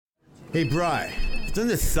Hey, Bri,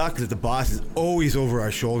 doesn't it suck that the boss is always over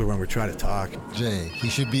our shoulder when we're trying to talk? Jay, he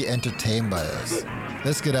should be entertained by us.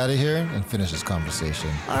 Let's get out of here and finish this conversation.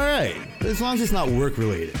 All right, as long as it's not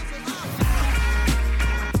work-related.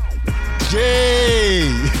 Jay!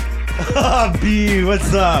 B,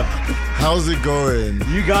 what's up? How's it going?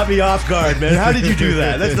 You got me off guard, man. How did you do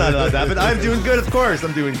that? That's not how that, but I'm doing good, of course.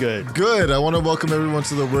 I'm doing good. Good. I want to welcome everyone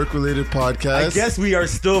to the Work-Related Podcast. I guess we are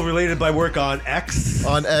still related by work on X.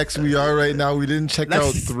 On X, we are right now. We didn't check That's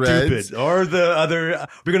out Threads. stupid. Or the other.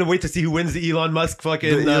 We're going to wait to see who wins the Elon Musk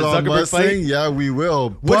fucking The Elon Zuckerberg Musk fight. thing? Yeah, we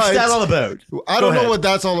will. What's But that all about? I Go don't know ahead. what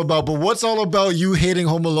that's all about, but what's all about you hating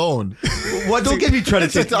Home Alone? What? Don't get me trying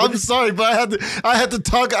to take. I'm sorry, but I had to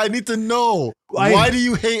talk. I need to know. Why do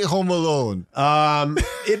you hate Home Alone?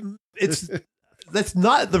 It's that's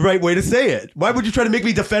not the right way to say it. Why would you try to make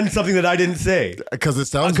me defend something that I didn't say? Because it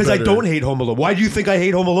sounds Because I better. don't hate Home Alone. Why do you think I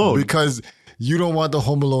hate Home Alone? Because you don't want the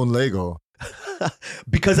Home Alone Leggo.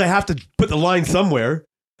 Because I have to put the line somewhere.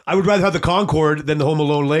 I would rather have the Concorde than the Home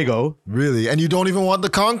Alone Lego. Really? And you don't even want the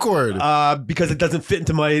Concorde? Because it doesn't fit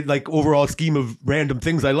into my overall scheme of random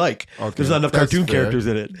things I like. Okay, There's not enough that's cartoon fair. characters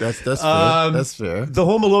in it. That's fair. That's fair. The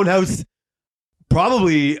Home Alone house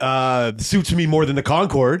probably suits me more than the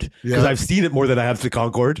Concorde because Yeah. I've seen it more than I have the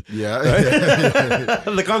Concorde. Yeah.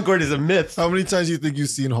 The Concorde is a myth. How many times do you think you've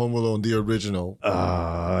seen Home Alone, the original?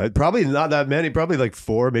 Probably not that many. Probably like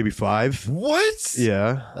 4, maybe 5. What?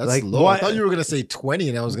 Yeah, That's like low. why- I thought you were going to say 20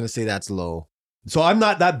 and I was going to say that's low. So I'm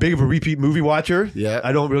not that big of a repeat movie watcher. Yeah.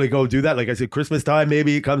 I don't really go do that. Like I said, Christmas time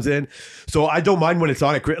maybe it comes in. So I don't mind when it's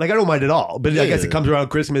on at I don't mind at all. But I guess Yeah. it comes around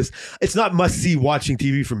Christmas. It's not must see watching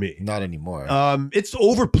TV for me. Not anymore. It's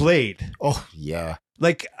overplayed. Oh, yeah.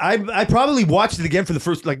 Like I probably watched it again for the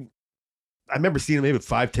first I remember seeing it maybe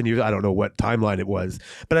 5-10 years. I don't know what timeline it was,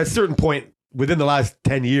 but at a certain point within the last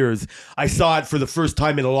 10 years, I saw it for the first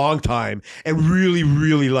time in a long time and really,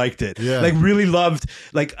 really liked it. Yeah. Really loved,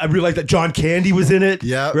 I really liked that John Candy was in it.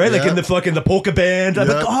 Yeah, Right? yeah. In the polka band. I'm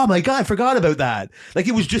Yeah. like, oh my God, I forgot about that.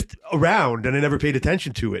 It was just around and I never paid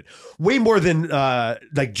attention to it. Way more than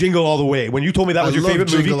Jingle All the Way. When you told me that was I your love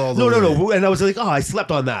favorite movie. Jingle All the No. Way. And I was like, oh, I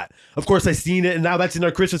slept on that. Of course, I seen it, and now that's in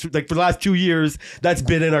our Christmas. For the last 2 years, that's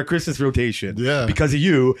been in our Christmas rotation. Yeah. Because of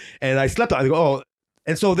you, and I slept on. I go, oh,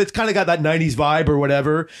 and so that's kind of got that '90s vibe or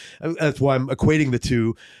whatever. That's why I'm equating the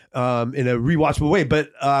two in a rewatchable way. But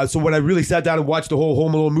so when I really sat down and watched the whole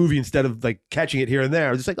Home Alone movie instead of catching it here and there,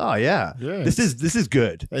 I was just like, oh yeah, Yeah. this is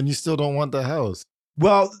good. And you still don't want the house.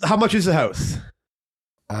 Well, how much is the house?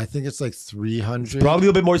 I think it's like 300. Probably a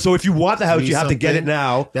little bit more. So if you want the house, you have to get it something.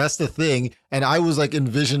 now. That's the thing. And I was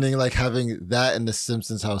envisioning having that and the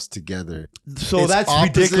Simpsons house together. So It's that's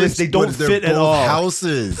opposites, ridiculous. They don't but they're fit at both all.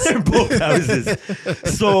 houses. They're both houses.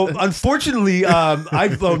 So unfortunately,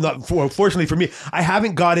 fortunately for me, I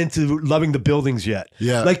haven't got into loving the buildings yet.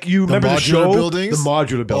 Yeah. You The remember the modular show? buildings? The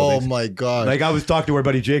modular buildings. Oh my God. I was talking to our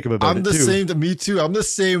buddy Jacob about I'm it the too. same. Me too. I'm the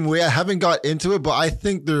same way. I haven't got into it, but I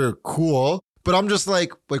think they're cool. But I'm just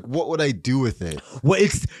like, what would I do with it? Well,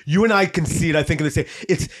 it's you and I can see it. I think in the same.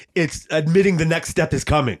 It's admitting the next step is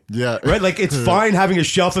coming. Yeah. Right. It's fine having a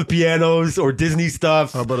shelf of pianos or Disney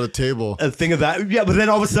stuff. How about a table? A thing of that, yeah. But then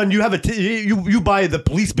all of a sudden, you have you buy the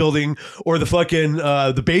police building or the fucking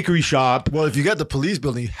the bakery shop. Well, if you get the police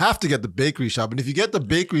building, you have to get the bakery shop. And if you get the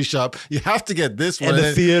bakery shop, you have to get this one. And the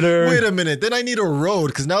then, theater. Wait a minute. Then I need a road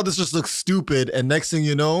because now this just looks stupid. And next thing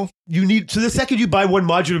you know, You need so the second you buy one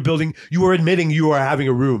modular building, you are admitting you are having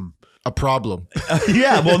a room. a problem.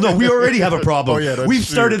 Yeah, well, no, we already have a problem. Oh, yeah, that's We've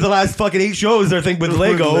true. started the last fucking 8 shows, I think, with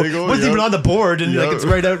Leggo. Leggo, Wasn't yeah. even on the board, and Yeah. it's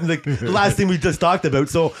right out in the last thing we just talked about.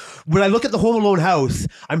 So when I look at the Home Alone house,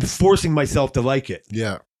 I'm forcing myself to like it.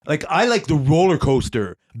 Yeah. I like the roller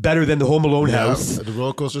coaster better than the Home Alone house. The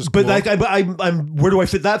roller coaster's But cool. I'm where do I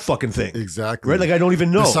fit that fucking thing? Exactly. Right? I don't even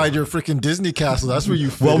know. Beside your freaking Disney castle, that's where you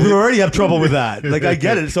fit Well, it. we already have trouble with that. I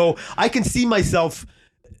get it. So I can see myself.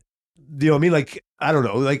 You know what I mean? I don't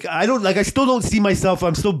know. I still don't see myself.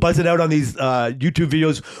 I'm still buzzing out on these YouTube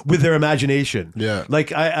videos with their imagination. Yeah.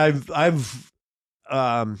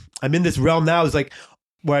 I'm in this realm now. It's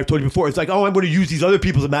where I've told you before. It's I'm going to use these other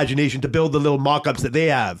people's imagination to build the little mock-ups that they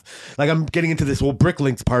have. I'm getting into this whole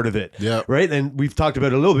bricklinks part of it. Yeah. Right. And we've talked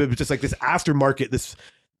about it a little bit, but just this aftermarket,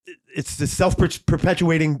 it's this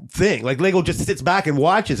self-perpetuating thing. Lego just sits back and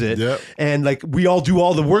watches it. Yep. And we all do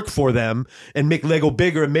all the work for them and make Lego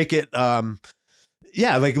bigger and make it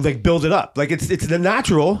Yeah, like build it up. Like it's the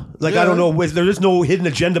natural. Like I don't know, there is no hidden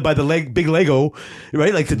agenda by the big Lego,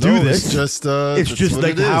 right? Like to do this. It's just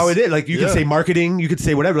like how it is. Like you can say marketing, you could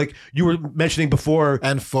say whatever. Like you were mentioning before.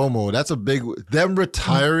 And FOMO. That's a big. Them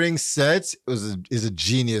retiring sets is a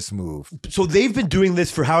genius move. So they've been doing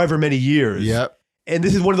this for however many years. Yep. And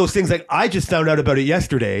this is one of those things. Like I just found out about it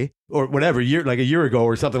yesterday or whatever like a year ago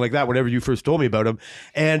or something like that. Whenever you first told me about them,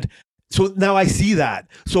 and so now I see that.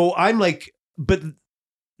 So I'm like, but.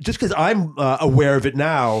 Just because I'm aware of it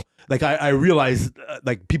now, like I realize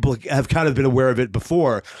like people have kind of been aware of it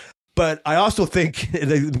before, but I also think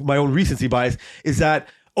my own recency bias is that,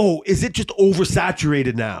 is it just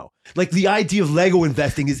oversaturated now? Like the idea of Lego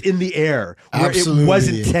investing is in the air where it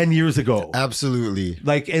wasn't 10 years ago. Absolutely.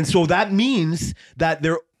 Like, and so that means that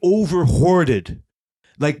they're over hoarded.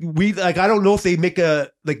 Like I don't know if they make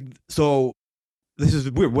so. This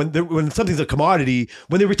is weird. When something's a commodity,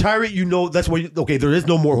 when they retire it, that's why. Okay, there is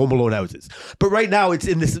no more Home Alone houses. But right now, it's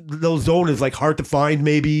in this little zone is like hard to find,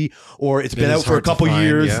 maybe, or it's been out for a couple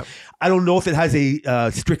years. Yeah. I don't know if it has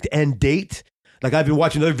a strict end date. Like I've been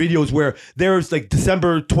watching other videos where there's like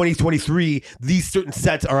December 2023, these certain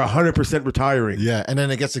sets are 100% retiring. Yeah, and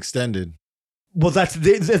then it gets extended. Well, that's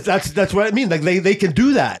what I mean. Like they can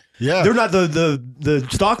do that. Yeah, they're not the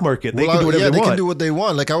stock market. They can do whatever they want. They can do what they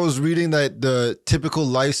want. Like I was reading that the typical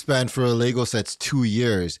lifespan for a Lego set's 2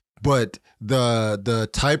 years, but the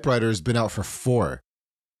typewriter has been out for 4.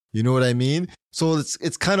 You know what I mean? So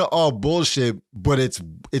it's kind of all bullshit, but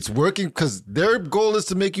it's working because their goal is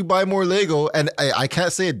to make you buy more Lego, and I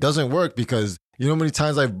can't say it doesn't work because you know how many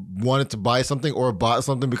times I've wanted to buy something or bought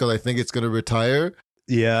something because I think it's gonna retire.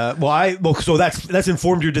 Yeah, well, so that's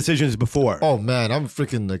informed your decisions before. Oh man, I'm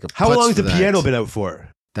freaking like a. How long has the piano been out for?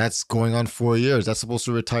 That's going on 4 years. That's supposed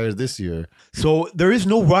to retire this year. So there is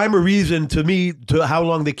no rhyme or reason to me to how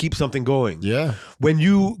long they keep something going. Yeah. When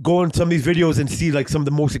you go on some of these videos and see like some of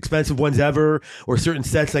the most expensive ones ever, or certain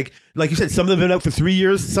sets, like you said, some of them have been out for 3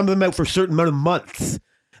 years, some of them out for a certain amount of months.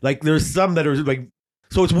 Like there's some that are like.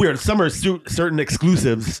 So it's weird. Some are certain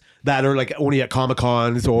exclusives that are like only at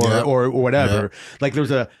Comic-Cons or whatever. Yeah. Like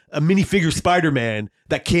there's a minifigure Spider-Man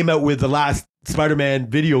that came out with the last Spider-Man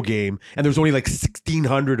video game, and there's only like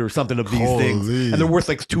 1,600 or something of these things, and they're worth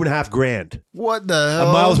like $2.5 grand. What the hell?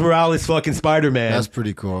 A Miles Morales fucking Spider-Man. That's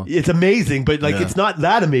pretty cool. It's amazing, but like it's not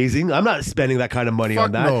that amazing. I'm not spending that kind of money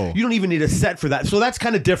on that. No. You don't even need a set for that. So that's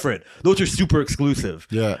kind of different. Those are super exclusive.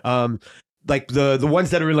 Yeah. Like the ones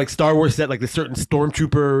that are in like Star Wars set, like the certain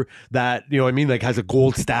stormtrooper that, you know what I mean, like has a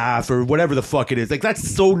gold staff or whatever the fuck it is. Like that's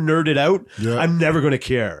so nerded out. Yeah. I'm never going to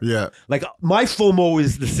care. Yeah. Like my FOMO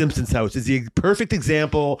is the Simpsons house is the perfect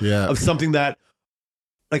example of something that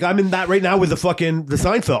like I'm in that right now with the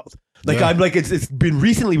Seinfeld. Like I'm like, it's been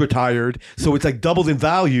recently retired. So it's like doubled in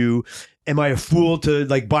value. Am I a fool to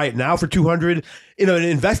like buy it now for 200 in an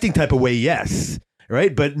investing type of way? Yes.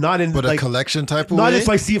 Right, but not in a collection type of not way. Not if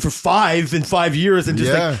I see it for 5 years and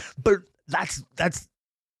just like. But that's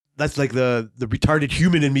like the retarded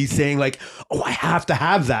human in me saying like, oh, I have to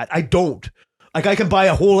have that. I don't. Like I can buy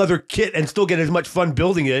a whole other kit and still get as much fun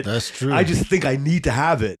building it. That's true. I just think I need to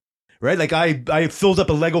have it. Right, like I filled up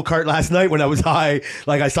a Lego cart last night when I was high.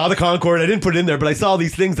 Like I saw the Concorde, I didn't put it in there, but I saw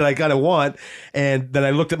these things that I kind of want, and then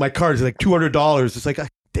I looked at my cart. It's like $200. It's like.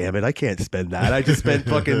 Damn it, I can't spend that. I just spent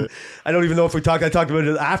fucking, I don't even know if I talked about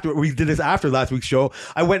it after, we did this after last week's show.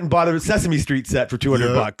 I went and bought a Sesame Street set for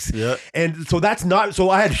 $200. Yeah. And so so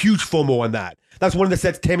I had huge FOMO on that. That's one of the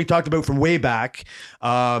sets Tammy talked about from way back.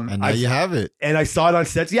 And now you have it. And I saw it on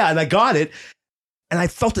sets. Yeah, and I got it. And I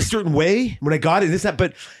felt a certain way when I got it,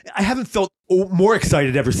 but I haven't felt more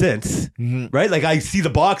excited ever since. Mm-hmm. Right? Like I see the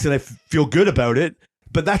box and I feel good about it.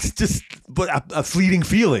 But that's just a fleeting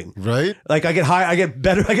feeling, right? Like I get high, I get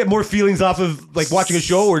better, I get more feelings off of like watching a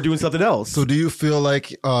show or doing something else. So do you feel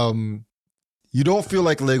like you don't feel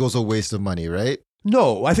like Lego's a waste of money, right?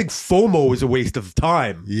 No, I think FOMO is a waste of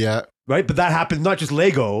time. Yeah, right. But that happens not just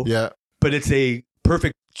Lego. Yeah, but it's a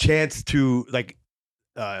perfect chance to like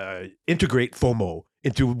integrate FOMO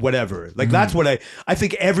into whatever. Like that's what I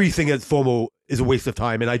think everything at FOMO is a waste of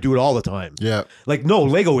time, and I do it all the time. Yeah. Like no,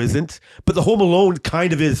 Lego isn't, but the Home Alone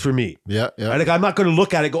kind of is for me. Yeah, yeah. Like I'm not going to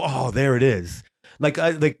look at it and go, oh, there it is. Like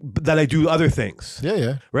that I do other things. Yeah,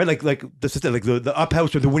 yeah. Right? Like this is like the Up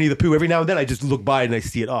House or the Winnie the Pooh. Every now and then I just look by and I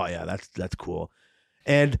see it. Oh yeah, that's cool.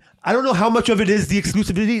 And I don't know how much of it is the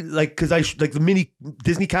exclusivity, like because like the mini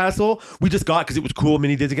Disney castle we just got because it was cool,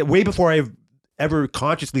 mini Disney, way before I ever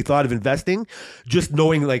consciously thought of investing, just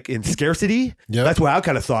knowing like in scarcity. Yep. That's why I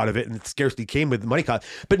kind of thought of it, and scarcity came with the money cost.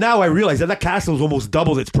 But now I realize that castle has almost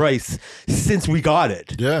doubled its price since we got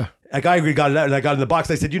it. Yeah. Like I got it out and I got it in the box.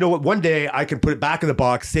 I said, you know what? One day I can put it back in the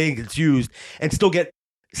box, saying it's used, and still get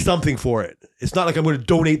something for it. It's not like I'm going to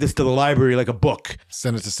donate this to the library like a book.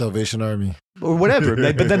 Send it to Salvation Army or whatever.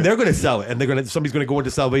 But then they're going to sell it, and somebody's going to go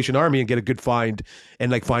into Salvation Army and get a good find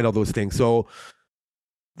and like find all those things. So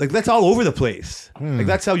like that's all over the place. Like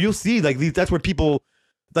that's how you'll see like that's where people.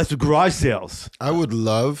 That's the garage sales. I would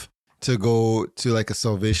love to go to like a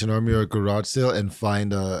Salvation Army or a garage sale and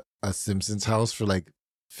find a Simpsons house for like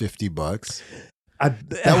 $50. That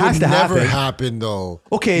would never happen though.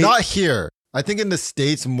 Okay. Not here. I think in the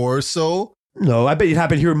States more so. No, I bet it'd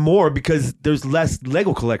happen here more because there's less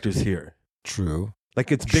Lego collectors here. True.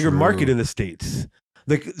 Like it's bigger market in the States.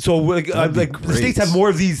 Like so like the States have more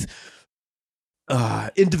of these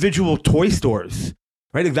individual toy stores.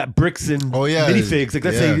 Right, like that bricks and minifigs. Like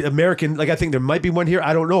let's say American. Like I think there might be one here.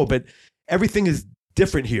 I don't know, but everything is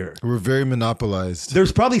different here. We're very monopolized.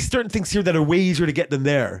 There's probably certain things here that are way easier to get than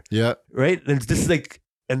there. Yeah. Right, and this is like,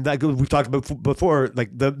 and that we've talked about before, like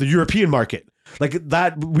the European market, like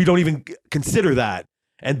that we don't even consider that,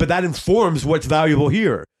 but that informs what's valuable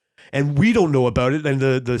here. And we don't know about it, and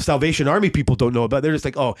the Salvation Army people don't know about it. They're just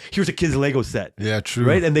like, oh, here's a kid's Lego set. Yeah, true.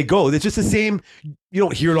 Right? And they go. It's just the same. You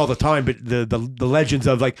don't hear it all the time, but the legends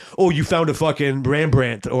of like, oh, you found a fucking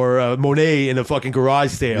Rembrandt or a Monet in a fucking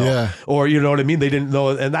garage sale. Yeah. Or, you know what I mean? They didn't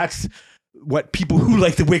know. And that's what people who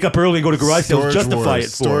like to wake up early and go to garage sales justify it for.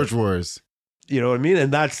 Storage wars. You know what I mean?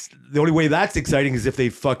 And that's the only way that's exciting is if they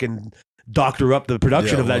fucking doctor up the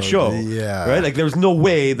production of that show. Yeah. Right? Like there's no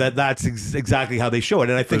way that's exactly how they show it.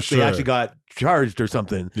 And I think they actually got charged or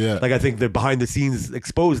something. Yeah. Like I think they're behind the scenes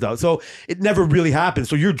exposed out. So it never really happens.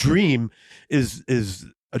 So your dream is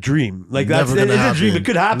a dream. Like that's it is a dream. It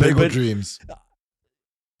could happen. Lego but dreams.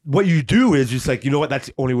 What you do is just like, you know what? That's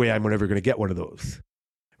the only way I'm ever going to get one of those.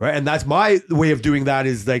 Right. And that's my way of doing that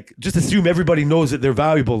is like, just assume everybody knows that they're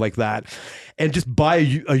valuable like that and just buy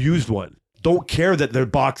a used one. Don't care that their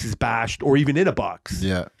box is bashed or even in a box.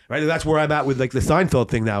 Yeah. Right. And that's where I'm at with like the Seinfeld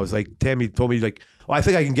thing now. Is like Tammy told me like, oh, I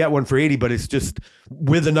think I can get one for $80, but it's just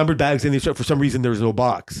with the numbered bags in the for some reason there's no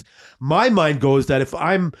box. My mind goes that if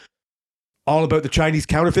I'm all about the Chinese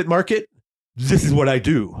counterfeit market, this is what I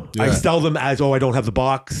do. Yeah. I sell them as, oh, I don't have the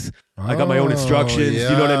box. I got my own instructions. Yeah.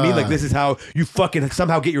 You know what I mean? Like this is how you fucking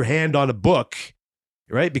somehow get your hand on a book,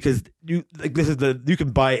 right? Because you can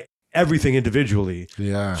buy everything individually.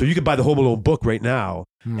 Yeah. So you can buy the Home Alone book right now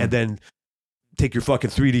and then take your fucking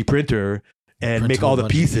 3D printer and make all the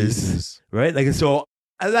pieces, right? Like, and so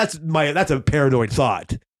that's a paranoid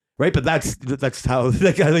thought, right? But that's how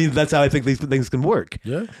that's how I think these things can work.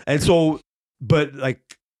 Yeah. And so, but like,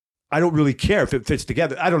 I don't really care if it fits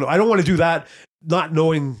together. I don't know. I don't want to do that, not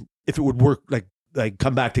knowing if it would work. Like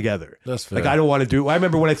come back together. That's fair. Like I don't want to do. I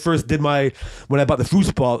remember when I first did when I bought the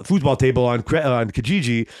foosball table on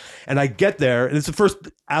Kijiji, and I get there, and it's the first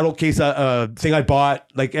adult case thing I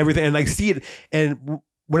bought, like everything, and I see it, and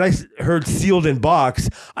when I heard sealed in box,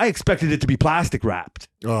 I expected it to be plastic wrapped.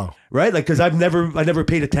 Oh, right, like because I never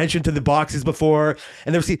paid attention to the boxes before,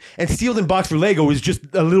 and sealed in box for Lego is just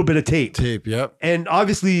a little bit of tape. Tape, yep. And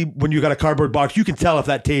obviously, when you got a cardboard box, you can tell if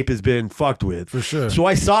that tape has been fucked with. For sure. So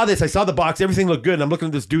I saw the box, everything looked good, and I'm looking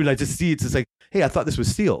at this dude, and I just see it's just like, hey, I thought this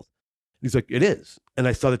was sealed. He's like, it is. And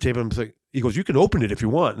I saw the tape, and I'm just like, he goes, you can open it if you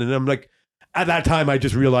want. And I'm like, at that time, I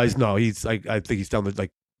just realized, no, I think he's telling the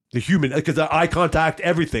like. The human, because eye contact,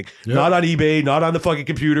 everything. Yep. Not on eBay, not on the fucking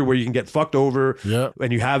computer where you can get fucked over. Yeah.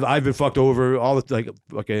 And I've been fucked over, all the like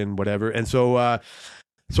fucking whatever. And so I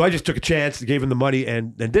just took a chance, gave him the money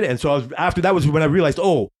and did it. And so after that was when I realized,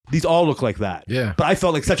 oh, these all look like that. Yeah. But I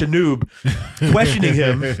felt like such a noob questioning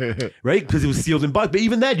him, right? Because it was sealed in box. But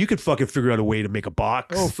even then, you could fucking figure out a way to make a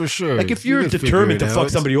box. Oh, for sure. Like if you're determined to fuck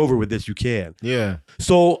somebody over with this, you can. Yeah.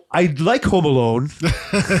 So I like Home Alone.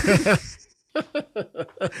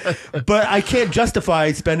 But I can't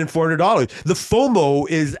justify spending $400. The FOMO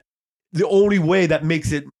is the only way that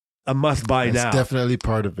makes it a must buy now. It's definitely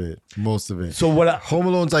part of it, most of it. So Home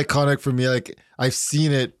Alone's iconic for me. Like I've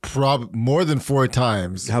seen it more than 4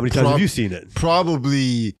 times. How many times have you seen it?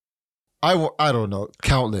 Probably, I don't know,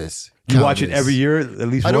 countless. You watch it every year, at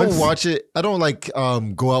least once? I don't watch it. I don't like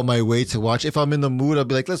go out my way to watch. If I'm in the mood, I'll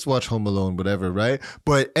be like, let's watch Home Alone, whatever, right?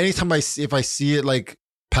 But anytime if I see it like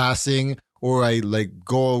passing, or I like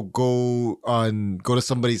go to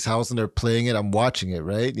somebody's house and they're playing it, I'm watching it,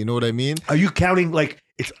 right? You know what I mean? Are you counting like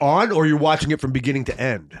it's on, or you're watching it from beginning to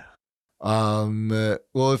end?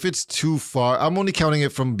 Well, if it's too far, I'm only counting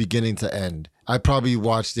it from beginning to end. I probably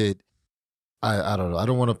watched it. I don't know. I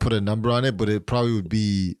don't want to put a number on it, but it probably would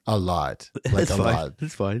be a lot. Like That's a fine. lot.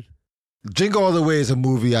 That's fine. Jingle All the Way is a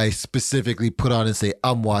movie I specifically put on and say,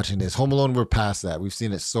 I'm watching this. Home Alone, we're past that. We've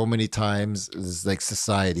seen it so many times. It's like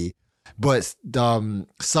society. But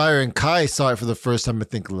Sire and Kai saw it for the first time, I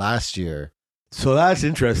think, last year. So that's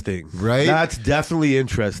interesting. Right? That's definitely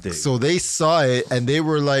interesting. So they saw it and they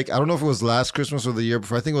were like, I don't know if it was last Christmas or the year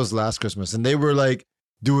before. I think it was last Christmas. And they were like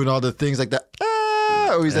doing all the things like that.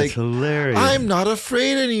 He's that's like, hilarious. I'm not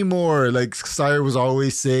afraid anymore. Like Sire was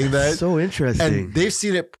always saying that. So interesting. And they've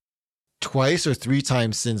seen it twice or three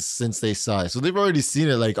times since they saw it. So they've already seen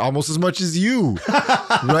it like almost as much as you.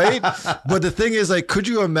 Right? But the thing is, like, could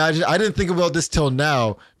you imagine? I didn't think about this till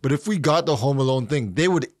now, but if we got the Home Alone thing, they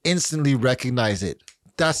would instantly recognize it.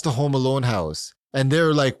 That's the Home Alone house. And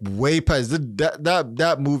they're like way past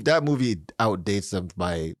that movie outdates them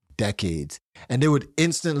by decades. And they would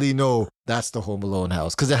instantly know that's the Home Alone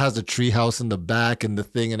house because it has the tree house in the back and the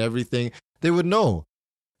thing and everything. They would know.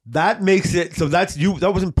 That makes it so that's you.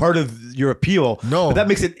 That wasn't part of your appeal. No, but that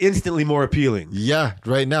makes it instantly more appealing. Yeah,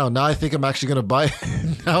 right now. Now I think I'm actually gonna buy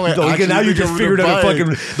it. now you just figured out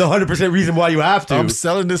the 100% reason why you have to. I'm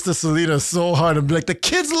selling this to Selena so hard. I'm like, the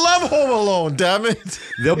kids love Home Alone. Damn it!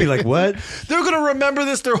 They'll be like, what? They're gonna remember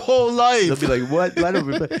this their whole life. They'll be like, what? I don't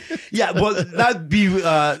remember. Yeah, well, that'd be.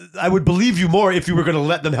 I would believe you more if you were gonna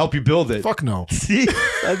let them help you build it. Fuck no. See,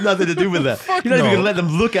 that has nothing to do with that. Fuck You're not no. even gonna let them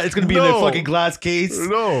look at it. It's gonna be in their fucking glass case.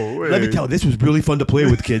 No. Wait. Let me tell you, this was really fun to play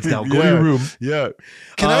with, kids. Now go to your room. Yeah.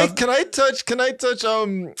 Can I touch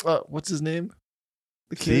what's his name?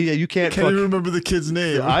 The kid? See, you can't. Can't even remember the kid's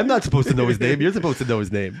name. I'm not supposed to know his name. You're supposed to know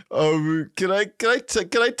his name. Can I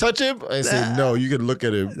touch him? I say no. You can look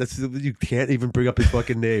at him. You can't even bring up his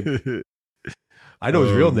fucking name. I know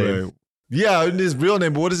his real name. Man. Yeah, his real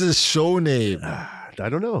name. But what is his show name? I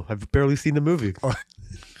don't know. I've barely seen the movie.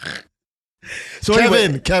 So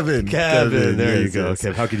Kevin. There you yes, go. yes.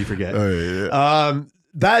 Okay, how could you forget? Oh, yeah.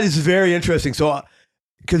 That is very interesting. So,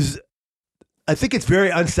 because I think it's very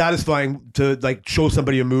unsatisfying to like show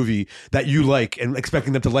somebody a movie that you like and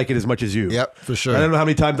expecting them to like it as much as you. Yep, for sure. I don't know how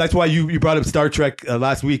many times. That's why you brought up Star Trek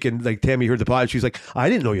last week, and like Tammy heard the pod. She's like, I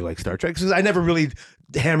didn't know you like Star Trek because I never really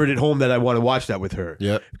hammered it home that I want to watch that with her.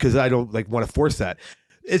 Yeah, because I don't like want to force that.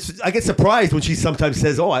 I get surprised when she sometimes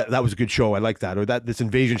says, "Oh, that was a good show. I like that," or this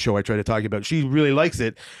invasion show I try to talk about. She really likes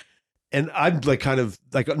it, and I'm like kind of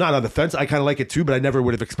like not on the fence. I kind of like it too, but I never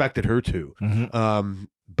would have expected her to. Mm-hmm.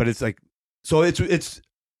 But it's like, so it's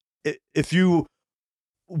if you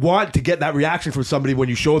want to get that reaction from somebody when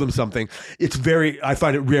you show them something, I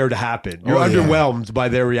find it rare to happen. You're underwhelmed by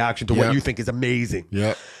their reaction to what you think is amazing.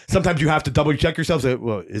 Yeah. Sometimes you have to double check yourself. Say,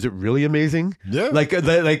 well, is it really amazing? Yeah. Like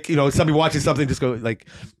somebody watching something just go like,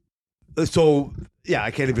 so yeah,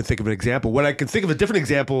 I can't even think of an example. What I can think of a different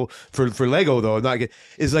example for Leggo though,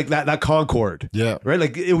 is like that Concorde. Yeah. Right.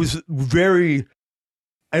 Like it was very.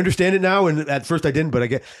 I understand it now, and at first I didn't. But I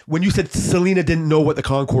get when you said Selena didn't know what the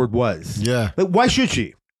Concorde was. Yeah. Like why should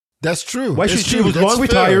she? That's true. Why should she was long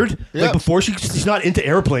retired? Yeah. Like before she's not into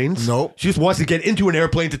airplanes. Nope. She just wants to get into an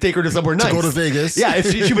airplane to take her to somewhere nice. To go to Vegas. Yeah,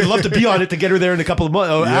 if she would love to be on it to get her there in a couple of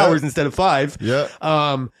hours instead of 5. Yeah.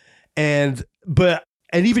 And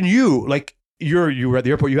even you, like you were at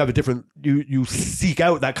the airport, you have a different you seek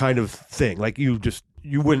out that kind of thing. Like you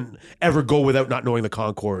wouldn't ever go without not knowing the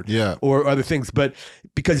Concorde. Yeah. Or other things, but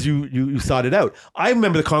because you sought it out. I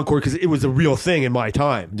remember the Concorde because it was a real thing in my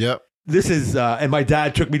time. Yep. This is, and my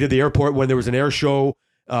dad took me to the airport when there was an air show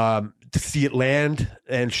to see it land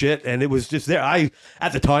and shit. And it was just there.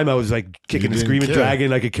 At the time, I was like kicking and screaming,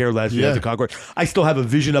 dragging. I could care less. Yeah. The Concorde. I still have a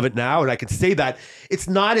vision of it now. And I can say that it's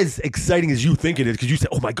not as exciting as you think it is because you said,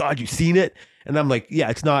 oh my God, you've seen it. And I'm like, yeah,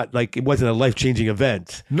 it's not like it wasn't a life-changing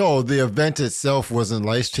event. No, the event itself wasn't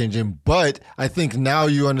life-changing. But I think now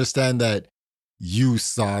you understand that you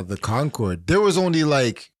saw the Concorde. There's only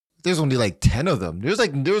like 10 of them. I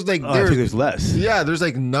think there's less. Yeah, there's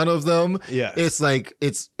like none of them. Yeah. It's like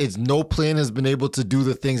it's no plane has been able to do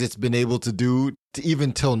the things it's been able to do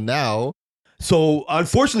even till now. So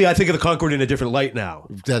unfortunately, I think of the Concorde in a different light now.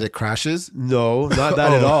 That it crashes? No, not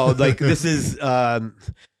that at all. Like this is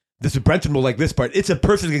Brenton will like this part. It's a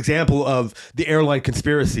perfect example of the airline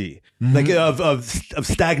conspiracy, like of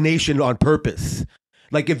stagnation on purpose.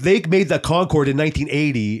 Like if they made the Concorde in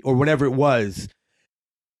 1980 or whenever it was,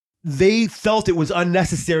 they felt it was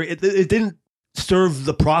unnecessary. It didn't serve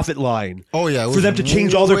the profit line. Oh yeah, for them to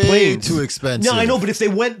change all their planes. Too expensive. No, I know, but if they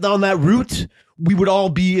went down that route, we would all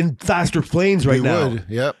be in faster planes right now. We would,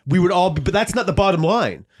 yep. We would all be, but that's not the bottom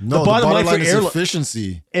line. No, the bottom line is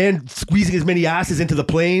efficiency and squeezing as many asses into the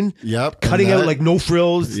plane. Yep, cutting out like no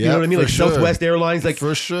frills. Yep, you know what I mean? Like Southwest Airlines, like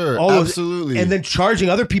for sure, all absolutely. And then charging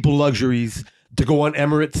other people luxuries to go on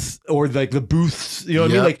Emirates or like the booths. You know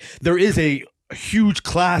what I mean? Like there is a huge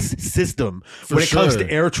class system when it comes to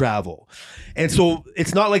air travel. And so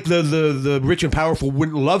it's not like the rich and powerful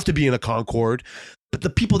wouldn't love to be in a Concorde, but the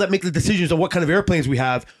people that make the decisions on what kind of airplanes we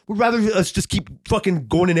have would rather us just keep fucking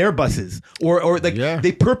going in Airbuses or like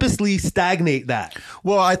they purposely stagnate that.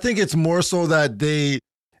 Well, I think it's more so that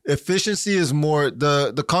efficiency is more,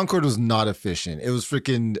 the Concorde was not efficient. It was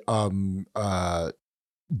freaking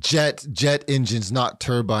jet engines, not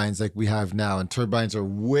turbines like we have now, and turbines are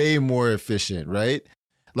way more efficient, right?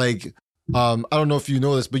 Like I don't know if you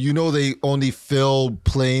know this, but they only fill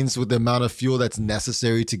planes with the amount of fuel that's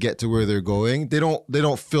necessary to get to where they're going. They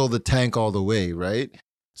don't fill the tank all the way, right?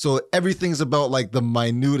 So everything's about like the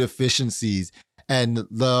minute efficiencies. And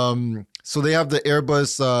so they have the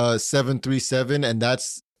Airbus 737, and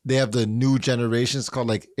they have the new generations called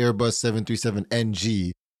like Airbus 737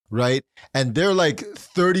 NG. Right? And they're like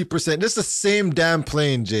 30%. It's the same damn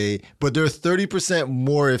plane, Jay, but they're 30%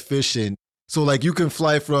 more efficient. So like you can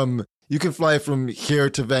fly from here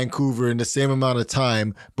to Vancouver in the same amount of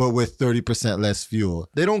time, but with 30% less fuel.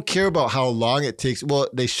 They don't care about how long it takes. Well,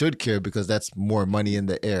 they should care because that's more money in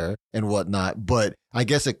the air and whatnot. But I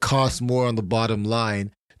guess it costs more on the bottom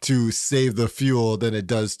line to save the fuel than it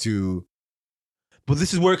does to. But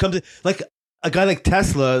this is where it comes in. Like a guy like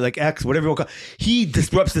Tesla, like X, whatever you want to call it, he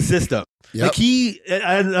disrupts the system. Like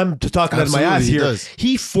and I'm just talking out of my ass here.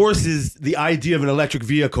 He forces the idea of an electric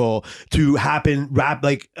vehicle to happen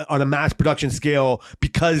like on a mass production scale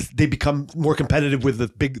because they become more competitive with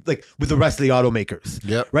with the rest of the automakers.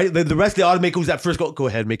 Yep. Right? The rest of the automakers at first go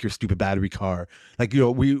ahead, make your stupid battery car. Like,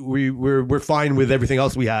 we're fine with everything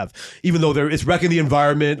else we have, even though it's wrecking the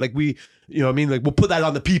environment. Like like we'll put that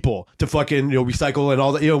on the people to fucking, recycle and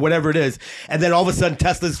all that, whatever it is. And then all of a sudden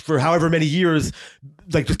Teslas for however many years,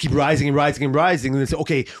 like just keep rising and rising and rising. And they say,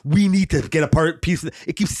 okay, we need to get a piece of it.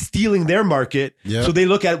 It keeps stealing their market. Yep. So they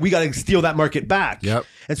look at, we got to steal that market back. Yep.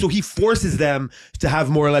 And so he forces them to have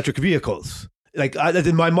more electric vehicles. Like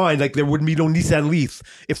in my mind, like there wouldn't be no Nissan Leaf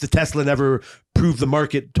if the Tesla never proved the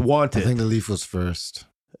market to want it. I think the Leaf was first.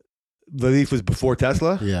 The Leaf was before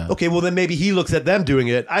Tesla? Yeah. Okay, well then maybe he looks at them doing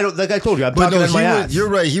it. I don't, like I told you, I'm talking in my ass. You're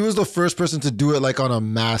right. He was the first person to do it like on a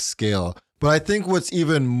mass scale. But I think what's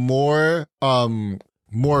even more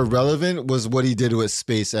relevant was what he did with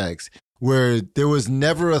SpaceX, where there was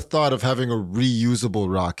never a thought of having a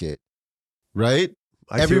reusable rocket, right?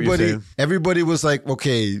 Everybody was like,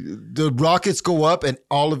 okay, the rockets go up and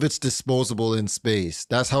all of it's disposable in space.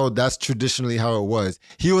 That's traditionally how it was.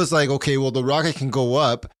 He was like, okay, well, the rocket can go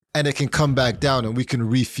up and it can come back down and we can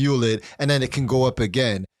refuel it and then it can go up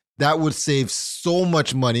again. That would save so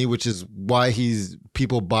much money, which is why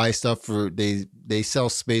people buy stuff they sell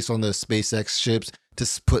space on the SpaceX ships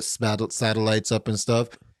to put satellites up and stuff.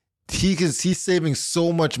 He's saving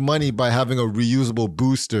so much money by having a reusable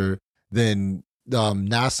booster than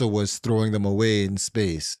NASA was throwing them away in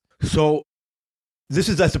space. So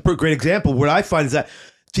that's a great example. What I find is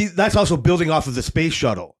that's also building off of the space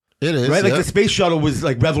shuttle. It is, right? Like the space shuttle was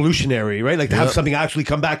like revolutionary, right? Like to have something actually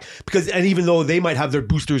come back and even though they might have their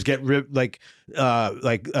boosters get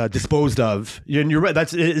disposed of, and you're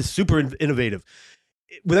right, it's super innovative.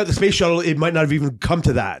 Without the space shuttle, it might not have even come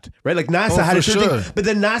to that, right? Like NASA had a certain thing, but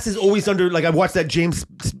then NASA's always under, like I watched that James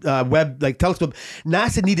Webb telescope.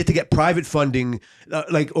 NASA needed to get private funding,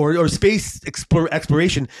 or space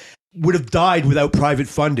exploration would have died without private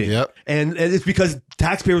funding. Yep. And it's because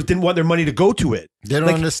taxpayers didn't want their money to go to it. They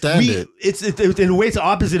don't understand it. It's in a way it's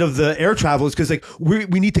opposite of the air travel. It's because like we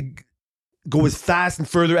need to go as fast and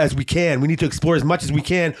further as we can. We need to explore as much as we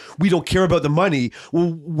can. We don't care about the money.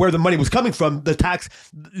 Well, where the money was coming from, the tax,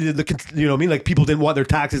 you know what I mean? Like people didn't want their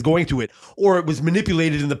taxes going to it, or it was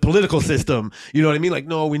manipulated in the political system. You know what I mean? Like,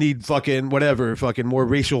 no, we need fucking whatever, fucking more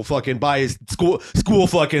racial fucking biased school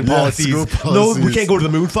fucking policies. School policies. No, we can't go to the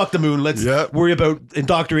moon. Fuck the moon. Let's worry about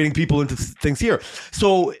indoctrinating people into things here.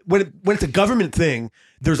 So when it's a government thing,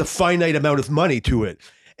 there's a finite amount of money to it.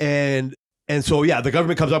 And so, the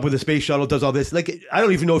government comes up with a space shuttle, does all this. Like, I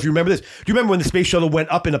don't even know if you remember this. Do you remember when the space shuttle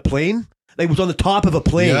went up in a plane? Like, it was on the top of a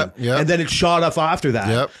plane, and then it shot up after that.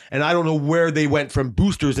 Yep. And I don't know where they went from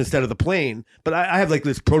boosters instead of the plane, but I have like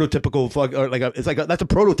this prototypical, that's a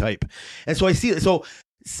prototype. And so I see it. So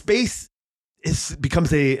space becomes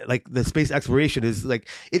the space exploration is like,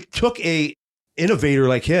 it took a innovator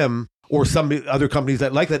like him or some other companies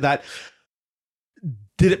that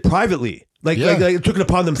did it privately. Like took it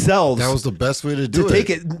upon themselves. That was the best way to do take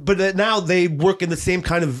it. But now they work in the same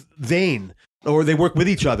kind of vein, or they work with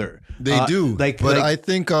each other. They do. I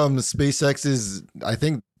think SpaceX is,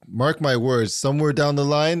 mark my words, somewhere down the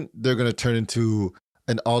line, they're going to turn into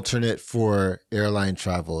an alternate for airline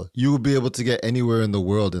travel. You would be able to get anywhere in the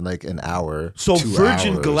world in like an hour. So 2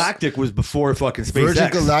 Virgin hours. Galactic was before fucking SpaceX.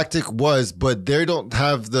 Virgin Galactic was, but they don't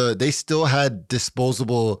have they still had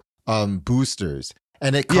disposable boosters.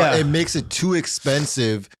 And it makes it too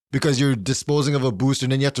expensive because you're disposing of a booster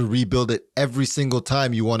and then you have to rebuild it every single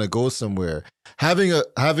time you want to go somewhere. Having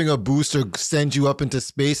a booster send you up into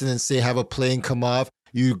space and then say have a plane come off,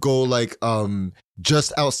 you go like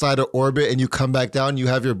just outside of orbit and you come back down, you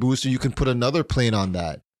have your booster, you can put another plane on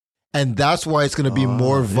that. And that's why it's going to be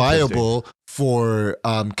more viable for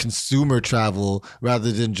consumer travel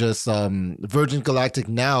rather than just Virgin Galactic.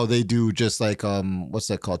 Now they do just like what's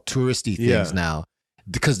that called, touristy things now,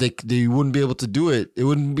 because they wouldn't be able to do it. It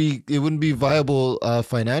wouldn't be viable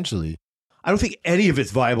financially. I don't think any of it's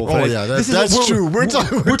viable. Oh yeah, that's true. We're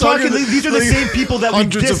talking. These are the same people that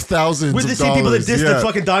hundreds of thousands. We're the same people that dissed the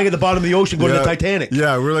fucking dying at the bottom of the ocean going to the Titanic.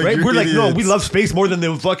 Yeah, we're like, right? We're like, idiots. no, we love space more than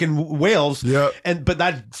the fucking whales. Yeah, but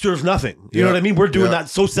that serves nothing. You know what I mean? We're doing that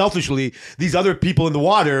so selfishly. These other people in the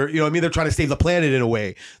water, you know what I mean? They're trying to save the planet in a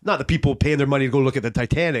way. Not the people paying their money to go look at the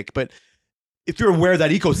Titanic, but if you're aware of that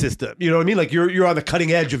ecosystem, you know what I mean? Like you're on the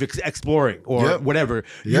cutting edge of exploring or whatever.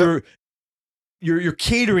 You're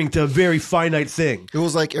catering to a very finite thing. It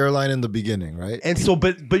was like airline in the beginning, right? And so,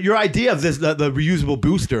 but your idea of this, the reusable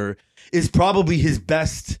booster, is probably his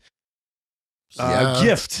best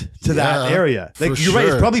gift to that area. Like you're right,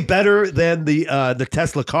 it's probably better than the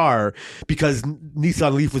Tesla car because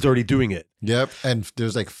Nissan Leaf was already doing it. Yep, and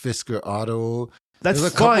there's like Fisker Auto. That's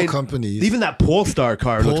There's a fine. couple companies. Even that Polestar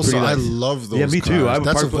car looks pretty nice. I love those. Yeah, me too.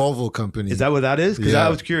 That's a Volvo company. Is that what that is? Because I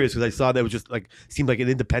was curious because I saw that it was just like seemed like an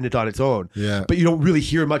independent on its own. Yeah, but you don't really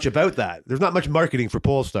hear much about that. There's not much marketing for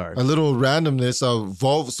Polestar. A little randomness of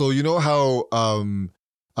Volvo. So you know how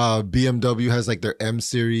BMW has like their M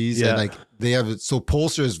series and like they have it. So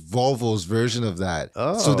Polestar is Volvo's version of that.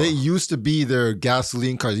 Oh. So they used to be their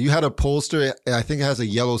gasoline cars. You had a Polestar, I think it has a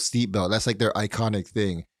yellow seatbelt. That's like their iconic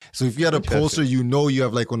thing. So if you had a Polestar, you know you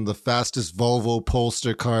have like one of the fastest Volvo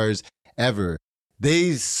Polestar cars ever.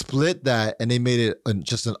 They split that and they made it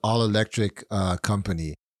just an all-electric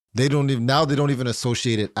company. They don't even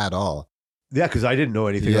associate it at all. Yeah, because I didn't know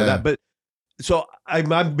anything about that. But so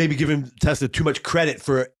I'm maybe giving Tesla too much credit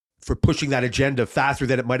for pushing that agenda faster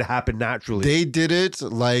than it might have happened naturally. They did it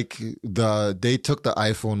like they took the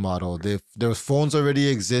iPhone model. Their phones already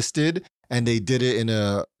existed, and they did it in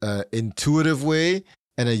a intuitive way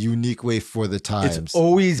and a unique way for the times. It's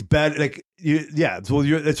always better. Like it's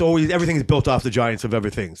always everything is built off the giants of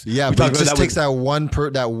everything. Yeah, but it just takes that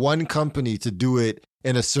one company to do it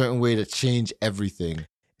in a certain way to change everything.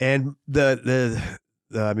 And the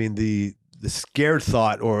scared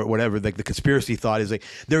thought or whatever, like the conspiracy thought is like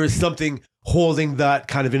there is something holding that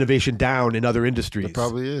kind of innovation down in other industries. It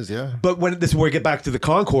probably is, yeah. But when this is where I get back to the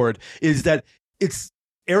Concorde, is that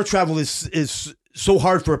air travel is so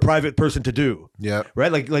hard for a private person to do. Yeah.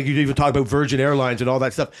 Right? Like you even talk about Virgin Airlines and all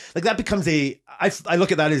that stuff. Like that becomes I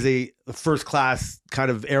look at that as a first class kind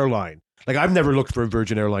of airline. Like I've never looked for a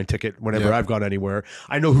Virgin Airline ticket whenever I've gone anywhere.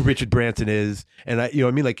 I know who Richard Branson is, and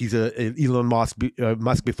like he's a Elon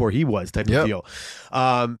Musk before he was type of deal.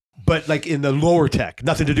 But like in the lower tech,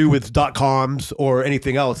 nothing to do with .coms or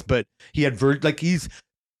anything else. But he had he's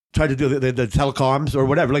tried to do the telecoms or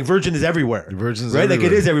whatever. Like Virgin is everywhere. Virgin's right. everywhere.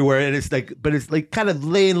 Like it is everywhere, and it's like, but it's like kind of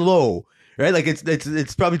laying low. Right. Like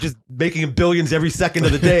it's probably just making billions every second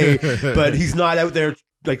of the day, but he's not out there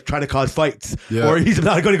like trying to cause fights, or he's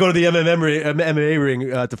not going to go to the MMA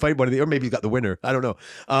ring to fight one of or maybe he's got the winner. I don't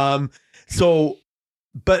know. So,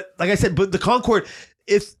 but like I said, but the Concorde,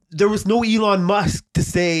 if there was no Elon Musk to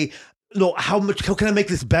say, no, how can I make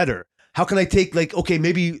this better? How can I take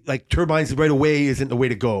maybe like turbines right away isn't the way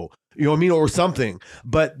to go. You know what I mean? Or something.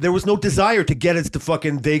 But there was no desire to get us to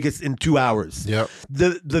fucking Vegas in 2 hours. Yep.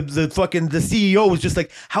 The CEO was just like,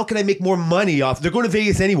 how can I make more money off? They're going to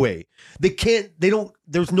Vegas anyway.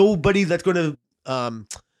 There's nobody that's going to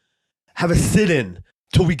have a sit-in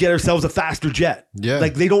till we get ourselves a faster jet. Yeah.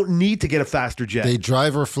 Like they don't need to get a faster jet. They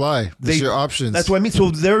drive or fly. That's your options. That's what I mean.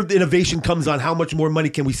 So their innovation comes on how much more money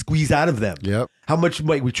can we squeeze out of them. Yep. How much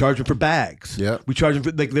we charge them for bags. Yep. We charge them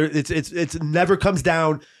for it never comes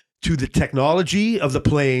down to the technology of the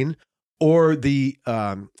plane or the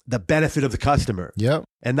benefit of the customer. Yep.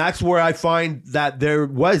 And that's where I find that there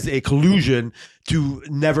was a collusion to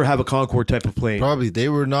never have a Concorde type of plane. Probably. They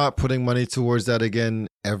were not putting money towards that again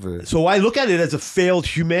ever. So I look at it as a failed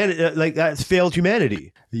humanity, like that's failed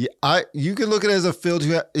humanity. Yeah, you can look at it as a failed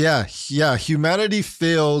humanity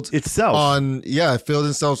failed itself it failed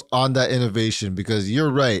themselves on that innovation, because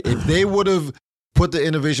you're right. If they would have put the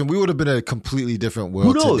innovation, we would have been in a completely different world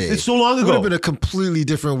Who knows? today. It's so long It would have ago. been a completely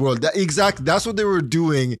different world. Exactly. That's what they were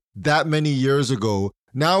doing that many years ago.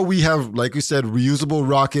 Now we have, like we said, reusable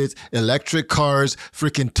rockets, electric cars,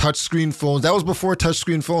 freaking touchscreen phones. That was before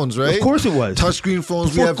touchscreen phones, right? Of course it was. Touchscreen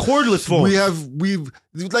phones. Before cordless phones. We've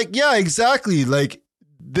like, yeah, exactly. Like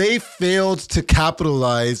they failed to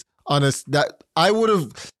capitalize on us. That I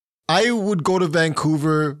would go to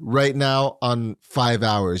Vancouver right now on 5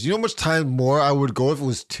 hours. You know how much time more I would go if it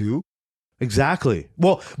was 2? Exactly.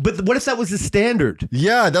 Well, but what if that was the standard?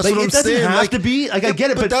 Yeah, that's Like, what I'm it doesn't saying. have Like, to be. Like, I get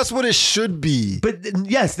it, but that's what it should be. But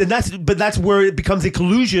yes, then that's where it becomes a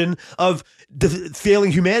collusion of the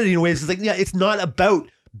failing humanity in a way. It's like, yeah, it's not about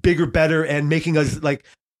bigger, better, and making us like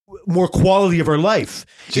more quality of our life.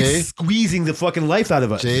 Jay? It's squeezing the fucking life out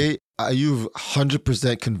of us. Jay, you've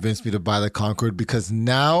 100% convinced me to buy the Concorde because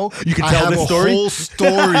now You can I tell have this a story? whole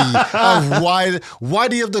story of why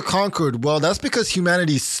do you have the Concorde? Well, that's because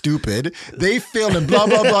humanity's stupid. They failed and blah,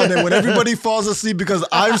 blah, blah. And then when everybody falls asleep because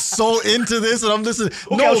I'm so into this and I'm listening.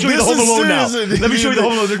 Okay, I'll show you the Home Alone now. Let me show you the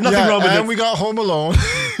Home Alone. There's nothing wrong with and it. we got Home Alone.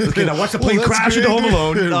 Okay, now watch the plane Well, that's crash into great. Home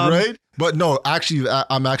Alone. Right? But no, actually,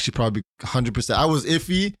 I'm actually probably 100%. I was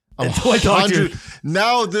iffy. Until I talked to you. 100.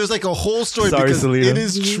 Now there's like a whole story Sorry, because Selena. it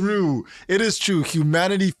is true. It is true.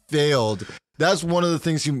 Humanity failed. That's one of the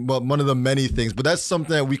things, one of the many things, but that's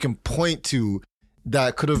something that we can point to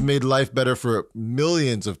that could have made life better for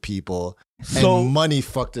millions of people. So- And money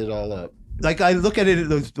fucked it all up. Like I look at it,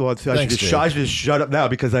 well, I should Thanks, just, I should just shut up now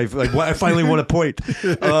because I finally want to point.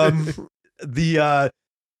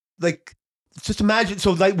 Like just imagine.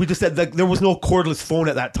 So like we just said, like there was no cordless phone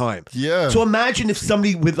at that time. Yeah. So imagine if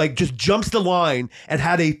somebody with like just jumps the line and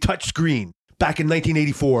had a touch screen back in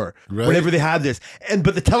 1984, Right. whenever they had this.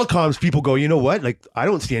 But the telecoms people go, you know what? Like I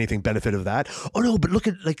don't see anything benefit of that. Oh no, but look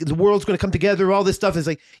at like the world's going to come together. All this stuff is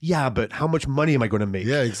like, yeah, but how much money am I going to make?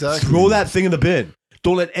 Yeah, exactly. Throw that thing in the bin.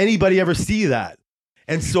 Don't let anybody ever see that.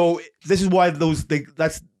 And so this is why that's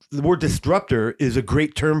the word disruptor is a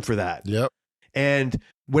great term for that. Yep. And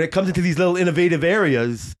when it comes into these little innovative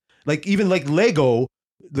areas, like even like Leggo,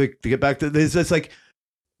 like to get back to this, it's like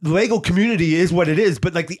the Lego community is what it is,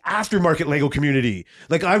 but like the aftermarket Lego community,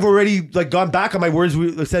 like I've already like gone back on my words.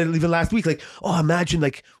 We said it even last week, like, oh, imagine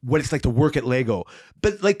like what it's like to work at Lego.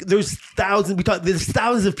 But like there's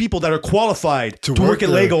thousands of people that are qualified to work at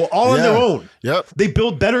there. Lego all on their own. Yep. They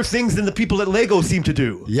build better things than the people at Lego seem to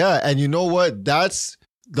do. Yeah, and you know what? That's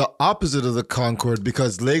the opposite of the Concorde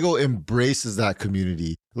because Lego embraces that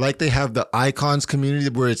community. Like they have the icons community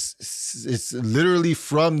where it's literally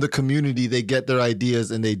from the community they get their ideas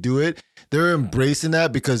and they do it. They're embracing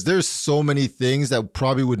that because there's so many things that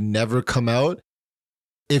probably would never come out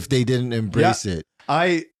if they didn't embrace it.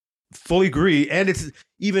 I fully agree, and it's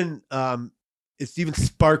even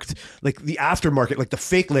sparked like the aftermarket, like the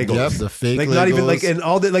fake Legos. Yep, the fake like Legos. not even like and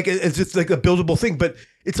all that. Like it's just like a buildable thing, but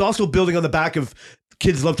it's also building on the back of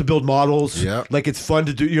kids love to build models. Yeah, like it's fun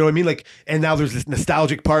to do. You know what I mean? Like, and now there's this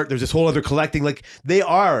nostalgic part. There's this whole other collecting. Like they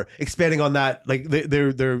are expanding on that. Like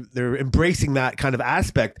they're embracing that kind of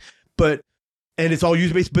aspect, and it's all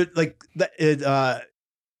user based. But like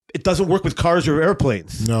it doesn't work with cars or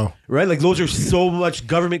airplanes. No. Right? Like those are so much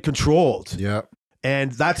government controlled. Yeah.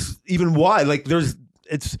 And that's even why, like there's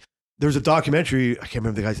a documentary, I can't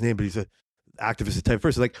remember the guy's name, but he's an activist type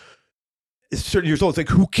person. Like it's certain years old. It's like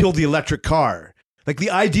who killed the electric car? Like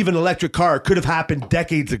the idea of an electric car could have happened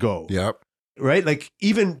decades ago. Yep. Right? Like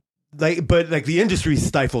even but the industry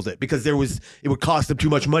stifled it because it would cost them too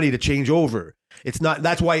much money to change over.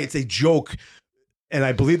 That's why it's a joke. And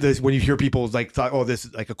I believe this when you hear people like thought, oh, this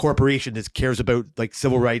is like a corporation that cares about like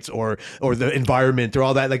civil rights or the environment or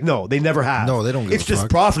all that. Like, no, they never have. No, they don't give It's a just fuck.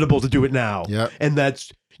 profitable to do it now. Yeah. And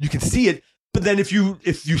you can see it. But then if you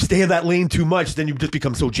stay in that lane too much, then you just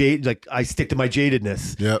become so jaded. Like I stick to my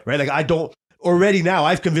jadedness. Yeah. Right. Like I don't. Already now,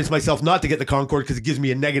 I've convinced myself not to get the Concorde because it gives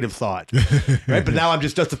me a negative thought, right? But now I'm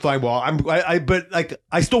just justifying. Well, but like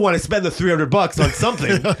I still want to spend the $300 on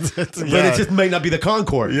something, but it just might not be the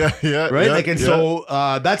Concorde. Yeah, right. Yeah, like, and so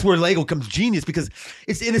that's where Lego comes genius because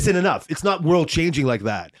it's innocent enough. It's not world changing like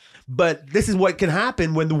that. But this is what can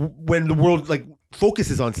happen when the world like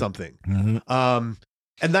focuses on something, Mm-hmm.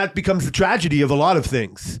 and that becomes the tragedy of a lot of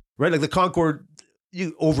things, right? Like the Concorde,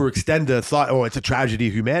 you overextend the thought. Oh, it's a tragedy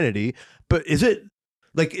of humanity. But is it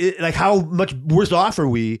like how much worse off are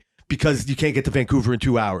we because you can't get to Vancouver in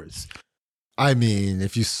 2 hours? I mean,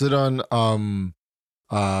 if you sit on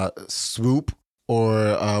Swoop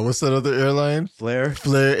or what's that other airline? Flair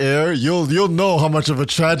Air, you'll know how much of a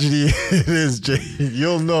tragedy it is, Jay.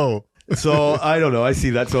 You'll know. So I don't know. I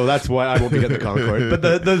see that. So that's why I won't be getting the Concorde. But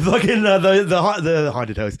the fucking the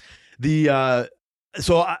haunted house,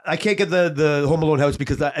 So I can't get the Home Alone house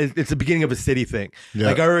because it's the beginning of a city thing. Yeah.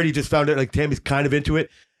 Like I already just found it. Like Tammy's kind of into it,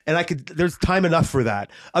 and there's time enough for that.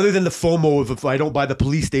 Other than the FOMO of if I don't buy the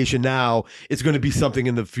police station now, it's going to be something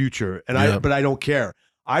in the future, but I don't care.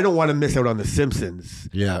 I don't want to miss out on The Simpsons.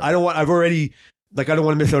 Yeah. I don't want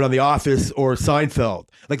to miss out on The Office or Seinfeld.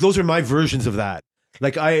 Like those are my versions of that.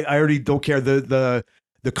 Like I already don't care. The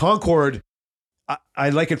Concorde. I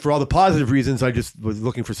like it for all the positive reasons. I just was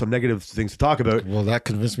looking for some negative things to talk about. Well, that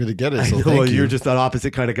convinced me to get it. So I know, thank you. you're just an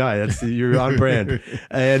opposite kind of guy. You're on brand.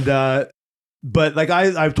 And but like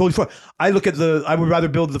I've told you before, I would rather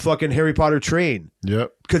build the fucking Harry Potter train.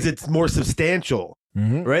 Yep. Because it's more substantial,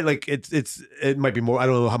 right? Like it might be more. I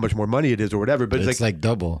don't know how much more money it is or whatever, but it's like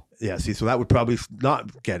double. Yeah. See, so that would probably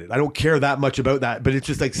not get it. I don't care that much about that, but it's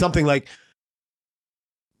just like something like.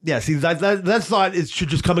 Yeah. See, that thought should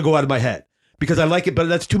just come and go out of my head. Because I like it, but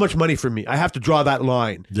that's too much money for me. I have to draw that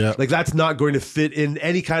line. Yeah. Like that's not going to fit in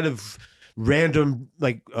any kind of random,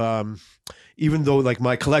 like, even though like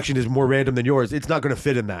my collection is more random than yours, it's not going to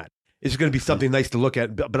fit in that. It's going to be something nice to look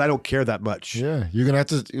at, but I don't care that much. Yeah. You're going to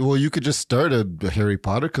have to, well, you could just start a Harry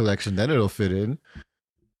Potter collection, then it'll fit in.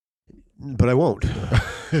 But I won't.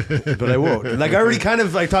 But I won't. Like I already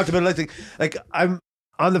I talked about it, like I'm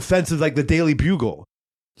on the fence of like the Daily Bugle.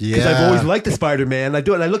 Yeah, because I've always liked the Spider-Man. I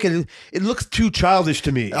do it. And I look at it. It looks too childish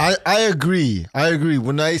to me. I agree.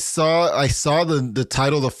 When I saw the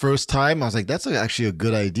title the first time, I was like, that's actually a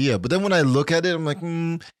good idea. But then when I look at it, I'm like,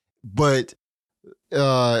 but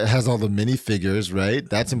it has all the minifigures, right?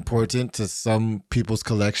 That's important to some people's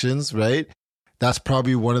collections, right? That's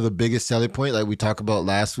probably one of the biggest selling points, like we talked about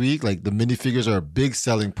last week. Like the minifigures are big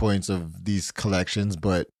selling points of these collections.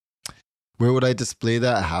 But where would I display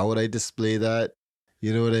that? How would I display that?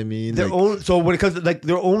 You know what I mean? So when it comes to like,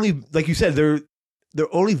 they're only, like you said, they're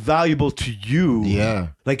only valuable to you. Yeah.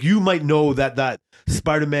 Like you might know that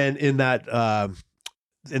Spider-Man in that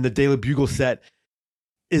in the Daily Bugle set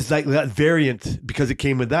is like that variant because it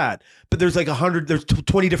came with that. But there's like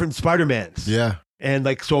 20 different Spider-Mans. Yeah. And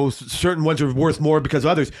like so certain ones are worth more because of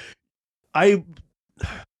others. I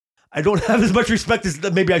don't have as much respect as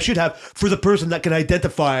maybe I should have for the person that can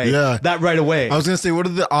identify that right away. I was gonna say, what are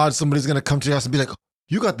the odds somebody's gonna come to your house and be like,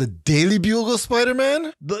 "You got the Daily Bugle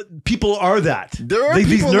Spider-Man?" The people are that. There are these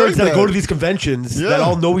people nerds like that go to these conventions that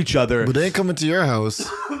all know each other, but they ain't coming to your house.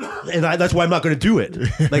 And that's why I'm not going to do it.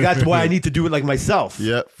 Like that's why I need to do it like myself.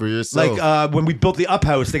 Yeah, for yourself. Like when we built the up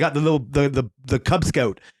house, they got the Cub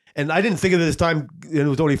Scout. And I didn't think of it this time. It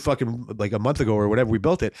was only fucking like a month ago or whatever we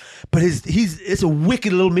built it. But it's a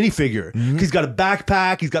wicked little minifigure. He's got a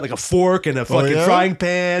backpack. He's got like a fork and a fucking frying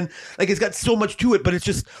pan. Like it's got so much to it, but it's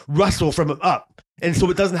just Russell from up. And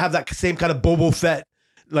so it doesn't have that same kind of Boba Fett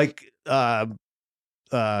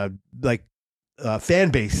fan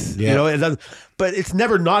base, you know. But it's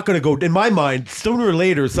never not going to go. In my mind, sooner or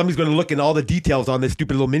later, somebody's going to look in all the details on this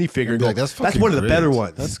stupid little minifigure and go, like, that's one of the better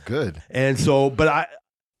ones. That's good. And so, but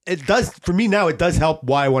it does for me now. It does help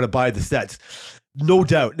why I want to buy the sets, no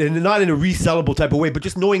doubt, and not in a resellable type of way, but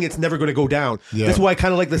just knowing it's never going to go down. Yeah. That's why I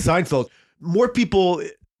kind of like the Seinfeld. More people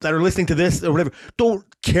that are listening to this or whatever don't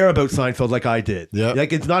care about Seinfeld like I did. Yeah,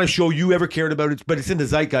 like it's not a show you ever cared about, but it's in the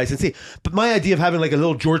zeitgeist. And see, but my idea of having like a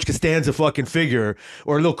little George Costanza fucking figure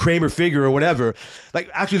or a little Kramer figure or whatever, like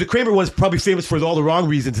actually the Kramer one's probably famous for all the wrong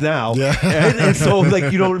reasons now. Yeah, and so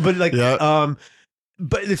like but like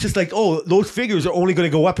but it's just like, oh, those figures are only going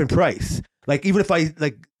to go up in price. Like even if I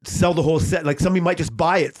like sell the whole set, like somebody might just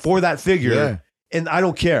buy it for that figure, and I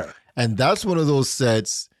don't care. And that's one of those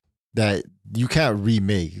sets that you can't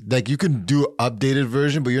remake. Like you can do updated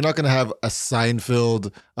version, but you're not going to have a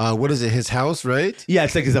Seinfeld. What is it? His house, right? Yeah,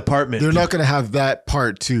 it's like his apartment. They're not going to have that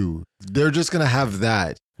part two. They're just going to have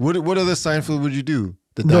that. What other Seinfeld would you do?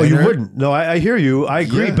 No, you wouldn't. No, I hear you. I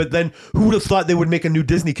agree. Yeah. But then who would have thought they would make a new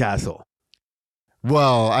Disney castle?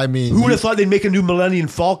 Well, I mean, who would have thought they'd make a new Millennium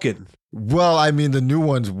Falcon? Well, I mean, the new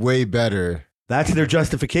one's way better. That's their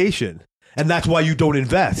justification. And that's why you don't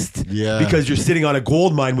invest. Yeah. Because you're sitting on a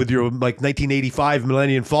gold mine with your like 1985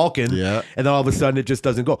 Millennium Falcon. Yeah. And then all of a sudden it just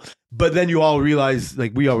doesn't go. But then you all realize,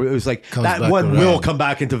 like it was like Comes that one around. will come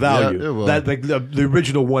back into value. Yeah, it will. That like the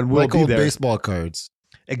original one will like be old there. Baseball cards.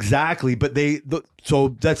 Exactly. But so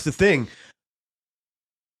that's the thing.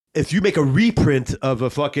 If you make a reprint of a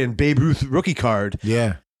fucking Babe Ruth rookie card,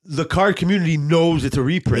 the card community knows it's a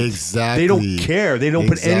reprint. Exactly. They don't care. They don't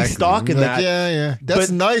put any stock in that. Yeah. That's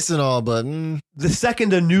nice and all, but the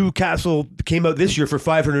second a new castle came out this year for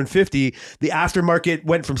 $550, the aftermarket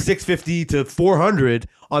went from $650 to $400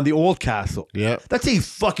 on the old castle. Yeah. That's a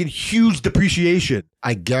fucking huge depreciation.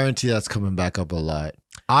 I guarantee that's coming back up a lot.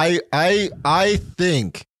 I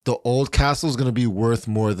think the old castle is going to be worth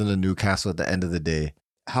more than the new castle at the end of the day.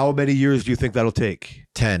 How many years do you think that'll take?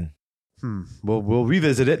 10. Well, we'll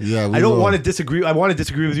revisit it. Yeah, I don't want to disagree. I want to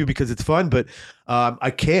disagree with you because it's fun, but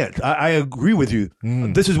I can't. I agree with you.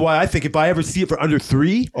 This is why I think if I ever see it for under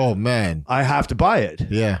 $3, oh man, I have to buy it.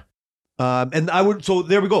 Yeah. And I would. So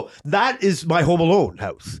there we go. That is my Home Alone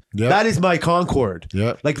house. Yep. That is my Concord.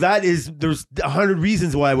 Yeah. Like that is. There's 100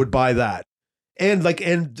 reasons why I would buy that, and like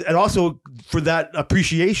and also for that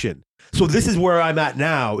appreciation. So this is where I'm at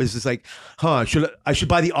now. Is just like, I should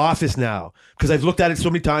buy The Office now because I've looked at it so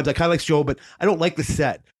many times. I kind of like the show, but I don't like the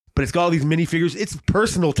set. But it's got all these minifigures. It's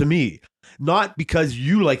personal to me, not because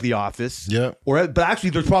you like The Office. Yeah. But actually,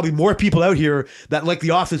 there's probably more people out here that like The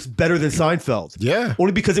Office better than Seinfeld. Yeah.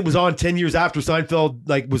 Only because it was on 10 years after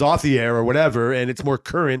Seinfeld was off the air or whatever, and it's more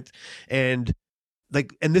current and.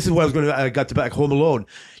 And this is what I got to back Home Alone.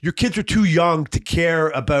 Your kids are too young to care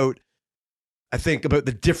about. I think about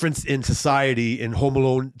the difference in society in Home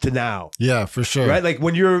Alone to now. Yeah, for sure. Right? Like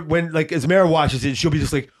when Esmera watches it, she'll be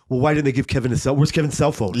just like, well, why didn't they give Kevin where's Kevin's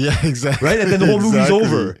cell phone? Yeah, exactly. Right? And then the whole movie's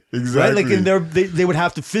over. Exactly. Right? Like they would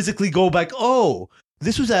have to physically go back, oh,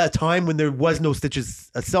 this was at a time when there was no such as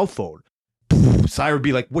a cell phone. Sire would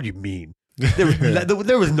be like, what do you mean?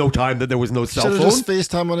 There was no time that there was no cell phone. Should have just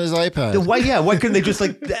FaceTime on his iPad. Why couldn't they just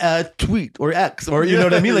tweet or X or you know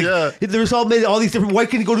what I mean? Like there's all these different. Why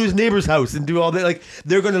can't he go to his neighbor's house and do all that? Like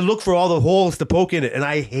they're going to look for all the holes to poke in it, and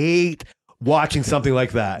I hate watching something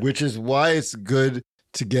like that. Which is why it's good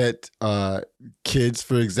to get kids,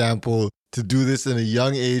 for example, to do this in a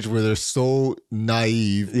young age where they're so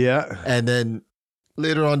naive. Yeah, and then.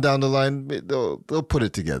 Later on down the line, they'll put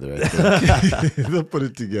it together. I think. They'll put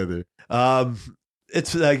it together.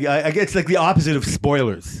 It's like I guess like the opposite of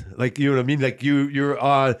spoilers. Like you know what I mean? Like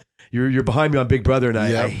you're behind me on Big Brother, and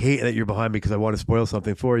I hate that you're behind me because I want to spoil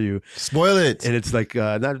something for you. Spoil it, and it's like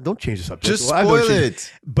don't change the subject. Just spoil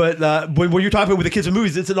it. But when you're talking about with the kids and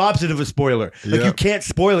movies, it's an opposite of a spoiler. Like you can't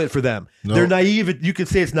spoil it for them. No. They're naive. You can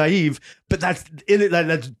say it's naive, but that's in it.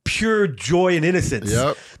 That's pure joy and innocence.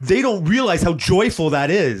 Yep. They don't realize how joyful that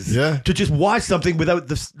is. Yeah. To just watch something without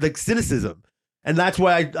the cynicism, and that's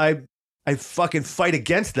why I fucking fight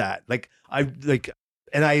against that. When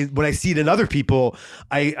I see it in other people,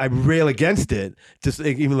 I rail against it. Just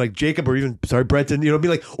even like Jacob or even Brenton, be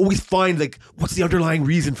like always find like what's the underlying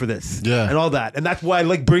reason for this, and all that. And that's why I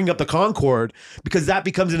like bringing up the Concord because that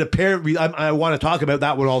becomes an apparent. I want to talk about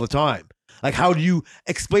that one all the time. Like, how do you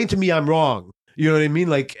explain to me I'm wrong? You know what I mean?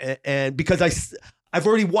 Like, and because I've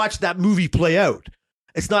already watched that movie play out.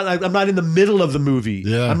 It's not like I'm not in the middle of the movie.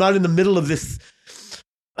 Yeah. I'm not in the middle of this.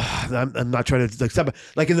 I'm not trying to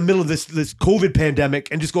like in the middle of this COVID pandemic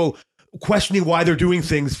and just go questioning why they're doing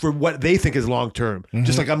things for what they think is long term. Mm-hmm.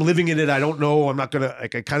 Just like I'm living in it. I don't know. I'm not gonna.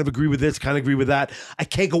 Like, I kind of agree with this. Kind of agree with that. I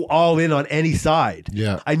can't go all in on any side.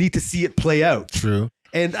 Yeah. I need to see it play out. True.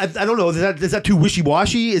 And I don't know. Is that too wishy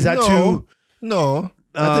washy? Is that too? No.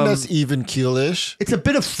 I think that's even keelish. It's a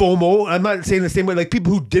bit of FOMO. I'm not saying the same way. Like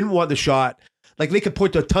people who didn't want the shot, like they could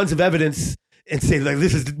point to tons of evidence and say like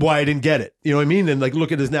this is why I didn't get it. You know what I mean? And like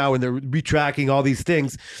look at us now and they're retracking all these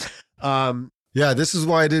things. Yeah, this is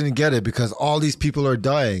why I didn't get it because all these people are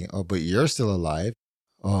dying. Oh, but you're still alive.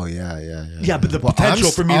 Oh yeah. Yeah, but the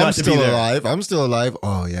potential for me not to be there. I'm still alive.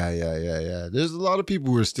 Oh yeah. There's a lot of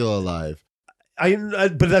people who are still alive.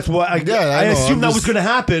 But that's why I assumed that was going to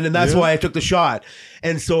happen, and that's why I took the shot.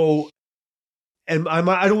 And so, and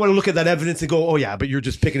I don't want to look at that evidence and go, "Oh yeah," but you're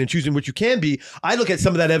just picking and choosing what you can be. I look at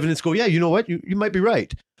some of that evidence, and go, "Yeah, you know what? You might be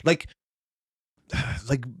right." Like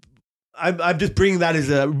I'm just bringing that as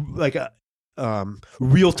a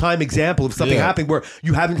real time example of something happening where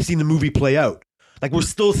you haven't seen the movie play out. Like we're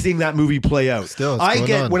still seeing that movie play out. Still,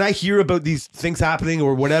 when I hear about these things happening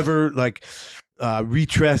or whatever, like.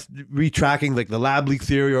 Retracking like the lab leak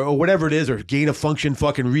theory or whatever it is, or gain of function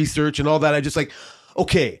fucking research and all that. I just like,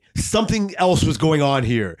 okay, something else was going on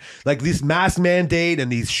here. Like this mask mandate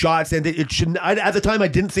and these shots, and it shouldn't. At the time, I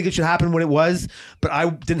didn't think it should happen when it was, but I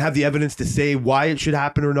didn't have the evidence to say why it should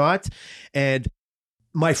happen or not. And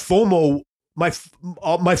my FOMO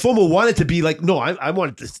wanted to be like, no, I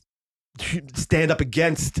wanted to stand up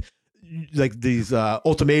against like these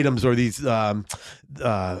ultimatums or these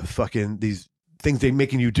fucking these things they're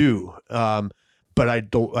making you do, but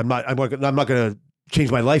I'm not going to change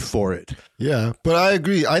my life for it. Yeah, but I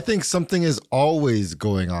agree. I think something is always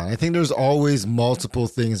going on. I think there's always multiple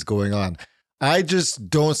things going on. I just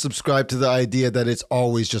don't subscribe to the idea that it's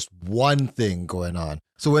always just one thing going on.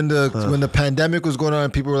 So when the pandemic was going on,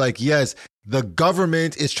 and people were like, "Yes, the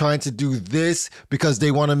government is trying to do this because they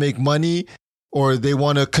want to make money." or they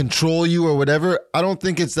want to control you or whatever. I don't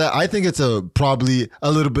think it's that. I think it's probably a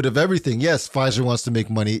little bit of everything. Yes, Pfizer wants to make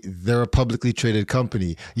money. They're a publicly traded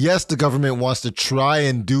company. Yes, the government wants to try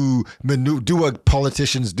and do what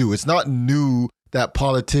politicians do. It's not new that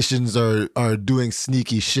politicians are doing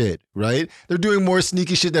sneaky shit, right? They're doing more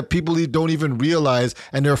sneaky shit that people don't even realize,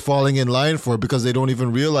 and they're falling in line for because they don't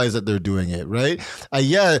even realize that they're doing it, right?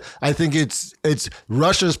 I think it's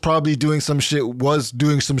Russia's probably was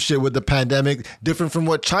doing some shit with the pandemic, different from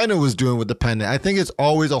what China was doing with the pandemic. I think it's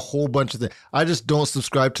always a whole bunch of things. I just don't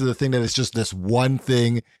subscribe to the thing that it's just this one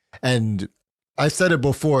thing. And I've said it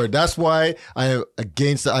before. That's why I am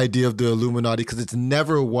against the idea of the Illuminati, because it's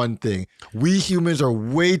never one thing. We humans are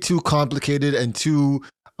way too complicated and too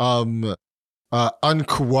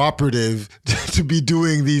uncooperative to be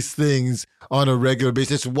doing these things on a regular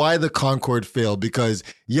basis. It's why the Concorde failed, because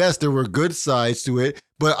yes, there were good sides to it,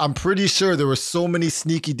 but I'm pretty sure there were so many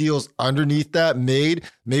sneaky deals underneath that made.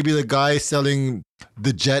 Maybe the guy selling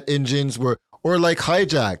the jet engines or like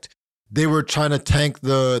Hijacked. They were trying to tank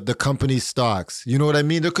the company's stocks. You know what I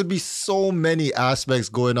mean? There could be so many aspects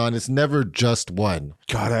going on. It's never just one.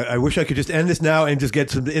 God, I wish I could just end this now and just get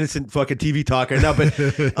some innocent fucking TV talk right now. But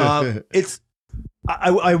it's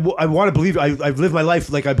I want to believe I've lived my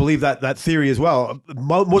life like I believe that theory as well.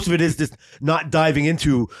 Most of it is just not diving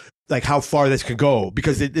into like how far this could go,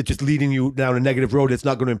 because it's just leading you down a negative road. It's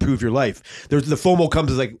not going to improve your life. There's the FOMO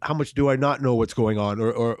comes as like, how much do I not know what's going on,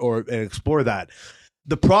 or and explore that.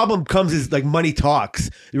 The problem comes is like money talks.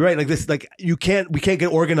 You're right. Like this, like we can't get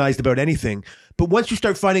organized about anything. But once you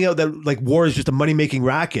start finding out that like war is just a money making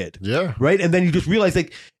racket, yeah, right, and then you just realize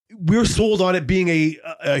like we're sold on it being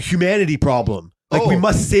a humanity problem. Like we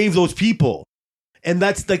must save those people, and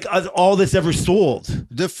that's like all that's ever sold.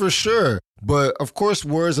 For sure. But of course,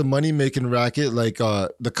 war is a money making racket. Like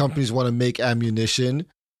the companies want to make ammunition,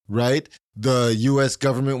 right? The U.S.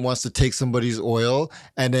 government wants to take somebody's oil,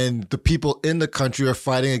 and then the people in the country are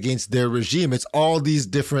fighting against their regime. It's all these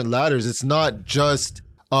different ladders. It's not just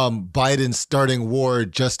Biden starting war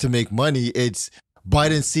just to make money. It's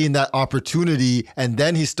Biden seeing that opportunity, and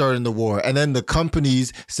then he's starting the war. And then the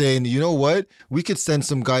companies saying, you know what? We could send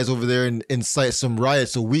some guys over there and incite some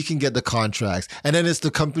riots so we can get the contracts. And then it's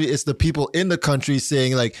the people in the country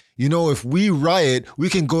saying like, you know, if we riot, we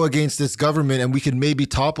can go against this government and we can maybe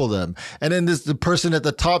topple them. And then there's the person at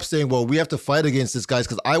the top saying, well, we have to fight against this guys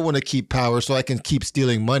because I want to keep power so I can keep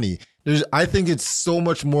stealing money. I think it's so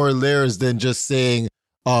much more layers than just saying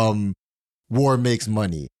war makes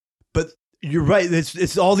money. You're right.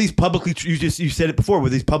 It's all these publicly. You said it before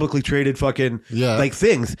with these publicly traded fucking like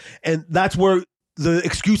things, and that's where the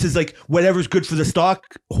excuse is like whatever's good for the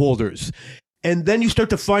stockholders, and then you start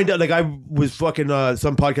to find out. Like I was fucking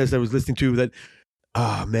some podcast I was listening to that.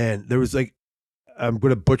 Man, there was like, I'm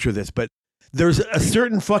gonna butcher this, but there's a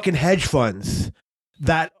certain fucking hedge funds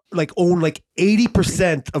that like own like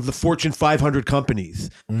 80% of the Fortune 500 companies,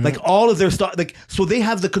 like all of their stock. Like so they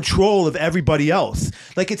have the control of everybody else.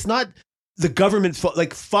 Like it's not. The government,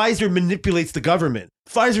 like Pfizer manipulates the government.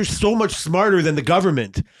 Pfizer's so much smarter than the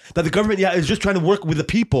government that the government, is just trying to work with the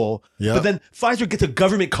people. Yep. But then Pfizer gets a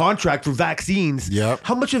government contract for vaccines. Yep.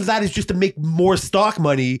 How much of that is just to make more stock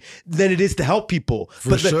money than it is to help people?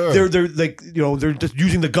 Sure. They're like, they're just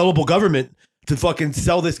using the gullible government to fucking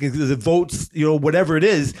sell this, the votes, whatever it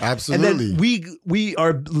is. Absolutely. And then we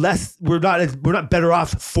are less, we're not better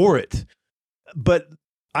off for it. But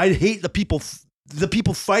I hate the people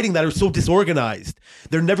fighting that are so disorganized.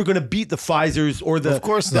 They're never going to beat the Pfizers or the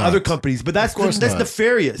other companies. But that's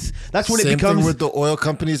nefarious. That's when Same it becomes thing with the oil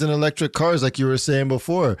companies and electric cars, like you were saying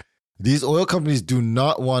before. These oil companies do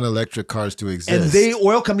not want electric cars to exist. And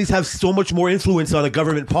oil companies have so much more influence on a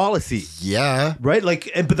government policy. Yeah. Right?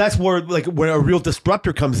 But that's where when a real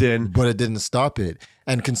disruptor comes in. But it didn't stop it.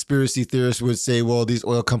 And conspiracy theorists would say, well, these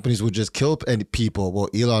oil companies would just kill people. Well,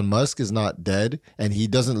 Elon Musk is not dead, and he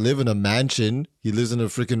doesn't live in a mansion. He lives in a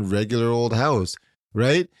freaking regular old house.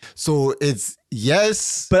 Right? So it's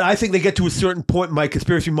yes. But I think they get to a certain point. My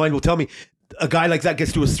conspiracy mind will tell me a guy like that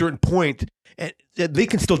gets to a certain point, and they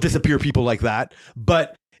can still disappear people like that,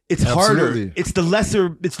 but it's Absolutely. harder.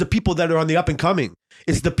 It's the people that are on the up and coming.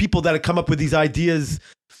 It's the people that have come up with these ideas.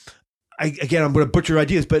 Again, I'm going to butcher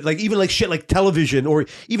ideas, but like even like shit like television or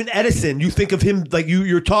even Edison, you think of him like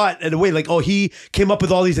you're taught in a way like, oh, he came up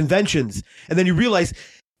with all these inventions. And then you realize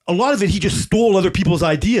a lot of it, he just stole other people's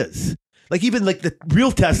ideas. Like even like the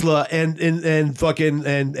real Tesla and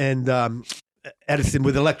Edison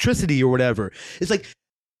with electricity or whatever. It's like,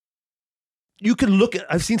 you can look at,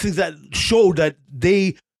 I've seen things that show that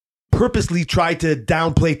they purposely tried to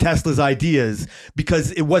downplay Tesla's ideas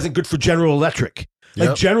because it wasn't good for General Electric. Like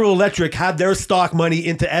Yep. General Electric had their stock money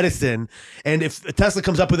into Edison, and if Tesla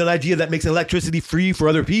comes up with an idea that makes electricity free for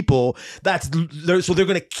other people, so they're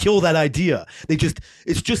going to kill that idea.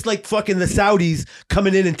 It's just like fucking the Saudis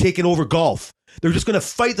coming in and taking over Gulf. They're just going to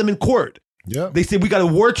fight them in court. Yeah. They say, we got a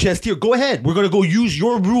war chest here. Go ahead. We're going to go use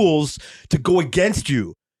your rules to go against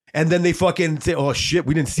you. And then they fucking say, oh shit,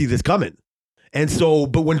 we didn't see this coming. And so,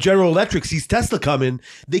 but when General Electric sees Tesla coming,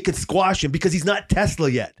 they could squash him because he's not Tesla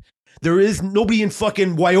yet. There is nobody in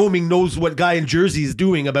fucking Wyoming knows what guy in Jersey is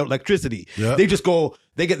doing about electricity. Yeah. They just go,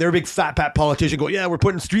 they get their big fat pat politician go, yeah, we're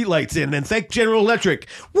putting streetlights in and thank General Electric.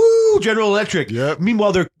 Woo, General Electric. Yep.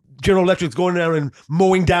 Meanwhile, General Electric's going down and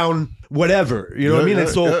mowing down whatever. You know what I mean? And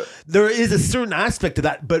so there is a certain aspect to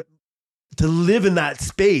that, but to live in that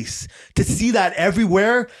space, to see that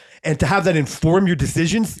everywhere and to have that inform your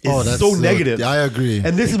decisions is so negative. I agree.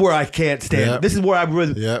 And this is where I can't stand it. This is where I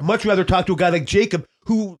would much rather talk to a guy like Jacob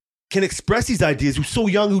who can express these ideas, who's so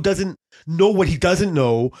young, who doesn't know what he doesn't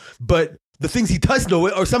know, but the things he does know,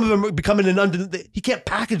 or some of them are becoming he can't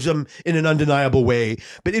package them in an undeniable way,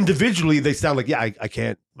 but individually they sound like, yeah, I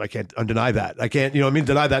can't undeny that. I can't,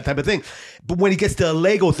 deny that type of thing. But when he gets to a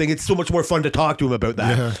Lego thing, it's so much more fun to talk to him about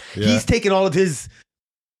that. Yeah. He's taken all of his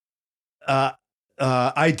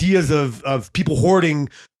ideas of people hoarding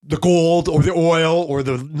the gold or the oil or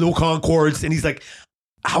the no Concords, and he's like,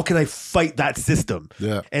 how can I fight that system?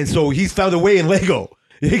 Yeah. And so he's found a way in Lego.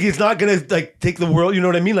 It's not gonna like take the world, you know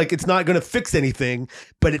what I mean? Like it's not gonna fix anything,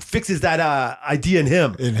 but it fixes that idea in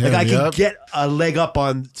him. Like I can get a leg up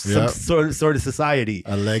on some sort of society.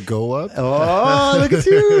 A Lego up? Oh, look at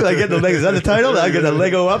you! I get the leg. Is that the title? I get a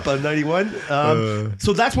Lego up on 91.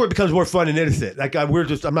 So that's where it becomes more fun and innocent. Like I'm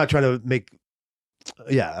not trying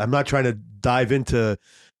to dive into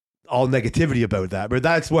all negativity about that, but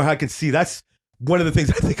that's where I can see that's one of the things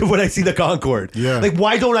I think of when I see the Concorde. Yeah. Like,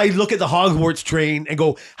 why don't I look at the Hogwarts train and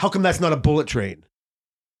go, how come that's not a bullet train?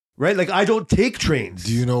 Right? Like, I don't take trains.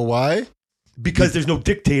 Do you know why? Because there's no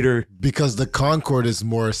dictator. Because the Concorde is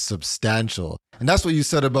more substantial. And that's what you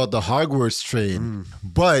said about the Hogwarts train.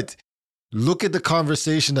 But look at the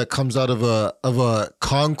conversation that comes out of a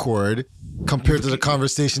Concorde compared to the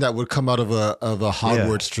conversation that would come out of a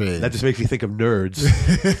Hogwarts train. That just makes me think of nerds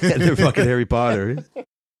and their fucking Harry Potter.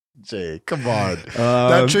 Jay, come on.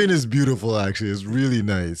 That train is beautiful, actually. It's really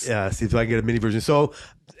nice. Yeah, see if I can get a mini version. So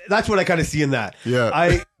that's what I kind of see in that.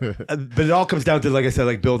 Yeah. But it all comes down to, like I said,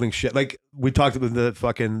 like building shit. Like we talked about the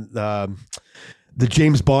fucking the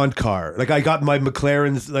James Bond car. Like I got my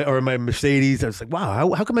McLaren's or my Mercedes. I was like,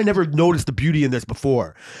 wow, how come I never noticed the beauty in this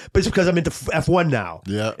before? But it's because I'm into F1 now.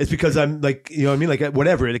 Yeah. It's because I'm like, you know what I mean? Like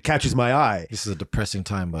whatever, it catches my eye. This is a depressing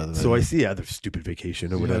time, by the way. So I see, their stupid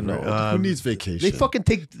vacation or whatever. No. Who needs vacation? They fucking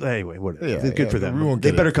take, anyway, whatever. Yeah, good for them.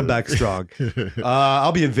 They better come back strong.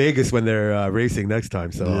 I'll be in Vegas when they're racing next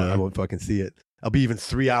time, so I won't fucking see it. I'll be even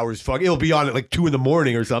 3 hours. It'll be on at like 2 a.m.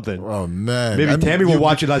 or something. Oh man! Maybe Tammy will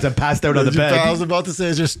watch it as I'm passed out on the bed. I was about to say,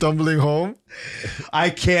 as you're stumbling home. I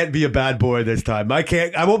can't be a bad boy this time. I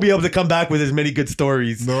won't be able to come back with as many good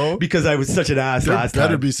stories. No, because I was such an ass last time. There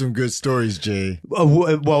better be some good stories, Jay. Well,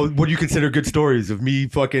 what do you consider good stories of me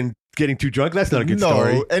fucking getting too drunk? That's not a good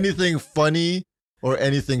story. No, anything funny. Or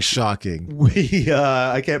anything shocking.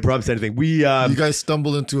 I can't promise anything. You guys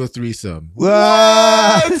stumbled into a threesome. What?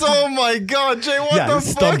 Oh my God, Jay, what the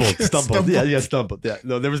fuck? Stumbled. Yeah, stumbled. Yeah.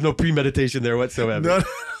 No, there was no premeditation there whatsoever.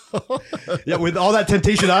 No. Yeah, with all that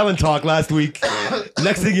Temptation Island talk last week,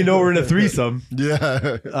 next thing you know, we're in a threesome.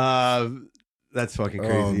 Yeah. That's fucking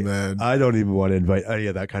crazy. Oh, man. I don't even want to invite any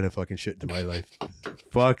of that kind of fucking shit into my life.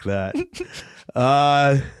 Fuck that.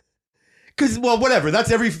 Because, well, whatever.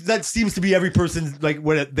 That seems to be every person's, like,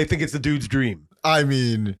 when they think it's the dude's dream. I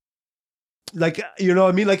mean, like, you know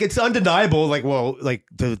what I mean? Like, it's undeniable, like, well, like,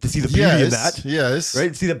 to see the beauty in that. Yes.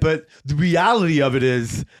 Right? See that, but the reality of it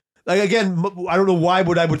is, like, again, I don't know why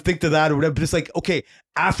I would think to that or whatever, but it's like, okay,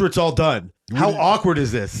 after it's all done, how awkward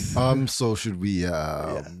is this? So should we,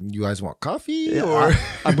 you guys want coffee? Or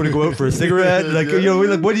I'm going to go out for a cigarette. Like, you know,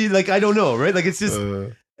 like, what do you, like, I don't know, right? Like, it's just...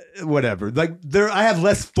 whatever. Like I have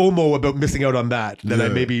less FOMO about missing out on that than I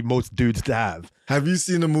maybe most dudes have. Have you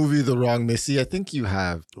seen the movie The Wrong Missy? I think you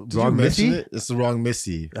have. Did Wrong Missy? It's The Wrong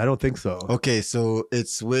Missy. I don't think so. Okay, so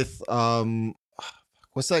it's with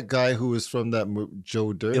what's that guy who was from that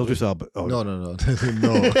Joe Dirt? Idris Elba. Oh. No. No.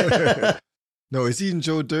 No, is he in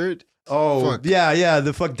Joe Dirt? Oh, fuck. Yeah.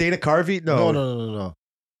 The fuck Dana Carvey? No.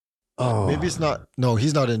 Oh, maybe it's not. No,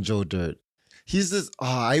 he's not in Joe Dirt. He's this.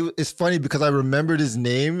 It's funny because I remembered his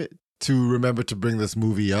name to remember to bring this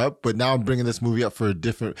movie up, but now I'm bringing this movie up for a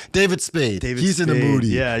different. David Spade. He's in the movie.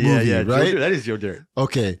 Yeah. Right? That is Joe Dirt.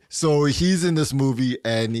 Okay, so he's in this movie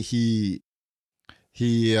and he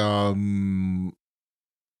he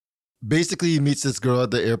basically meets this girl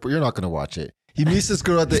at the airport. You're not gonna watch it. He meets this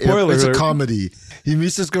girl at the airport. It's a comedy. He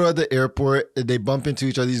meets this girl at the airport and they bump into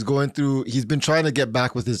each other. He's been trying to get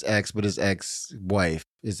back with his ex, but his ex-wife,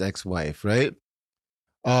 right?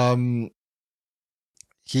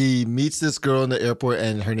 He meets this girl in the airport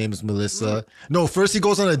and her name is Melissa. No, first he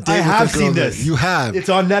goes on a date with I have the girl. seen this. You have. It's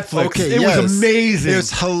on Netflix. Okay, it was amazing.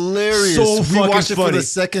 It's hilarious. So we fucking watched it funny. for the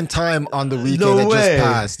second time on the weekend No that way. just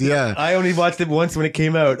passed. Yeah. I only watched it once when it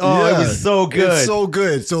came out. Oh, Yeah. it was so good. It's so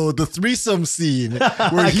good. So the threesome scene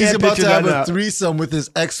where he's can't about picture to have that now. a threesome with his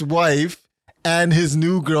ex-wife and his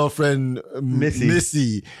new girlfriend,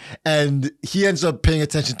 Missy. And he ends up paying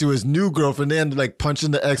attention to his new girlfriend. They end up like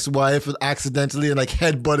punching the ex-wife accidentally and like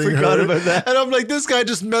headbutting Forgot her. about that. And I'm like, this guy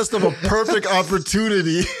just messed up a perfect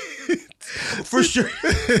opportunity. For sure.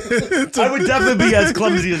 I would definitely be as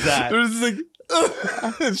clumsy as that. There's like,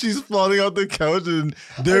 and she's falling out the couch and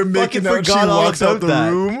they're I making fucking out. She forgot all walks out about the that.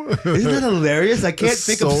 room. Isn't that hilarious? I can't It's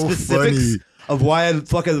think of so specifics funny. of why I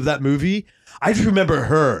fucking that movie. I just remember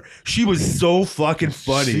her. She was so fucking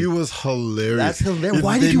funny. She was hilarious. That's hilarious.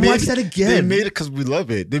 Why did you watch that again? They made it because we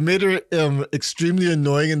love it. They made her extremely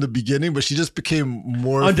annoying in the beginning, but she just became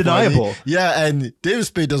more Undeniable. funny. Yeah, and David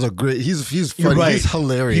Spade does a great. He's You're funny. right. He's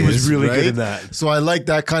hilarious. He was really good right? in that. So I like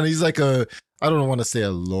that kind of. He's like a. I don't want to say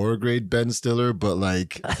a lower grade Ben Stiller, but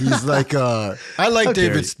like he's like I like Okay.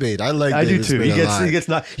 David Spade. I like. I David do too. Spade a lot. He gets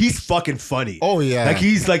not. He's fucking funny. Oh yeah. Like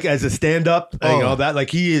he's like as a stand up and Oh. all that.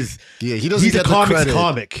 Like he is. Yeah, he doesn't He's get a comics the credit.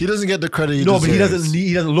 comic. He doesn't get the credit he No, deserves. but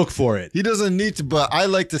he doesn't look for it. He doesn't need to, but I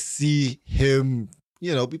like to see him,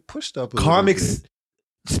 be pushed up a little Comics bit.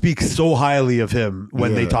 speak so highly of him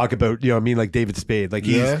when they Yeah. talk about, what I mean, like David Spade. Like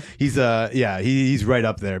he's right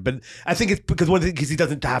up there. But I think it's because he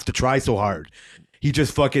doesn't have to try so hard. He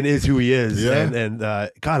just fucking is who he is. Yeah. And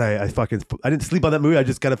God, I didn't sleep on that movie. I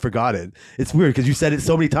just kind of forgot it. It's weird because you said it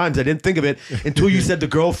so many times. I didn't think of it until you said the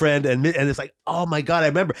girlfriend, and it's like, oh my God, I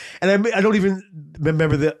remember. And I don't even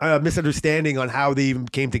remember the misunderstanding on how they even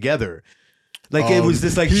came together. Like it was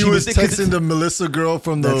just like he she was thinking- texting the Melissa girl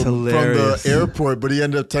from That's the hilarious. airport, but he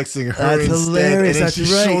ended up texting her That's instead. hilarious. And then That's she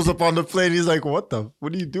right. shows up on the plane. He's like, "What are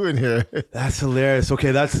you doing here?" That's hilarious.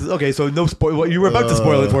 Okay, so no spoil. Well, you were about to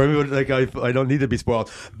spoil it for me, but like I don't need to be spoiled.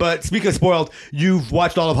 But speaking of spoiled, you've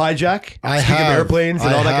watched all of Hijack. I Speaking have of airplanes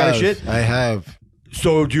and I all that kind of have. shit. I have.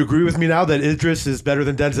 So do you agree with me now that Idris is better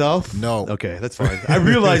than Denzel? No. Okay, that's fine. I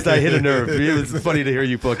realized I hit a nerve. It was funny to hear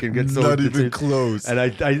you fucking get so Not even close. And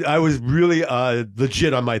I was really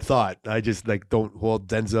legit on my thought. I just like don't hold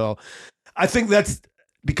Denzel. I think that's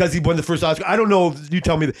because he won the first Oscar. I don't know. You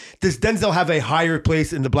tell me. Does Denzel have a higher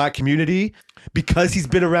place in the black community because he's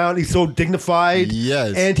been around? He's so dignified.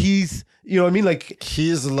 Yes. And he's, you know what I mean? Like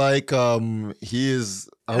He's like he is.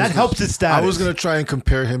 that helps his status. I was gonna try and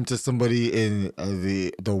compare him to somebody in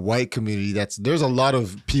the white community. There's a lot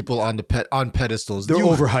of people on pedestals. They're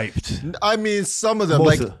overhyped. I mean, some of them, Most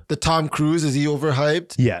like of- the Tom Cruise, is he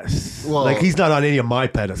overhyped? Yes. Well- like he's not on any of my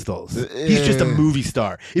pedestals. He's just a movie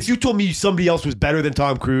star. If you told me somebody else was better than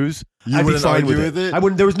Tom Cruise, You I'd be wouldn't fine argue with with it. it? I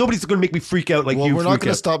wouldn't. There was nobody's going to make me freak out like Well, you. we're not freak going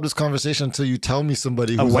to out. stop this conversation until you tell me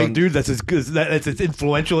somebody A who's white on- dude that's as good that's as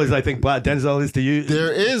influential as I think Denzel is to you.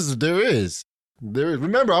 There is.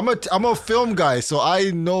 Remember, I'm a film guy, so I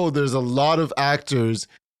know there's a lot of actors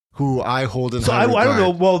who I hold in So high I don't know.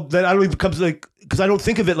 regard. Well, then I don't even come like because I don't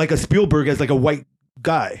think of it like a Spielberg as like a white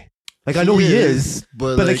guy. Like I know he is,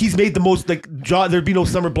 but like like, he's made the most like John. There'd be no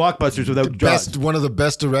summer blockbusters without John. one of the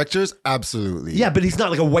best directors, absolutely. Yeah, but he's not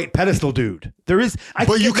like a white pedestal dude. There is,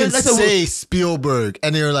 But you can that's a- say Spielberg,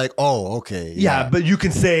 and you're like, oh, okay. Yeah, but you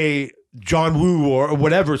can say John Woo or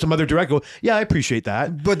whatever, some other director. Go, yeah, I appreciate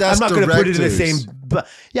that. But that's I'm not going to put it in the directors. same. But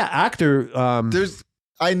yeah, actor.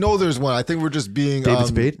 I know there's one. I think we're just being David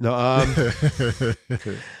Spade. No.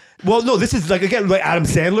 Well, no. This is like again like Adam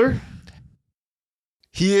Sandler.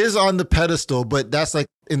 He is on the pedestal, but that's like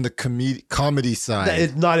in the comedy side.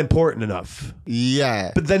 It's not important enough.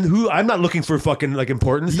 Yeah, But then who? I'm not looking for fucking like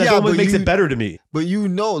importance. That Yeah, almost but makes you- it better to me. but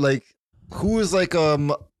like who is like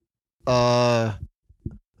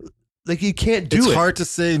Like you can't do it's it. hard to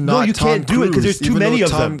say. No, Not you Tom can't do it 'cause Cruise, there's too even many though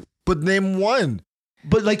of them. But name one.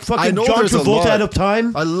 But like I fucking know John there's a Travolta lot. at a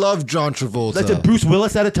time. I love John Travolta. That's a Bruce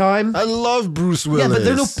Willis at a time. I love Bruce Willis.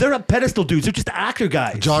 Yeah, but they're not pedestal dudes. They're just actor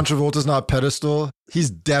guys. John Travolta's not pedestal. He's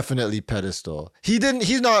definitely pedestal. He's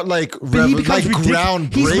not like But he becomes like ridiculous.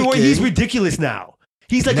 groundbreaking. He's ridiculous now.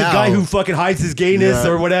 He's like Now. a guy who fucking hides his gayness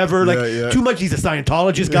or whatever. Like too much. He's a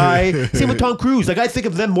Scientologist guy. Same with Tom Cruise. Like I think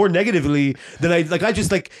of them more negatively than I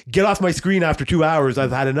just like get off my screen after 2 hours.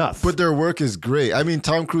 I've had enough. But their work is great. I mean,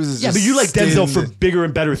 Tom Cruise is yeah, but you like Denzel for bigger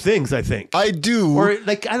and better things, I think. I do. Or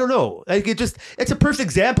like I don't know. Like it's a perfect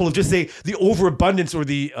example of just say the overabundance or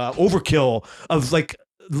the overkill of like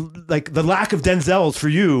the lack of Denzels for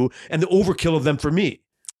you and the overkill of them for me.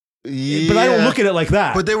 Yeah, but I don't look at it like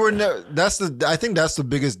that. But they were I think that's the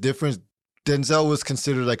biggest difference. Denzel was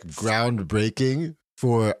considered like groundbreaking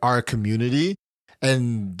for our community,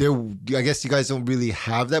 and I guess you guys don't really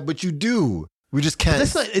have that, but you do. We just can't.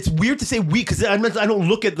 It's weird to say we because I don't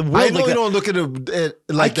look at the world. I know like you that. don't look at it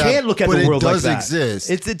like that. I can't look at the world like that. But it does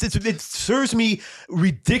exist. It serves me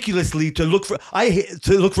ridiculously to look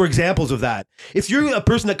for examples of that. If you're a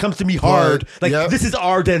person that comes to me hard, this is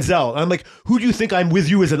our Denzel. I'm like, who do you think I'm with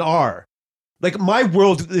you as an R? Like my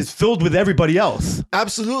world is filled with everybody else.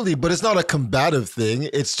 Absolutely, but it's not a combative thing.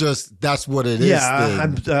 It's just that's what it is.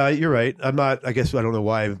 Yeah, you're right. I'm not. I guess I don't know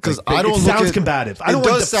why. Because I don't. It sounds combative. I don't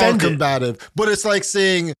want to defend sound combative, but it's like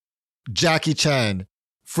saying Jackie Chan.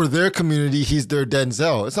 For their community, he's their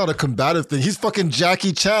Denzel. It's not a combative thing. He's fucking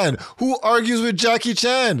Jackie Chan. Who argues with Jackie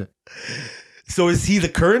Chan? So is he the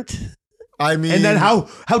current? I mean, and then how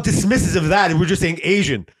dismissive of that? And we're just saying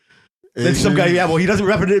Asian. Then some guy, he doesn't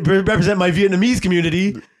represent my Vietnamese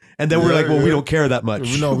community. And then we're like, well, we don't care that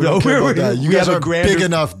much. No, we don't care about that. You guys are big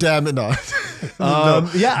enough, damn it. No.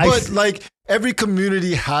 But like every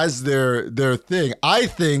community has their thing. I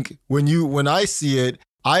think when I see it,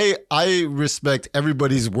 I respect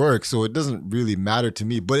everybody's work, so it doesn't really matter to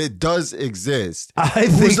me. But it does exist.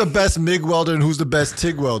 Who's the best MIG welder and who's the best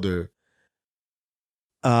TIG welder?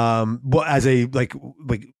 Well, as a like.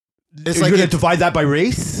 It's you're going to divide that by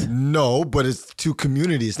race? No, but it's two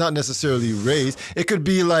communities. It's not necessarily race. It could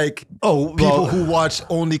be like people who watch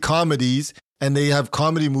only comedies and they have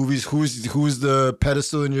comedy movies. Who's the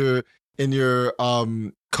pedestal in your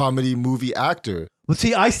comedy movie actor? Well,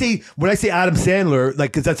 see, when I say Adam Sandler,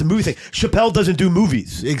 like, because that's a movie thing. Chappelle doesn't do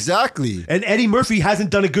movies, exactly, and Eddie Murphy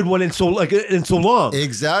hasn't done a good one in so long,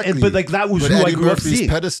 exactly. But like that was who Eddie I grew Murphy's up seeing.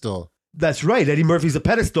 Pedestal. That's right. Eddie Murphy's a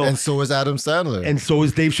pedestal, and so is Adam Sandler, and so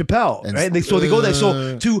is Dave Chappelle, right? And they go there.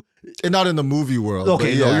 So and not in the movie world.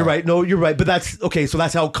 Okay, no, you're right. No, you're right. But that's okay. So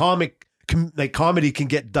that's how comedy can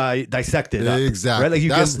get dissected. Exactly.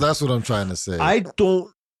 Right? Like that's what I'm trying to say.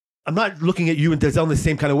 I'm not looking at you and Denzel in the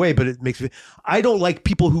same kind of way, but it makes me. I don't like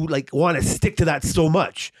people who like want to stick to that so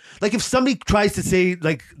much. Like if somebody tries to say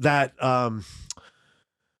like that.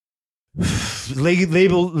 Larry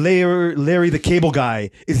the Cable Guy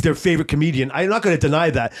is their favorite comedian. I'm not going to deny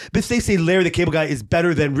that. But if they say Larry the Cable Guy is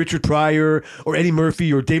better than Richard Pryor or Eddie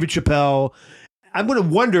Murphy or David Chappelle, I'm going to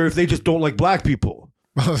wonder if they just don't like black people.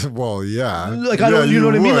 Well, yeah. Like, I don't, you know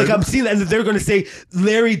what I mean? Like, I'm seeing that, and they're going to say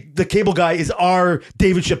Larry the Cable Guy is our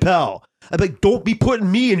David Chappelle. I'm like, don't be putting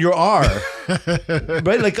me in your R.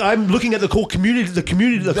 Right? Like, I'm looking at the whole community,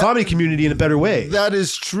 the comedy community in a better way. That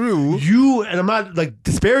is true. And I'm not like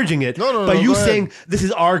disparaging it. No, by you saying this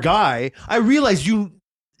is our guy, I realize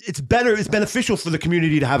it's beneficial for the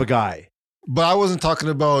community to have a guy. But I wasn't talking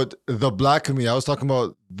about the black community. I was talking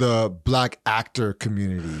about the black actor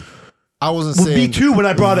community. I wasn't saying me too when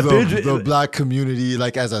I brought up the black community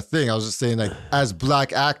like as a thing. I was just saying like as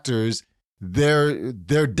black actors, their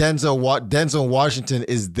Denzel Washington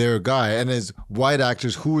is their guy, and as white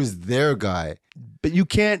actors, who is their guy? But you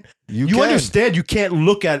can't. You understand? You can't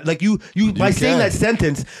look at like you by saying that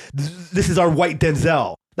sentence. This is our white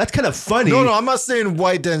Denzel. That's kind of funny. No, I'm not saying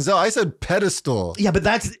white Denzel. I said pedestal. Yeah, but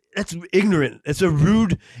that's ignorant. It's a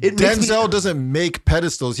rude. Denzel doesn't make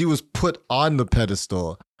pedestals. He was put on the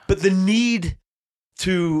pedestal. But the need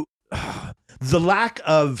to, the lack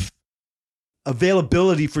of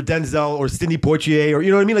availability for Denzel or Sidney Poitier or,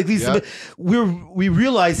 you know what I mean? Like these, we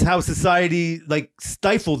realize how society like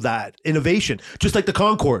stifled that innovation, just like the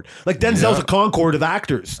Concorde. Like Denzel's a Concord of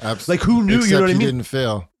actors. Absolutely. Like who knew, Except you know what I mean? He didn't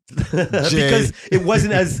fail. Because it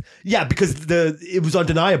wasn't because it was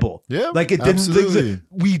undeniable. Yeah, like it didn't. absolutely.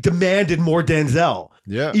 We demanded more Denzel.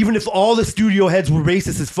 Yeah, even if all the studio heads were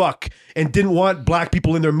racist as fuck and didn't want black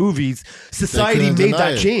people in their movies, society made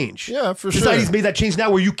that change. Yeah, for sure. Society's made that change now,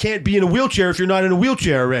 where you can't be in a wheelchair if you're not in a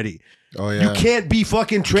wheelchair already. Oh yeah, you can't be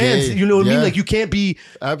fucking trans. You know what I mean? Like you can't be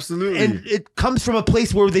absolutely. And it comes from a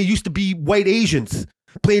place where they used to be white Asians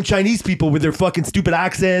playing Chinese people with their fucking stupid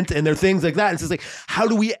accent and their things like that. It's just like, how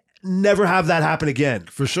do we never have that happen again?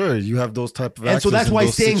 For sure, you have those type of and so that's why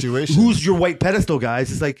saying situations. Who's your white pedestal,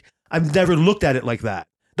 guys? It's like I've never looked at it like that.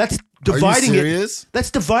 That's dividing it.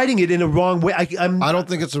 That's dividing it in a wrong way. I don't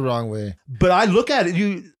think it's a wrong way. But I look at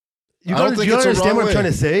it. You I don't don't, think you it's a understand wrong what I'm way. trying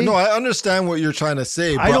to say? No, I understand what you're trying to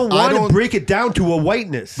say. I don't want to break it down to a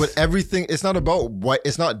whiteness. But everything, it's not about white.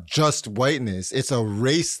 It's not just whiteness. It's a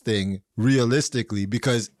race thing, realistically,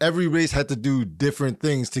 because every race had to do different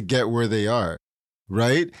things to get where they are,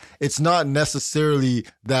 right? It's not necessarily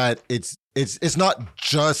that it's not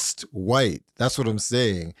just white. That's what I'm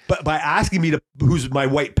saying. But by asking me to who's my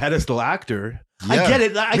white pedestal actor, I get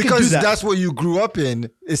it. I can do because that. that's what you grew up in,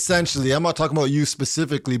 essentially. I'm not talking about you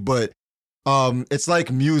specifically, but it's like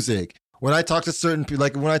music. When I talk to certain people,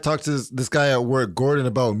 like when I talk to this guy at work, Gordon,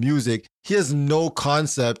 about music, he has no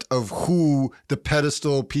concept of who the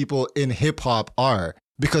pedestal people in hip hop are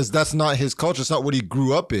because that's not his culture. It's not what he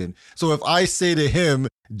grew up in. So if I say to him,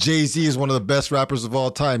 Jay-Z is one of the best rappers of all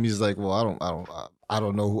time, he's like, well, I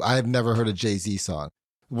don't know who. I've never heard a Jay-Z song.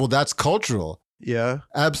 Well, that's cultural. Yeah.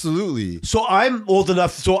 Absolutely. So I'm old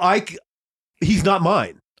enough, he's not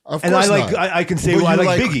mine. Of and course I can say, but well, I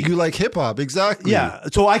like Biggie. You like hip hop, exactly. Yeah.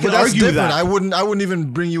 So I can but that's argue different. that. I wouldn't even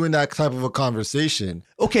bring you in that type of a conversation.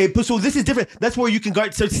 Okay, but so this is different. That's where you can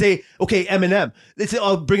start to say, okay, Eminem.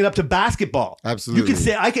 I'll bring it up to basketball. Absolutely. You can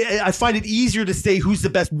say, I find it easier to say who's the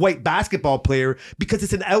best white basketball player because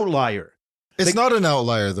it's an outlier. It's not an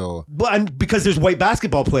outlier though. But because there's white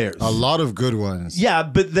basketball players. A lot of good ones. Yeah,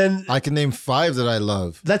 but then I can name 5 that I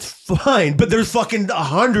love. that's fine. But there's fucking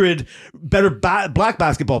 100 better black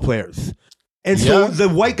basketball players. And so the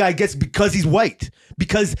white guy gets because he's white.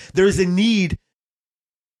 Because there's a need.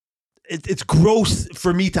 It's gross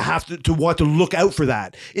for me to have to want to look out for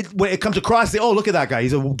that. When it comes across, say, oh, look at that guy.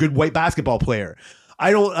 He's a good white basketball player.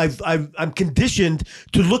 I'm conditioned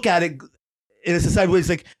to look at it in a society where it's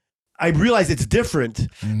like, I realize it's different,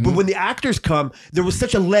 but when the actors come, there was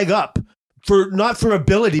such a leg up not for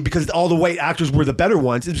ability because all the white actors were the better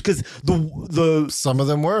ones. It's because the some of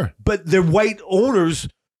them were, but the white owners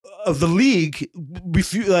of the league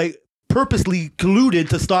purposely colluded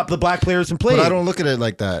to stop the black players from playing. But I don't look at it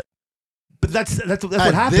like that. But that's what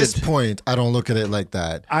happened. At this point, I don't look at it like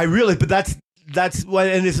that. But that's why,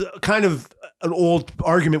 and it's kind of an old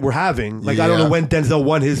argument we're having. Like, I don't know when Denzel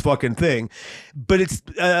won his fucking thing, but it's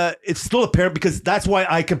still apparent because that's why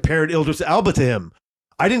I compared Idris Elba to him.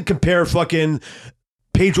 I didn't compare fucking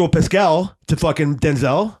Pedro Pascal to fucking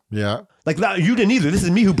Denzel. Yeah. Like, you didn't either. This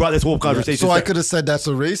is me who brought this whole conversation. So I could have said that's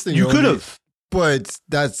a race thing. You could have. But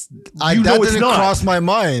that it's didn't not. cross my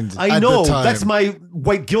mind. I know. That's my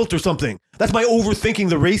white guilt or something. That's my overthinking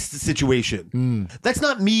the race situation. That's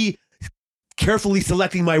not me carefully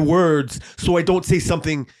selecting my words so I don't say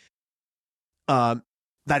something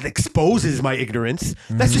that exposes my ignorance.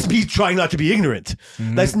 That's just me trying not to be ignorant.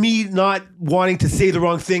 That's me not wanting to say the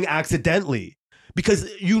wrong thing accidentally. Because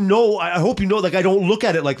I hope you know, like, I don't look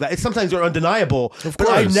at it like that. Sometimes they're undeniable, but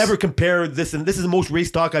I never compare this, and this is the most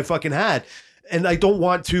race talk I fucking had. And I don't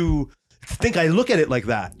want to think I look at it like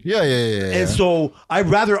that. Yeah. And so I'd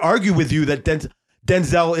rather argue with you that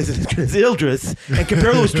Denzel is as good as Idris and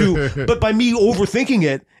compare those two. But by me overthinking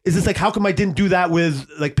it, is it's like, how come I didn't do that with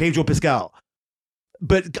like Pedro Pascal?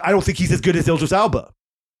 But I don't think he's as good as Idris Elba.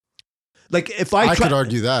 Like, if I could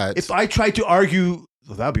argue that. If I tried to argue,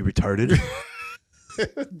 well, that'd be retarded.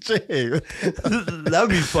 Jay. That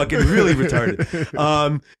would be fucking really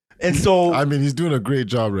retarded. And so, I mean, he's doing a great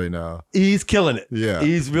job right now. He's killing it. Yeah.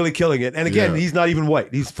 He's really killing it. And again, he's not even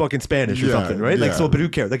white. He's fucking Spanish or something, right? Like, so, but who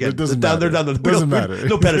cares? Again, it doesn't matter. They're down the doesn't matter.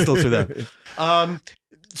 No pedestals for them.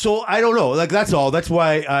 So I don't know. Like, that's all. That's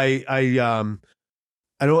why I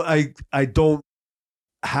don't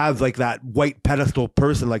have like that white pedestal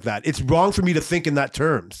person like that. It's wrong for me to think in that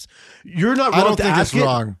terms. You're not wrong I don't to think ask it's it.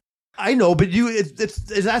 wrong. I know, but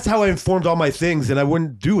that's how I informed all my things, and I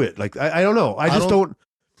wouldn't do it. Like, I don't know. I just don't.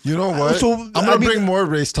 You know what? So I'm going to bring more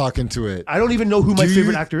race talk into it. I don't even know who my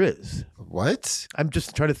favorite actor is. What? I'm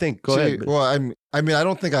just trying to think. Go ahead. Well, I mean, I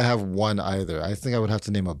don't think I have one either. I think I would have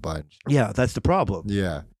to name a bunch. Yeah, that's the problem.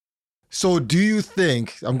 Yeah. So do you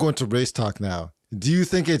think, I'm going to race talk now. Do you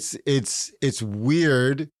think it's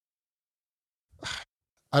weird?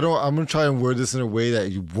 I'm going to try and word this in a way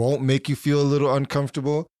that won't make you feel a little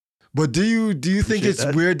uncomfortable. But do you think it's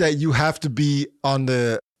weird that you have to be on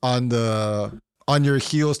your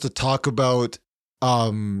heels to talk about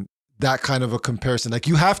that kind of a comparison? Like,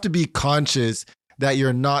 you have to be conscious that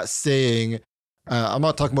you're not saying, I'm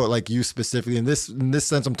not talking about like you specifically. In this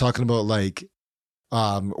sense, I'm talking about like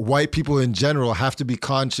white people in general have to be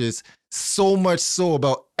conscious so much so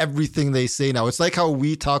about everything they say now. It's like how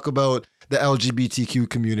we talk about the LGBTQ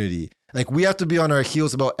community. Like, we have to be on our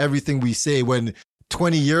heels about everything we say when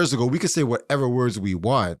 20 years ago, we could say whatever words we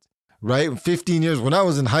want, right? 15 years, when I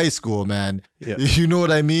was in high school, man, you know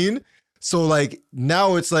what I mean? So like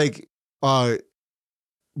now it's like,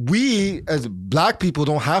 we as black people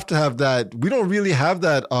don't have to have that. We don't really have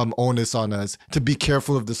that onus on us to be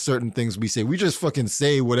careful of the certain things we say. We just fucking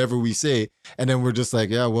say whatever we say, and then we're just like,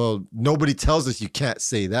 yeah, well, nobody tells us you can't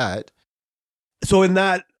say that. So in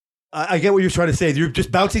that, I get what you're trying to say. You're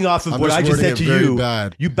just bouncing off of what I just said to you.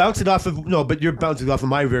 Bad. You bounce it off of but you're bouncing off of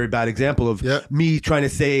my very bad example of me trying to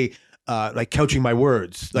say. Like couching my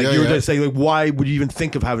words. Like you were just saying, like, why would you even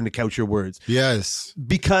think of having to couch your words? Yes.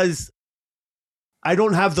 Because I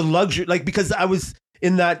don't have the luxury, like, because I was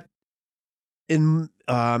in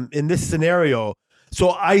this scenario. So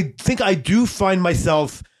I think I do find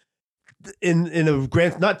myself in a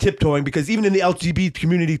not tiptoeing, because even in the LGBT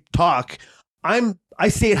community talk, I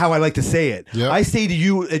say it how I like to say it. Yep. I say to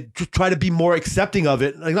you, try to be more accepting of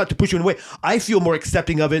it. Like, not to push you in a way. I feel more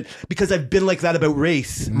accepting of it because I've been like that about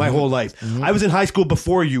race my whole life. Mm-hmm. I was in high school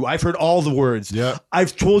before you. I've heard all the words. Yep.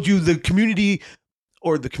 I've told you the community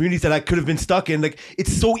or the communities that I could have been stuck in. Like,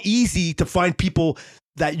 it's so easy to find people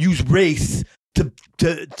that use race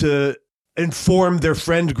to inform their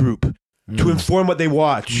friend group, to inform what they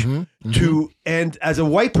watch, and as a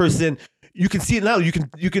white person, you can see it now. You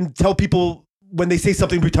can tell people when they say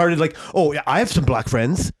something retarded, like, oh, yeah, I have some black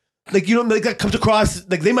friends. Like, like that comes across,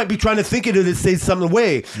 like they might be trying to think it and say something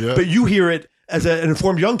away, but you hear it as an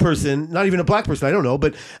informed young person, not even a black person, I don't know,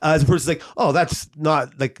 but as a person like, oh, that's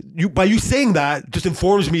not, like, by you saying that just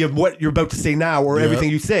informs me of what you're about to say now or everything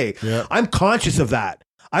you say. I'm conscious of that.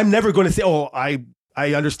 I'm never going to say, oh, I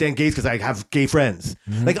understand gays because I have gay friends.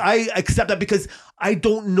 Like, I accept that because I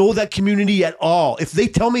don't know that community at all. If they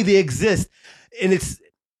tell me they exist, and it's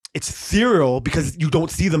ethereal because you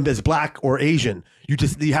don't see them as black or Asian. You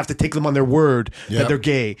have to take them on their word that they're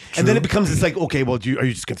gay. True. And then it becomes this like, okay, well, are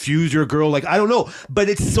you just confused? You're a girl? Like, I don't know. But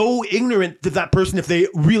it's so ignorant to that person if they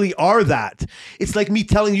really are that. It's like me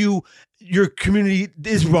telling you your community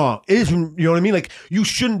is wrong. You know what I mean? Like, you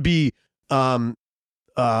shouldn't be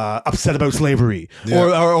upset about slavery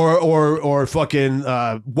or fucking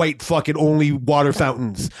white fucking only water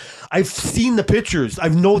fountains. I've seen the pictures. I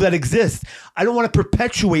know that exists. I don't want to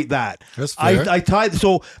perpetuate that. That's fair.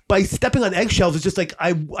 So by stepping on eggshells, it's just like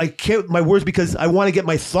I can't my words because I want to get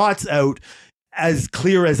my thoughts out as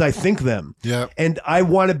clear as I think them. Yeah. And I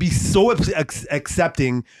want to be so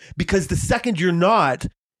accepting, because the second you're not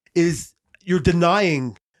I'm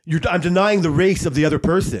denying the race of the other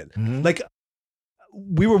person. Like,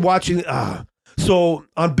 we were watching, so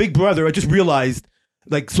on Big Brother, I just realized,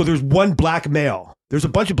 like, so there's one black male. There's a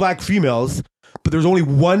bunch of black females, but there's only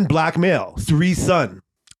one black male, Cerie's son.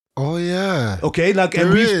 Oh, yeah. Okay. Like,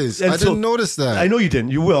 there is. I didn't notice that. I know you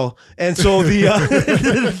didn't. You will. And so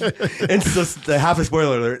and so half a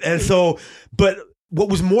spoiler alert. And so, but what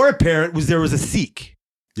was more apparent was there was a Sikh.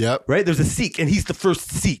 Yep. Right? There's a Sikh, and he's the first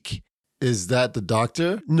Sikh. Is that the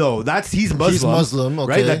doctor? No, he's Muslim. He's Muslim,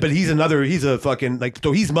 okay. Right? But he's a fucking, like,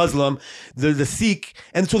 so he's Muslim, the Sikh.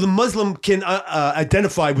 And so the Muslim can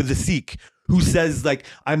identify with the Sikh, who says, like,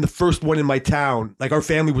 I'm the first one in my town. Like, our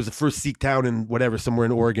family was the first Sikh town in whatever, somewhere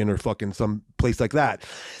in Oregon or fucking some place like that.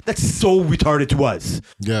 That's so retarded to us.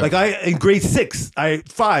 Yeah. Like, in grade 5,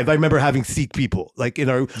 I remember having Sikh people. Like, I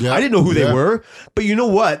didn't know who they were, but you know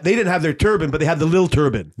what? They didn't have their turban, but they had the little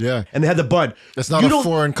turban. Yeah. And they had the bud. It's not a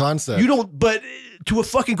foreign concept. But to a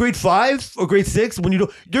fucking grade 5 or grade 6,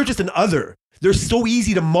 you're just an other. They're so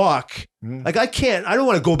easy to mock. Like, I don't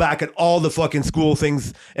want to go back at all the fucking school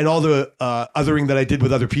things and all the othering that I did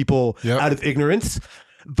with other people out of ignorance.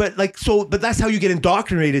 But that's how you get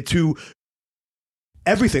indoctrinated to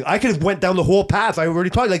everything. I could have went down the whole path. I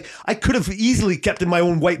already talked. Like, I could have easily kept in my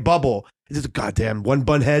own white bubble. It's just a goddamn one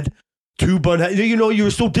bun head, two bun head. You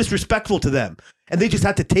were so disrespectful to them, and they just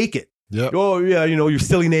had to take it. Yep. Oh, yeah, your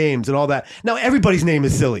silly names and all that. Now, everybody's name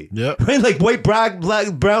is silly. Yep. Right? Like, white, black,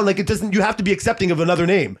 brown, like, it doesn't, you have to be accepting of another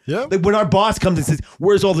name. Yep. Like, when our boss comes and says,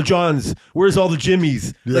 where's all the Johns? Where's all the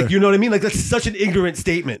Jimmys? Yeah. Like, you know what I mean? Like, that's such an ignorant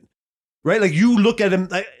statement. Right? Like, you look at him,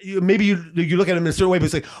 like, maybe you look at him in a certain way, but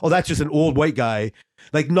it's like, oh, that's just an old white guy.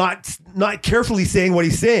 Like, not carefully saying what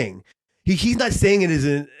he's saying. He's not saying it as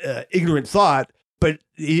an ignorant thought, but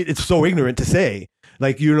it's so ignorant to say.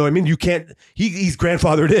 Like, you know what I mean? You can't, he's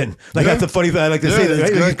grandfathered in. Like, that's a funny thing I like to say that,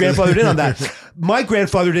 right? He's grandfathered in on that. My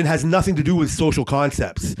grandfathered in has nothing to do with social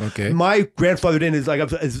concepts. Okay. My grandfathered in is like,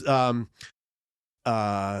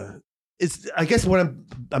 it's, I guess what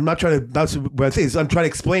I'm not trying to bounce what I'm saying is I'm trying to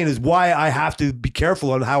explain is why I have to be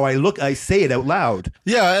careful on how I say it out loud.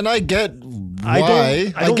 Yeah, and I get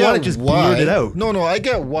why. I don't want to just blurt it out. No, I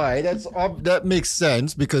get why. That makes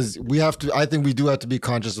sense, because I think we do have to be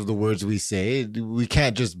conscious of the words we say. We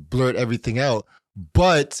can't just blurt everything out.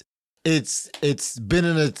 But it's been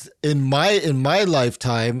in my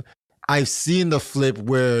lifetime, I've seen the flip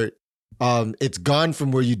where it's gone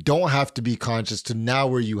from where you don't have to be conscious to now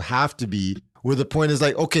where you have to be, where the point is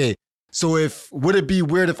like, okay, so would it be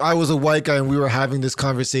weird if I was a white guy and we were having this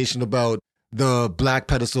conversation about the black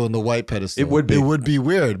pedestal and the white pedestal? It would be. It would be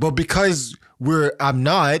weird. But because I'm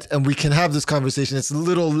not, and we can have this conversation, it's a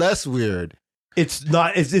little less weird. It's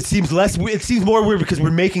not. It seems less. It seems more weird because we're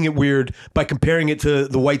making it weird by comparing it to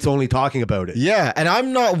the whites only talking about it. Yeah, and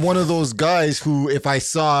I'm not one of those guys who, if I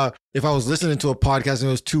was listening to a podcast and there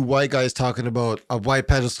was two white guys talking about a white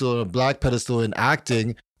pedestal and a black pedestal in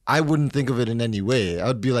acting, I wouldn't think of it in any way. I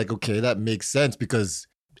would be like, okay, that makes sense because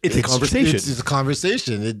it's a conversation. It's a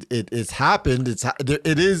conversation. It's happened.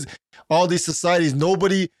 It is all these societies.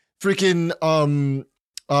 Nobody freaking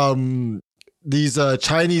these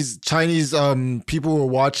Chinese people were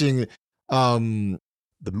watching the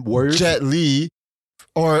Warriors, Jet Li,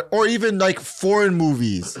 or even like foreign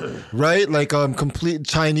movies, right? Like complete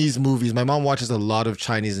Chinese movies. My mom watches a lot of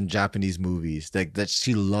Chinese and Japanese movies. Like that,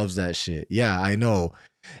 she loves that shit. Yeah, I know.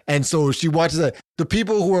 And so she watches that. The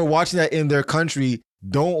people who are watching that in their country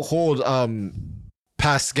don't hold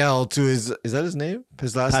Pascal to his, is that his name?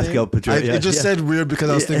 His last Pascal name? It just said weird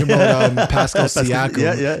because I was thinking about Pascal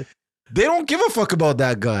Siakam. Yeah. They don't give a fuck about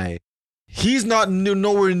that guy. He's not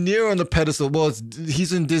nowhere near on the pedestal. Well,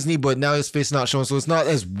 he's in Disney, but now his face is not shown, so it's not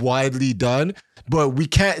as widely done. But we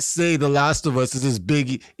can't say The Last of Us is as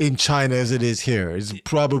big in China as it is here. It's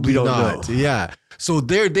probably not. Know. Yeah. So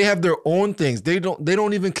they have their own things. They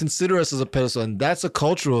don't even consider us as a pedestal, and that's a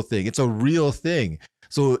cultural thing. It's a real thing.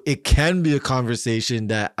 So it can be a conversation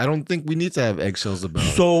that I don't think we need to have eggshells about.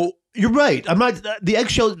 So you're right. I'm not. The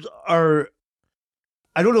eggshells are.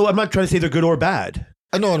 I don't know. I'm not trying to say they're good or bad.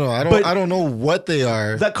 No. I don't know what they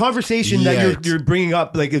are. That conversation that you're bringing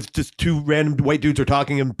up, like it's just two random white dudes are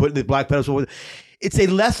talking and putting the black pedestal. It's a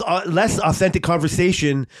less authentic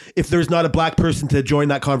conversation if there's not a black person to join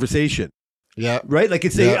that conversation. Yeah. Right. Like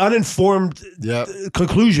it's a uninformed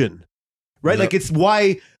conclusion. Right. Like it's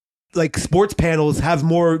why like sports panels have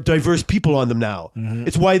more diverse people on them now. Mm-hmm.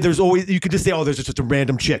 It's why there's always, you could just say, oh, there's just a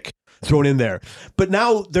random chick thrown in there. But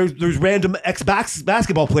now there's random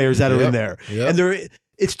ex-basketball players that are in there. Yep. And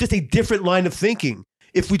it's just a different line of thinking.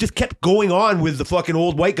 If we just kept going on with the fucking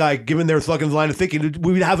old white guy giving their fucking line of thinking,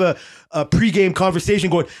 we would have a pregame conversation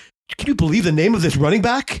going, can you believe the name of this running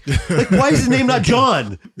back? Like, why is his name not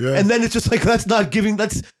John? Yeah. And then it's just like, that's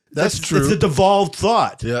true. It's a devolved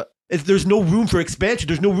thought. Yeah. There's no room for expansion.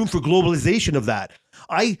 There's no room for globalization of that.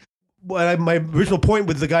 My original point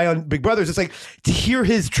with the guy on Big Brother is it's like to hear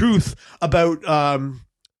his truth about, and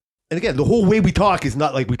again, the whole way we talk is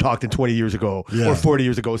not like we talked in 20 years ago or 40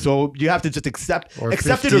 years ago. So you have to just accept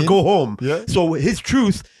it or go home. Yeah. So his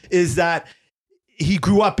truth is that he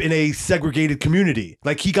grew up in a segregated community.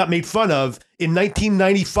 Like he got made fun of in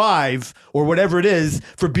 1995 or whatever it is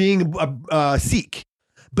for being a Sikh.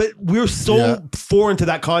 But we're so foreign to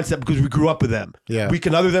that concept because we grew up with them. Yeah. We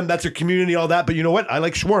can other them. That's their community, all that. But you know what? I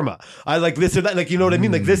like shawarma. I like this or that. Like, you know what I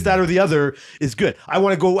mean? Like this, that, or the other is good. I'd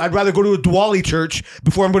rather go to a Diwali church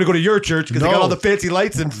before I'm going to go to your church because they got all the fancy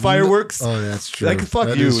lights and fireworks. Oh, that's true. Like,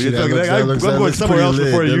 fuck you. I'm going somewhere else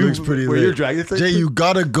before you're dragging. Jay, you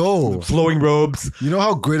gotta go. Flowing robes. You know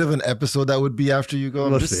how great of an episode that would be after you go?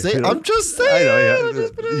 I'm just saying. I know, yeah.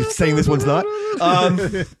 You're saying this one's not?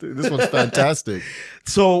 This one's fantastic.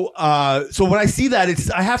 So when I see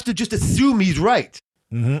that, I have to just assume he's right.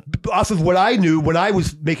 Mm-hmm. Off of what I knew when I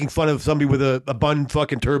was making fun of somebody with a bun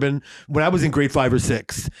fucking turban when I was in grade 5 or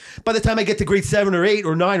 6. By the time I get to grade 7 or 8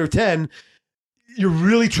 or 9 or 10, you're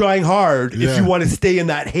really trying hard if you want to stay in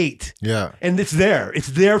that hate. Yeah. And it's there. It's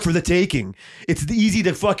there for the taking. It's easy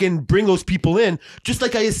to fucking bring those people in. Just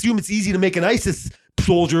like I assume it's easy to make an ISIS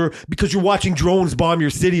soldier because you're watching drones bomb your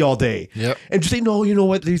city all day. Yep. And just say, no, you know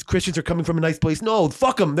what? These Christians are coming from a nice place. No,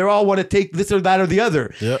 fuck them. They all want to take this or that or the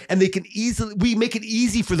other. Yep. And we make it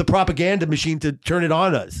easy for the propaganda machine to turn it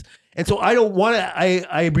on us. And so I don't want to,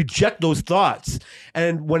 I reject those thoughts.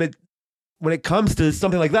 And when it comes to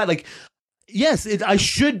something like that, like, yes, I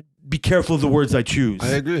should be careful of the words I choose.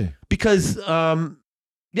 I agree. Because,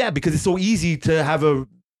 because it's so easy to have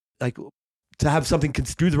to have something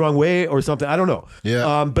construed the wrong way or something. I don't know.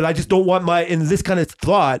 Yeah. But I just don't want in this kind of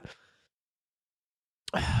thought,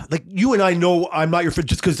 like you and I know I'm not your friend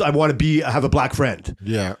just because I want to have a black friend.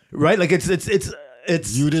 Yeah. Right? Like it's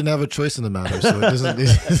you didn't have a choice in the matter, so it doesn't.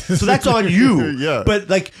 So that's on you. Yeah. But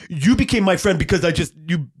like you became my friend because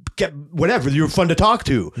you get whatever. You're fun to talk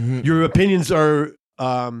to. Mm-hmm. Your opinions are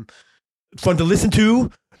fun to listen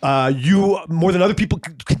to. you more than other people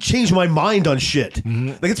can change my mind on shit.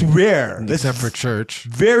 Like it's rare. Except for church.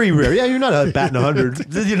 Very rare. Yeah, you're not a batting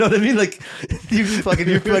 100. You know what I mean? Like you're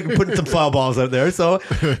fucking putting some foul balls out there. So,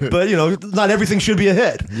 but not everything should be a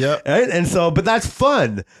hit. Yeah. Right. And so, but that's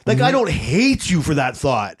fun. Like I don't hate you for that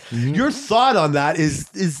thought. Your thought on that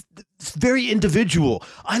is very individual.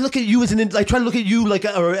 I look at you I try to look at you like,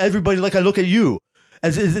 or everybody like I look at you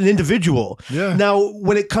as an individual. Yeah. Now,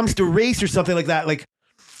 when it comes to race or something like that, like,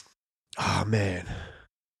 oh man,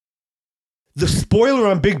 the spoiler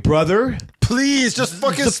on Big Brother. Please just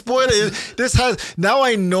fucking spoil it. Now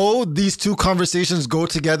I know these two conversations go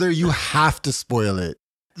together. You have to spoil it.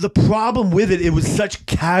 The problem with it was such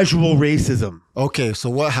casual racism. Okay, so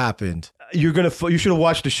what happened? You should have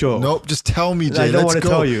watched the show. Nope, just tell me, Jay. I don't want to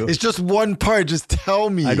tell you. It's just one part. Just tell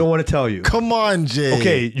me. I don't want to tell you. Come on, Jay.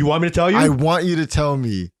 Okay, you want me to tell you? I want you to tell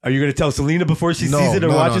me. Are you going to tell Selena before she sees it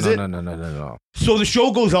or watches it? No. So the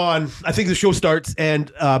show goes on. I think the show starts, and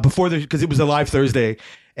because it was a live Thursday,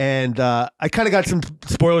 and I kind of got some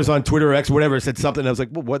spoilers on Twitter or X or whatever. It said something. I was like,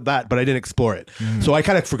 well, what that? But I didn't explore it. So I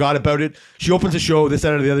kind of forgot about it. She opens the show, this,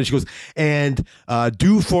 that, or the other. She goes, and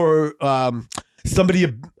due for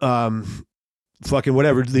somebody fucking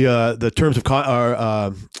whatever the terms of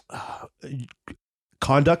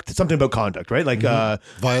conduct, something about conduct, right? Like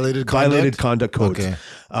violated conduct codes. Okay.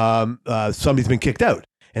 Somebody's been kicked out,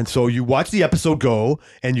 and so you watch the episode go,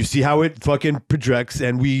 and you see how it fucking projects,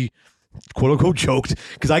 and we quote unquote joked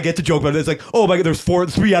because I get to joke about it. It's like, oh my god, there's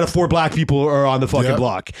 3 out of 4 black people are on the fucking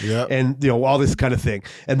block, and all this kind of thing.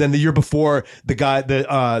 And then the year before, the guy,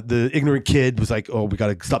 the ignorant kid was like, oh, we got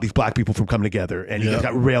to stop these black people from coming together, and he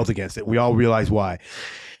got railed against it. We all realize why.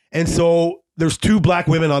 And so there's 2 black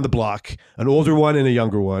women on the block, an older one and a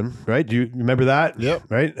younger one, right? Do you remember that? Yep.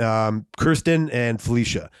 Right? Kirsten and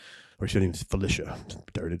Felicia, or she didn't even Felicia,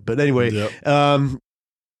 started, but anyway. Yep.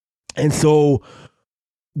 And so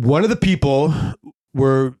one of the people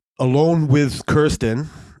were alone with Kirsten,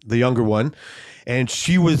 the younger one, and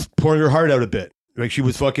she was pouring her heart out a bit. Like she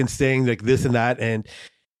was fucking saying like this and that,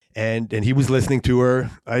 and he was listening to her.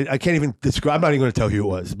 I can't even describe. I'm not even going to tell who it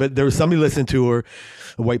was, but there was somebody listening to her,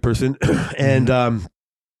 a white person, and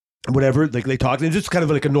whatever. Like they talked, and just kind of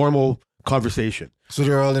like a normal conversation. So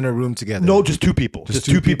they're all in a room together? No, just 2 people. Just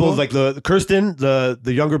two people. Like the Kirsten, the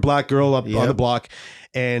younger black girl up on the block,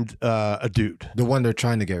 and a dude. The one they're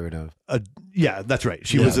trying to get rid of. Yeah, that's right.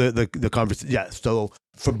 She was the conversation. Yeah, so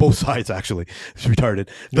from both sides actually, it's retarded.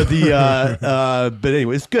 But but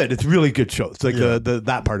anyway, it's good. It's a really good show. It's like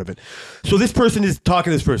that part of it. So this person is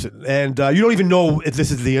talking to this person, and you don't even know if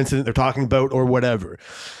this is the incident they're talking about or whatever.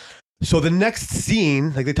 So the next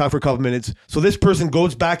scene, like they talk for a couple minutes. So this person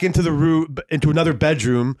goes back into the room, into another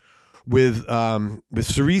bedroom with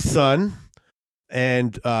Cerie's son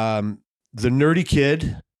and the nerdy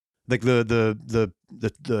kid, like the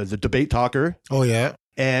debate talker. Oh yeah.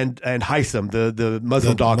 And Haitham, the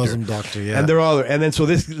Muslim doctor. Muslim doctor, yeah. And they're all there. And then so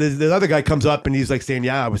the other guy comes up and he's like saying,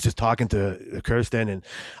 yeah, I was just talking to Kirsten and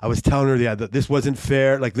I was telling her that this wasn't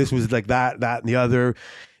fair. Like this was like that, and the other.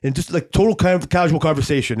 And just like total kind of casual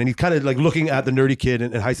conversation. And he's kind of like looking at the nerdy kid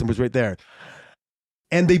and Haitham was right there.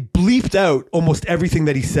 And they bleeped out almost everything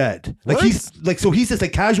that he said. Like what? he's just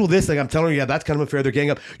like casual this, like I'm telling you, yeah, that's kind of unfair. They're gang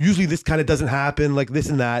up. Usually this kind of doesn't happen, like this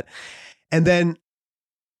and that. And then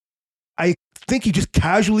I think he just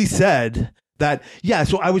casually said that, yeah,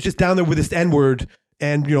 so I was just down there with this N-word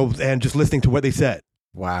and and just listening to what they said.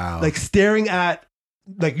 Wow. Like staring at,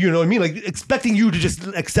 like, you know what I mean? Like expecting you to just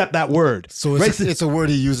accept that word. So it's a word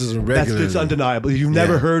he uses regularly. It's undeniable. You've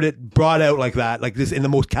never heard it brought out like that, like this in the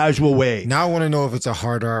most casual way. Now I want to know if it's a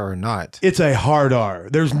hard R or not. It's a hard R.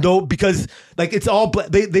 There's no, because like it's all,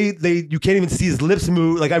 they you can't even see his lips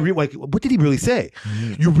move. Like like, what did he really say?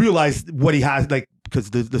 Mm-hmm. You realize what he has, like, because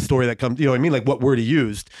the story that comes, you know what I mean? Like what word he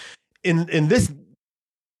used. In this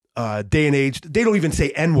day and age, they don't even say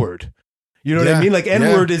N-word. You know what I mean? Like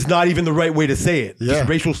N-word is not even the right way to say it. Yeah. It's a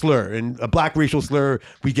racial slur, and a black racial slur,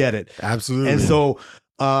 we get it. Absolutely. And so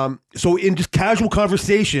in just casual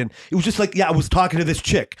conversation, it was just like, yeah, I was talking to this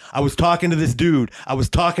chick. I was talking to this dude. I was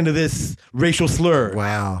talking to this racial slur.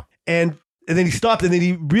 Wow. And then he stopped, and then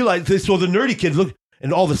he realized, so the nerdy kid looked,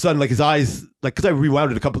 and all of a sudden, like his eyes, like, because I rewound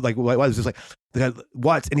it a couple, like, I was just like,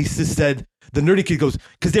 what? And he just said, the nerdy kid goes,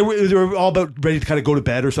 because they were all about ready to kind of go to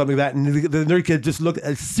bed or something like that. And the nerdy kid just looked,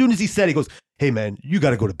 as soon as he said, he goes, hey man, you got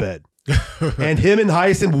to go to bed. And him and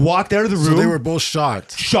Hyacinth walked out of the room. So they were both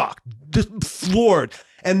shocked, just floored.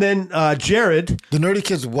 And then Jared, the nerdy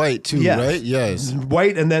kid's white too, right? Yes,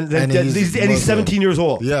 white. And then he's 17 years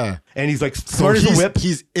old. Yeah, and he's like smart as a whip.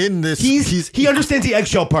 He's in this. He understands the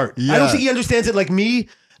eggshell part. Yeah. I don't think he understands it like me.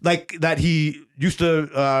 like that he used to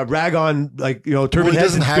rag on, like, you know, turban Well, he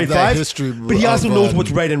heads doesn't in have grade that five, history, but he also knows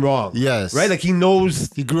what's right and wrong. Yes, right. Like he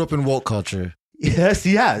knows. He grew up in woke culture. Yes,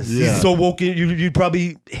 he has. Yeah. He's so woke. You'd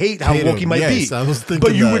probably hate how woke he might be. I was thinking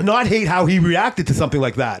but you that. would not hate how he reacted to something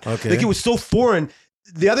like that. Okay. Like it was so foreign.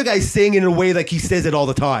 The other guy's saying it in a way like he says it all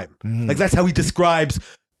the time. Like that's how he describes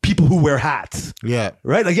people who wear hats. Yeah.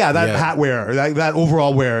 Right? Like, yeah, that hat wearer, that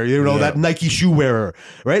overall wearer, you know, that Nike shoe wearer,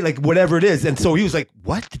 right? Like whatever it is. And so he was like,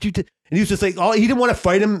 what did you do? And he was just like, oh, he didn't want to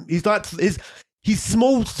fight him. He's not, he's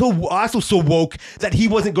so also so woke that he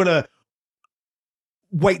wasn't going to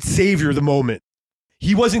white savior the moment.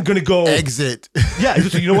 He wasn't going to go exit. Yeah, he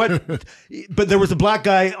was like, you know what? But there was a black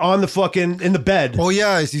guy on the fucking in the bed. Oh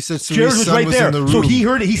yeah, as you said, Jared was right there. So he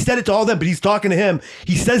heard it. He said it to all them, but he's talking to him.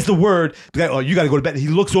 He says the word. The guy, oh, you got to go to bed. He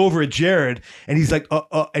looks over at Jared and he's like,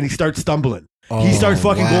 and he starts stumbling. He starts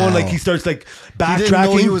fucking going, like he starts like backtracking. He didn't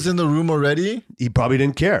know he was in the room already. He probably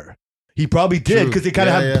didn't care. He probably did because they kind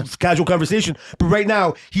of had casual conversation. But right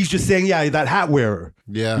now he's just saying, yeah, that hat wearer.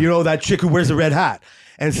 Yeah, you know, that chick who wears a red hat.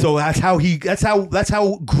 And so that's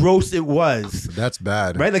how gross it was. That's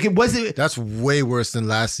bad, right? Like it wasn't. That's way worse than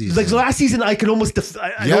last season. Like last season, I could almost.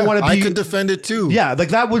 I don't want to be. I could defend it too. Yeah, like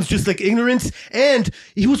that was just like ignorance, and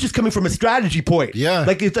he was just coming from a strategy point. Yeah,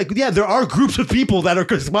 like it's like there are groups of people that are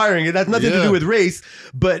conspiring. It has nothing to do with race,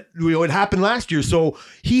 but you know it happened last year, so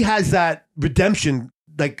he has that redemption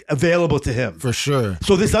like available to him for sure.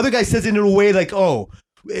 So this other guy says it in a way like, oh,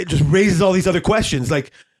 it just raises all these other questions,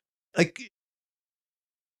 like.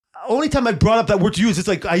 Only time I brought up that word to you is it's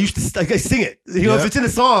like I used to like I sing it. You know, if it's in a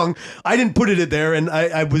song, I didn't put it in there, and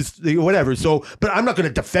I was whatever. So, but I'm not going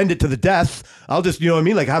to defend it to the death. I'll just, you know what I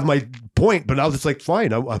mean, like have my point, but I'll just like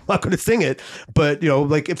fine. I'm not going to sing it. But you know,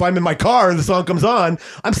 like if I'm in my car and the song comes on,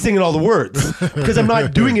 I'm singing all the words because I'm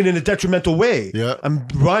not doing it in a detrimental way. Yeah, I'm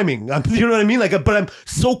rhyming. You know what I mean? Like, but I'm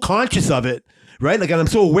so conscious of it, right? Like, and I'm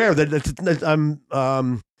so aware that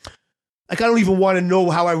I'm. Like I don't even want to know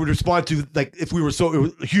how I would respond to like if we were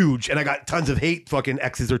so huge and I got tons of hate fucking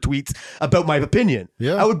X's or tweets about my opinion.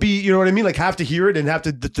 Yeah, I would be, you know what I mean, like have to hear it and have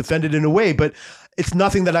to defend it in a way, but it's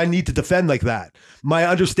nothing that I need to defend like that. My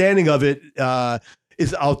understanding of it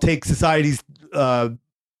is I'll take society's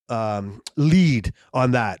lead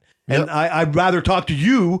on that, and I'd rather talk to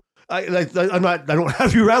you. I don't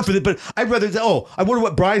have you around for it, but I'd rather say, I wonder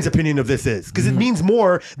what Brian's opinion of this is, because it means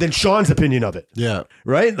more than Sean's opinion of it. Yeah.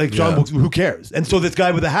 Right? Like Sean, who cares? And so this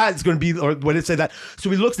guy with the hat is going to be, or what did it say that? So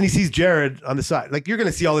he looks and he sees Jared on the side. Like you're going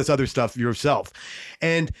to see all this other stuff yourself.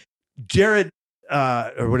 And Jared,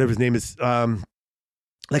 or whatever his name is,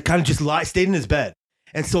 like kind of just stayed in his bed.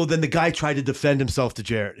 And so then the guy tried to defend himself to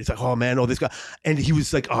Jared. He's like, oh man, this guy. And he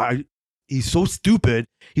was like, he's so stupid.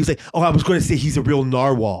 He was like, I was going to say he's a real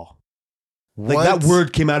narwhal. Like what? That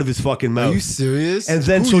word came out of his fucking mouth. Are you serious? And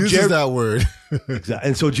then Who uses that word? Exactly.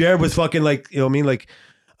 And so Jared was fucking like, you know what I mean? Like,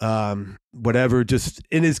 whatever, just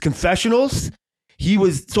in his confessionals, he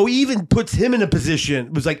even puts him in a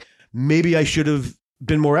position, was like, maybe I should have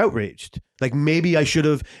been more outraged. Like maybe I should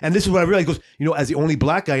have, and this is what I realized, goes, you know, as the only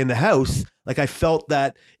black guy in the house, like I felt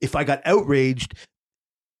that if I got outraged,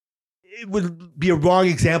 it would be a wrong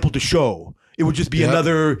example to show. It would just be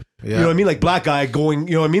another, you know what I mean? Like black guy going,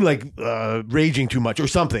 you know what I mean? Like raging too much or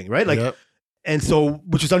something, right? Like, and so,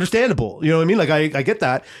 which is understandable, you know what I mean? Like I get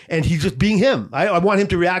that. And he's just being him. I want him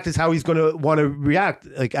to react as how he's going to want to react,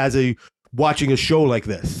 like as watching a show like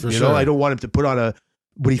this. You know, I don't want him to put on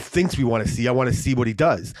what he thinks we want to see. I want to see what he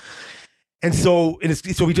does. And so,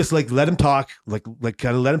 so we just like let him talk, like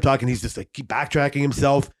kind of let him talk. And he's just like keep backtracking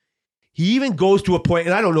himself. He even goes to a point,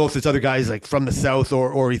 and I don't know if this other guy is like from the South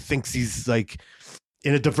or he thinks he's like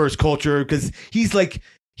in a diverse culture, because he's like,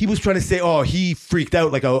 he was trying to say, he freaked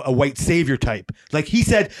out like a white savior type. Like he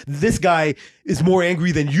said, this guy is more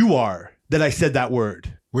angry than you are that I said that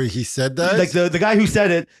word. Wait, he said that? Like the guy who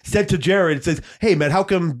said it said to Jared, it says, hey man, how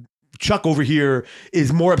come Chuck over here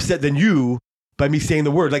is more upset than you by me saying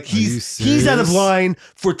the word? Like he's out of line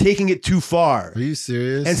for taking it too far. Are you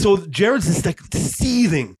serious? And so Jared's just like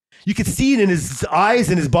seething. You could see it in his eyes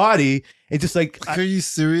and his body. It's just like, are you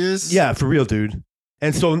serious? Yeah, for real, dude.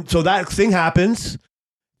 And so that thing happens.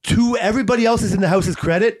 To everybody else's in the house's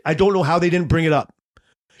credit, I don't know how they didn't bring it up.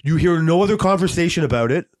 You hear no other conversation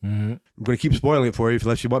about it. Mm-hmm. I'm going to keep spoiling it for you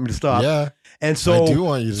unless you want me to stop. Yeah. And so I do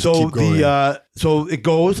want you to keep going. So it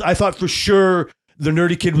goes. I thought for sure the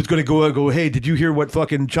nerdy kid was going to go, hey, did you hear what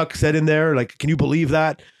fucking Chuck said in there? Like, can you believe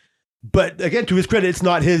that? But again, to his credit, it's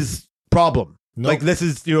not his problem. Nope. Like this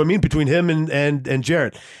is, you know what I mean, between him and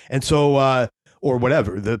Jared. And so, or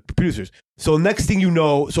whatever, the producers. So next thing you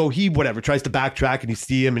know, so he, tries to backtrack and you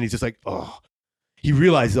see him and he's just like, he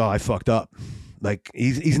realizes, I fucked up. Like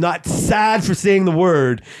he's not sad for saying the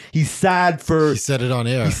word. He's sad for He said it on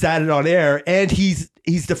air. he said it on air, and he's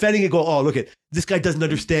defending it. Go, oh look at this guy doesn't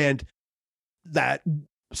understand that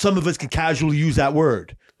some of us can casually use that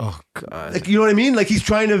word. Oh God. Like you know what I mean? Like he's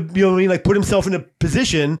trying to like put himself in a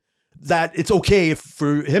position that it's okay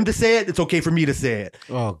for him to say it. It's okay for me to say it.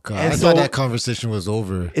 Oh God. And I thought that conversation was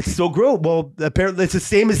over. It's so gross. Well, apparently it's the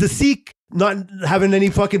same as the Sikh not having any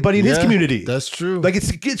fucking buddy in his community. That's true. Like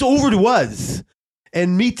it's over to us.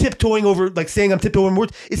 And me tiptoeing over, like saying I'm tiptoeing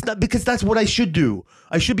words, it's not because that's what I should do.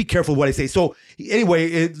 I should be careful what I say. So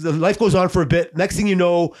anyway, the life goes on for a bit. Next thing you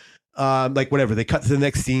know, like whatever, they cut to the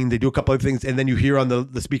next scene. They do a couple of things, and then you hear on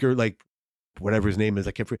the speaker, like whatever his name is,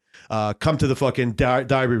 I can't forget, come to the fucking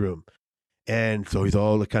diary room. And so he's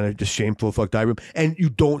all like kind of just shameful, fuck diary room. And you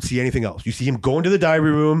don't see anything else. You see him going to the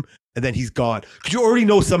diary room, and then he's gone. Because you already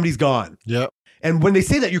know somebody's gone. Yep. And when they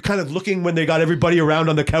say that, you're kind of looking when they got everybody around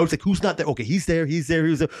on the couch, like who's not there? Okay, he's there, he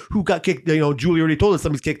was there. Who got kicked? Julie already told us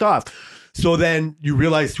somebody's kicked off. So then you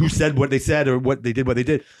realize who said what they said or what they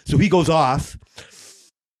did. So he goes off.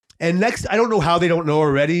 And next, I don't know how they don't know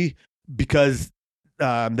already because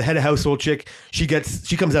the head of household chick, she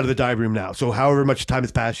comes out of the diary room now. So however much time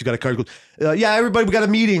has passed, she got a card. Goes, yeah, everybody, we got a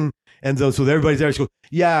meeting. And so everybody's there. She goes,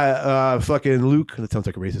 yeah, fucking Luke. That sounds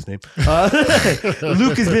like a racist name.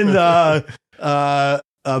 Luke has been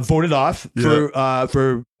voted off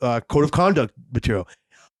for code of conduct material.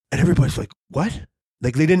 And everybody's like, what?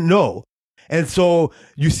 Like they didn't know. And so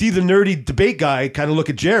you see the nerdy debate guy kind of look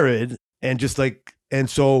at Jared and just like, and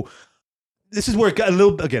so this is where it got a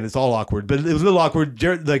little, again, it's all awkward, but it was a little awkward.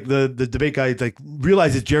 Jared, like the debate guy, like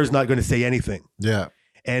realizes Jared's not going to say anything. Yeah.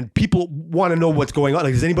 And people want to know what's going on.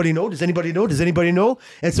 Like, does anybody know? Does anybody know? Does anybody know?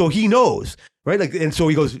 And so he knows, right? Like, and so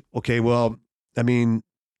he goes, okay, well, I mean,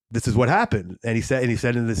 this is what happened. And he said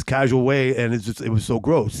in this casual way, and it was so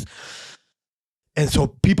gross. And so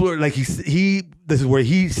people are like, this is where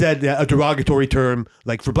he said a derogatory term,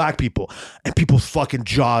 like for black people, and people's fucking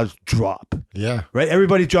jaws drop. Yeah. Right?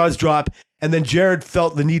 Everybody's jaws drop. And then Jared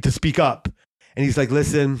felt the need to speak up. And he's like,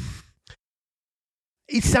 listen,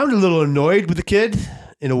 he sounded a little annoyed with the kid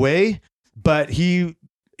in a way, but he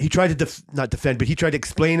tried to not defend, but he tried to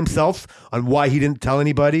explain himself on why he didn't tell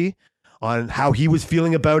anybody, on how he was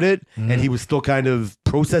feeling about it. And he was still kind of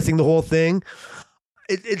processing the whole thing.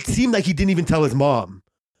 It seemed like he didn't even tell his mom,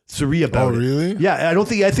 Suri, about it. Oh, really? Yeah,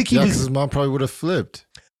 I think he was. Because his mom probably would have flipped.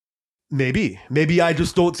 Maybe I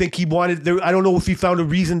just don't think he wanted. I don't know if he found a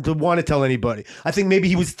reason to want to tell anybody. I think maybe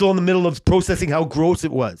he was still in the middle of processing how gross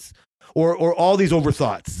it was, or all these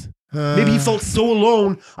overthoughts. Maybe he felt so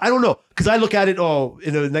alone. I don't know, because I look at it. I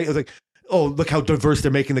was like, oh, look how diverse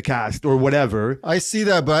they're making the cast, or whatever. I see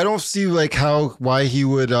that, but I don't see like why he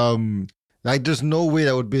would like. There's no way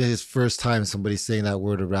that would be his first time somebody saying that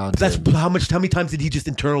word around. That's him. how many times did he just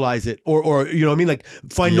internalize it, or you know what I mean, like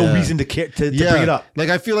find no reason to care to bring it up. Like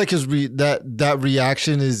I feel like his that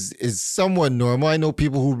reaction is somewhat normal. I know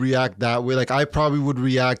people who react that way. Like I probably would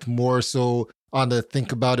react more so on the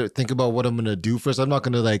think about what I'm gonna do first. I'm not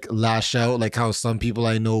gonna like lash out like how some people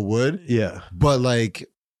I know would. Yeah, but like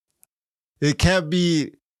it can't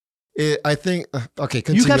be. I think okay.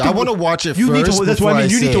 Continue. I want to watch it first. That's what I mean.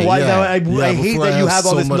 You need to watch. Now I hate that you have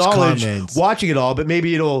all this knowledge comments. watching it all, but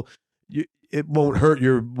maybe it won't hurt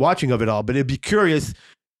your watching of it all. But it'd be curious.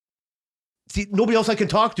 See, nobody else I can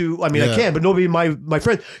talk to. I mean, I can, but nobody my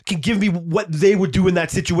friends can give me what they would do in that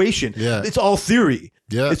situation. Yeah, it's all theory.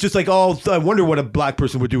 Yeah, it's just like, oh, I wonder what a black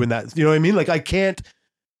person would do in that. You know what I mean? Like I can't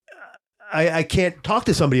talk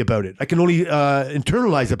to somebody about it. I can only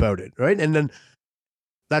internalize about it, right? And then.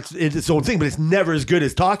 That's its own thing, but it's never as good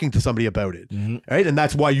as talking to somebody about it, right? And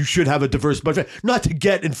that's why you should have a diverse bunch of friends. Not to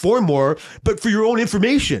get informed more, but for your own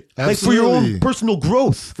information, Absolutely. Like for your own personal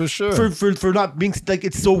growth, for sure. For not being like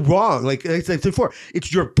it's so wrong. Like I said before,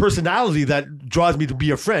 it's your personality that draws me to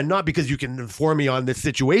be a friend, not because you can inform me on this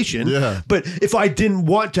situation. Yeah. But if I didn't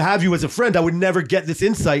want to have you as a friend, I would never get this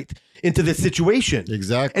insight into this situation.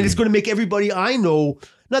 Exactly. And it's going to make everybody I know,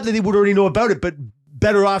 not that they would already know about it, but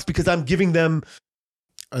better off because I'm giving them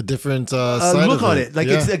a different side look of on it. Like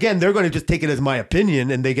it's again, they're going to just take it as my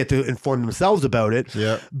opinion, and they get to inform themselves about it.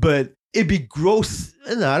 Yeah. But it'd be gross.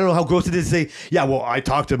 And I don't know how gross it is to say, yeah, well, I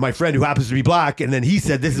talked to my friend who happens to be black, and then he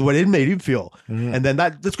said this is what it made him feel, and then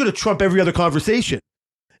that's going to trump every other conversation.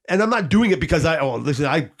 And I'm not doing it because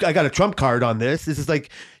I got a trump card on this. This is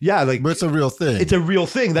like, but it's a real thing. It's a real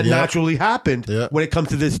thing that naturally happened when it comes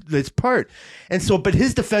to this part. And so, but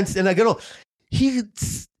his defense, and I go,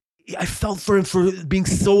 I felt for him for being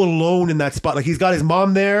so alone in that spot. Like he's got his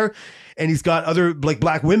mom there, and he's got other like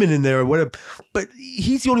black women in there or whatever. But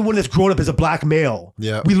he's the only one that's grown up as a black male.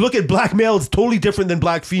 Yeah. We look at black males totally different than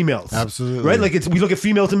black females. Absolutely. Right? Like we look at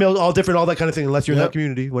females and males all different, all that kind of thing, unless you're in that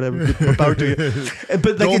community, whatever. Good power to you.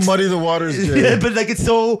 But like don't muddy the waters, Jay. Yeah, but like it's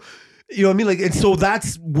so, you know what I mean? Like, and so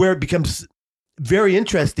that's where it becomes very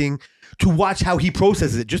interesting to watch how he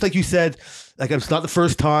processes it. Just like you said, like it's not the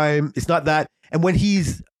first time, it's not that. And when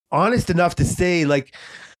he's honest enough to say, like,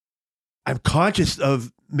 I'm conscious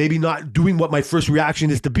of maybe not doing what my first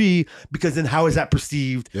reaction is to be, because then how is that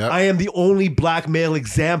perceived? Yep. I am the only black male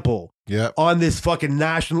example on this fucking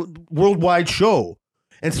national, worldwide show.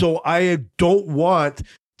 And so I don't want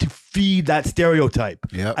to feed that stereotype.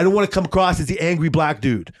 Yep. I don't want to come across as the angry black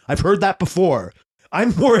dude. I've heard that before.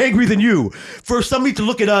 I'm more angry than you. For somebody to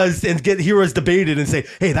look at us and hear us debated and say,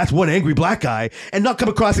 hey, that's one angry black guy, and not come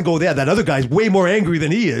across and go, yeah, that other guy's way more angry than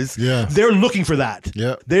he is. Yeah. They're looking for that.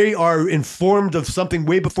 Yeah. They are informed of something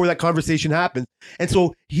way before that conversation happens. And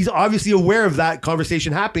so he's obviously aware of that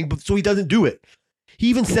conversation happening, but so he doesn't do it. He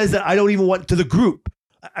even says that I don't even want to the group.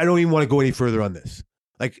 I don't even want to go any further on this.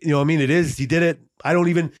 Like, you know what I mean? He did it.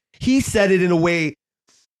 He said it in a way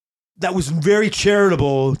that was very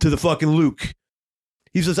charitable to the fucking Luke.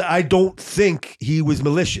 He says, I don't think he was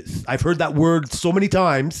malicious. I've heard that word so many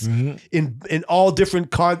times in all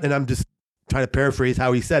different and I'm just trying to paraphrase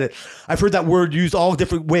how he said it. I've heard that word used all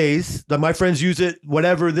different ways. That my friends use it,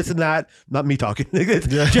 whatever, this and that. Not me talking.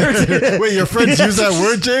 Yeah. Wait, your friends use that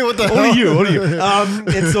word, Jay? What the hell? Only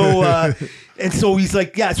you. And so he's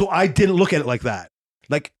like, yeah, so I didn't look at it like that.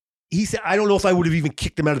 Like he said, I don't know if I would have even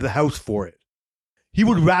kicked him out of the house for it. He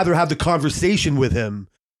would rather have the conversation with him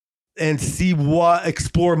and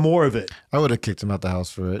explore more of it. I would have kicked him out the house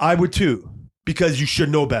for it. I would too, because you should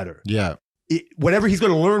know better. Yeah. Whatever he's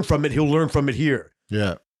going to learn from it, he'll learn from it here.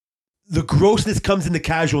 Yeah. The grossness comes in the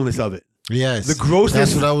casualness of it. Yes. The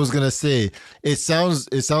grossness. That's what I was going to say. It sounds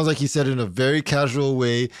like he said it in a very casual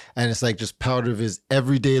way, and it's like just part of his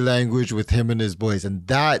everyday language with him and his boys. And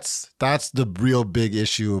that's the real big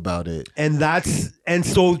issue about it. And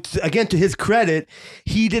so again, to his credit,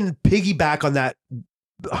 he didn't piggyback on that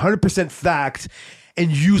 100% fact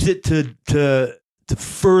and use it to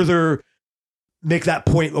further make that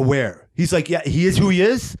point aware. He's like, yeah, he is who he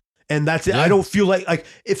is, and that's it. Yeah. I don't feel like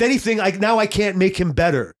if anything, now I can't make him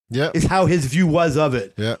better. Yeah, is how his view was of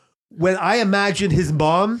it. Yeah. When I imagine his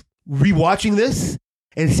mom rewatching this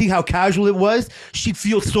and see how casual it was, she'd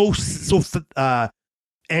feel so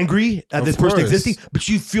angry at this person existing, but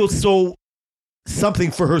she'd feel so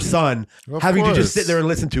something for her son having to just sit there and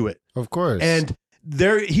listen to it. Of course. And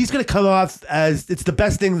he's going to come off as it's the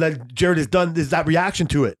best thing that Jared has done is that reaction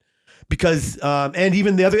to it, because and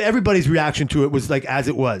even everybody's reaction to it was like as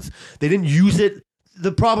it was. They didn't use it.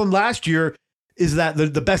 The problem last year is that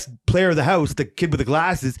the best player of the house, the kid with the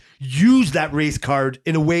glasses, used that race card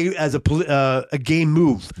in a way as a game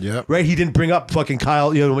move. Yeah, right. He didn't bring up fucking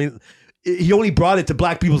Kyle. You know what I mean? He only brought it to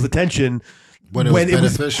black people's attention when it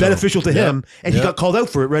was beneficial to him, and he got called out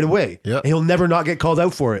for it right away. Yeah, and he'll never not get called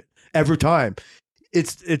out for it every time.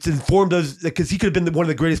 It's informed us because he could have been one of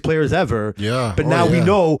the greatest players ever. Yeah. But now we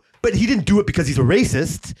know. But he didn't do it because he's a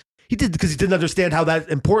racist. He did it because he didn't understand how that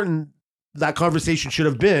important that conversation should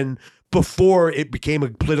have been before it became a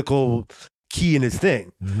political key in his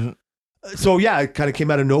thing. Mm-hmm. So yeah, it kind of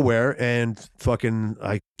came out of nowhere, and fucking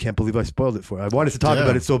I can't believe I spoiled it for you. I wanted to talk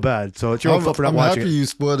about it so bad. So it's your own fault for not watching it. I'm happy you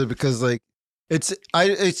spoiled it because like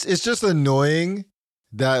it's just annoying.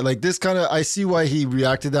 That like this kind of, I see why he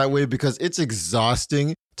reacted that way, because it's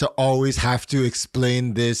exhausting to always have to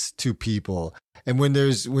explain this to people. And when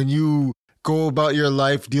you go about your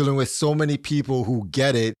life dealing with so many people who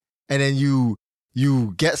get it, and then you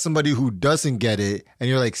get somebody who doesn't get it, and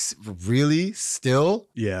you're like, really? Still?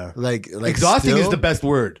 Yeah. Like exhausting is the best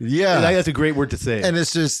word. Yeah. That's a great word to say. And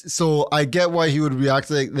it's just, so I get why he would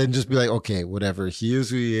react like, then just be like, okay, whatever. He is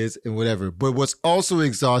who he is and whatever. But what's also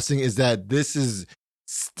exhausting is that this is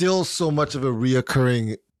still so much of a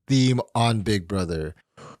reoccurring theme on Big Brother.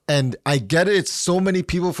 And I get it. It's so many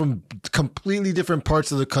people from completely different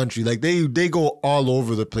parts of the country. Like they go all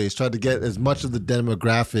over the place, try to get as much of the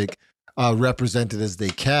demographic represented as they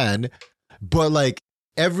can. But like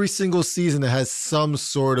every single season, it has some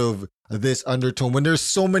sort of this undertone, when there's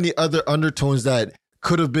so many other undertones that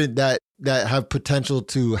could have been that have potential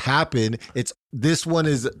to happen. This one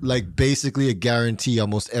is like basically a guarantee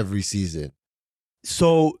almost every season.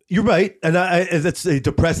 So you're right, and that's a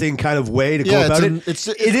depressing kind of way to go about it.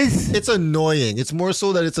 It's annoying. It's more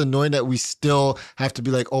so that it's annoying that we still have to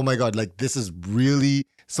be like, oh my God, like this is really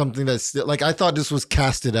something that's still, like I thought this was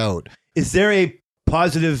casted out. Is there a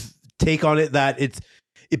positive take on it that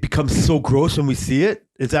it becomes so gross when we see it?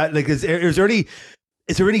 Is that like is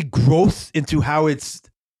there any growth into how it's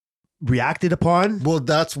reacted upon? Well,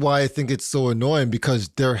 that's why I think it's so annoying, because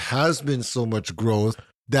there has been so much growth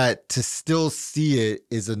that to still see it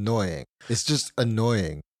is annoying. It's just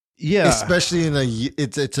annoying. Yeah, especially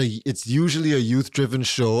it's usually a youth-driven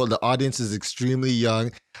show. The audience is extremely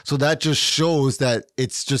young, so that just shows that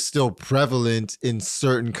it's just still prevalent in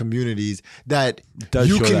certain communities that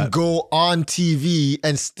you can go on TV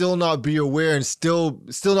and still not be aware and still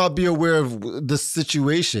not be aware of the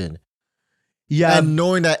situation. Yeah, and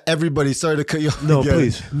knowing that everybody, sorry to cut you off. No, again,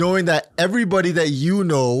 please. Knowing that everybody that you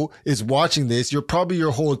know is watching this, you're probably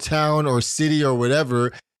your whole town or city or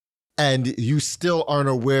whatever, and you still aren't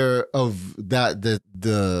aware of that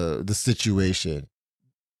the situation.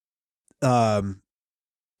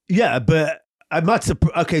 Yeah, but I'm not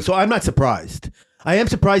okay. So I'm not surprised. I am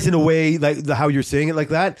surprised in a way, like how you're saying it like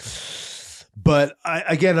that. But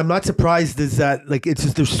I'm not surprised. Is that like it's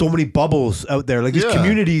just there's so many bubbles out there. Like these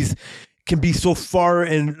communities can be so far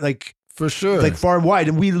and like for sure, like far and wide.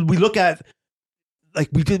 And we look at like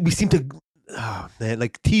we seem to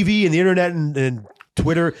like TV and the internet and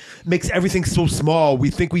Twitter makes everything so small.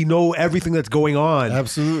 We think we know everything that's going on.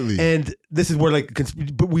 Absolutely. And this is where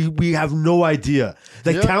but we have no idea.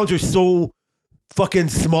 Like towns are so fucking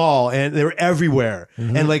small and they're everywhere.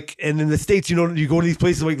 Mm-hmm. And in the States, you know, you go to these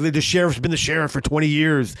places like the sheriff's been the sheriff for 20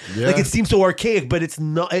 years. Yeah. Like it seems so archaic, but it's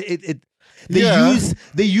not.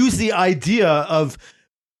 They use the idea of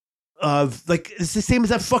like it's the same as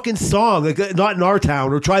that fucking song, like not in our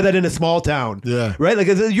town, or try that in a small town. Yeah. Right? Like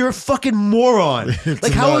you're a fucking moron.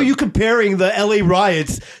 Like how are you comparing the LA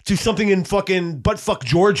riots to something in fucking buttfuck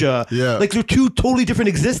Georgia? Yeah. Like they're two totally different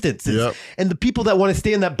existences. Yep. And the people that want to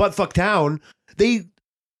stay in that buttfuck town,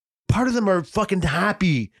 part of them are fucking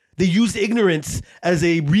happy. They use ignorance as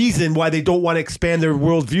a reason why they don't want to expand their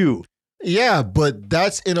worldview. Yeah, but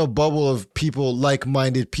that's in a bubble of people,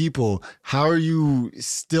 like-minded people. How is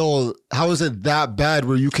it that bad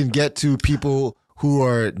where you can get to people who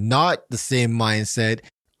are not the same mindset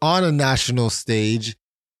on a national stage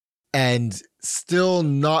and still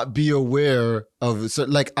not be aware of it? So,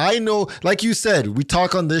 like, I know, like you said, we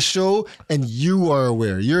talk on this show and you are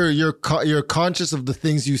aware. You're conscious of the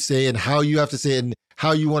things you say and how you have to say it and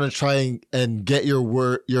how you want to try and get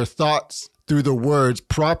your thoughts through the words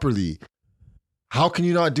properly. How can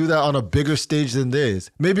you not do that on a bigger stage than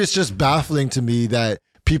this? Maybe it's just baffling to me that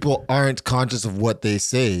people aren't conscious of what they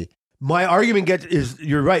say. My argument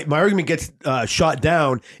you're right. My argument gets shot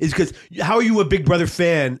down is because how are you a Big Brother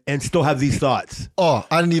fan and still have these thoughts? Oh,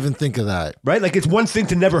 I didn't even think of that. Right? Like it's one thing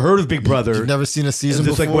to never heard of Big Brother. You've never seen a season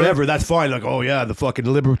before? It's like whatever, that's fine. Like, oh yeah, the fucking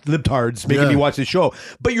libtards making me watch the show.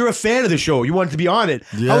 But you're a fan of the show. You want to be on it.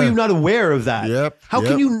 Yeah. How are you not aware of that? Yep. How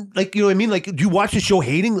can you, like, you know what I mean? Like, do you watch the show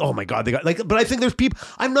hating? Oh my God, they got like, but I think there's people,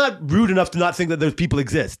 I'm not rude enough to not think that those people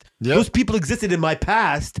exist. Yep. Those people existed in my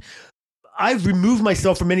past. I've removed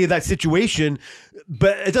myself from any of that situation,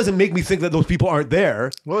 but it doesn't make me think that those people aren't there.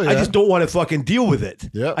 Well, yeah. I just don't want to fucking deal with it.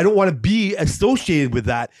 Yep. I don't want to be associated with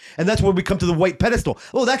that. And that's where we come to the white pedestal.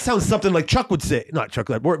 Oh, that sounds something like Chuck would say. Not Chuck,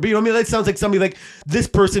 that word, but you know what I mean? That sounds like somebody like this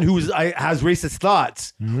person who has racist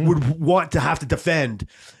thoughts would want to have to defend.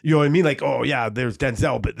 You know what I mean? Like, oh yeah, there's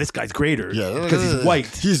Denzel, but this guy's greater because he's white.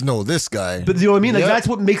 He's this guy. But you know what I mean? Like that's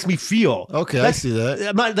what makes me feel. Okay, I see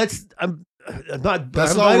that.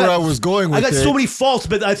 That's not where I was going with it. I got so many faults,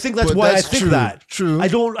 but I think that's why I think that. True.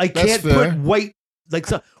 I can't put white, like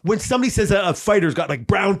when somebody says a fighter's got like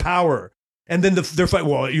brown power, and then they're fighting,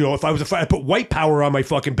 well, you know, if I was a fighter, I put white power on my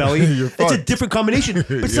fucking belly. It's a different combination.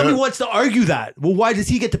 But somebody wants to argue that. Well, why does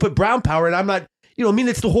he get to put brown power and I'm not? You know, I mean,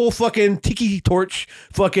 it's the whole fucking tiki torch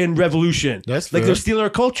fucking revolution. That's like they're stealing our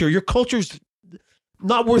culture. Your culture's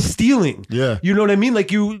not worth stealing. Yeah. You know what I mean?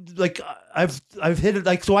 Like I've hit it,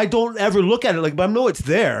 like, so I don't ever look at it like, but I know it's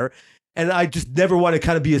there and I just never want to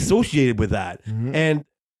kind of be associated with that. Mm-hmm.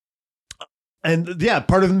 And yeah,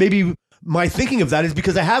 part of maybe my thinking of that is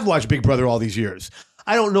because I have watched Big Brother all these years.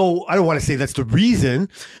 I don't know. I don't want to say that's the reason,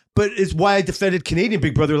 but it's why I defended Canadian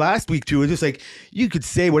Big Brother last week too. It's just like, you could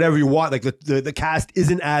say whatever you want. Like the cast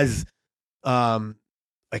isn't as,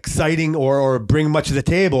 exciting or bring much to the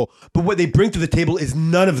table, but what they bring to the table is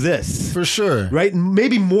none of this, for sure, right?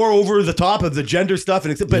 Maybe more over the top of the gender stuff,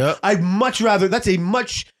 but I'd much rather, that's a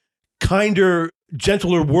much kinder,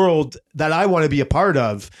 gentler world that I want to be a part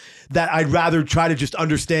of, that I'd rather try to just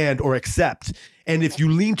understand or accept. And if you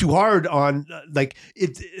lean too hard on like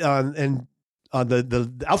it and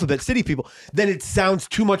the Alphabet City people, then it sounds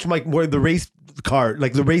too much like more the race card,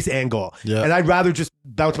 like the race angle. Yeah. And I'd rather just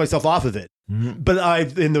bounce myself off of it.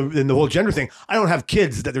 But in the whole gender thing, I don't have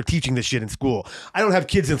kids that they're teaching this shit in school. I don't have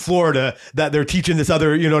kids in Florida that they're teaching this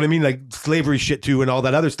other, you know what I mean, like slavery shit to and all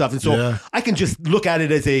that other stuff. And so I can just look at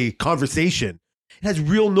it as a conversation. It has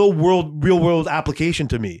real world application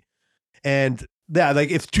to me. And yeah,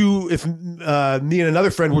 like if me and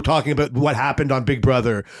another friend were talking about what happened on Big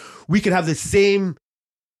Brother, we could have the same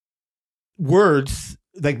words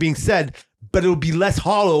like being said, but it would be less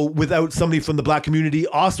hollow without somebody from the Black community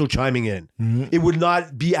also chiming in. It would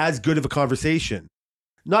not be as good of a conversation.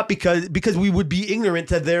 Not because we would be ignorant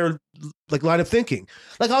to their like line of thinking.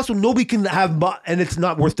 Like also nobody can have and it's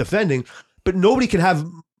not worth defending, but nobody can have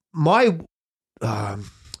my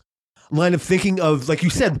line of thinking of, like you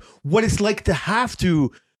said, what it's like to have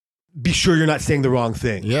to be sure you're not saying the wrong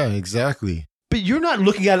thing. Yeah, exactly. But you're not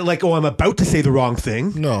looking at it like, oh, I'm about to say the wrong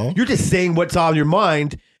thing. No. You're just saying what's on your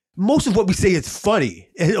mind. Most of what we say is funny,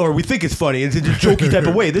 or we think it's funny. It's in a jokey type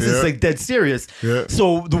of way. This is like dead serious. Yeah.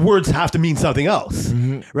 So the words have to mean something else,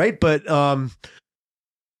 right? But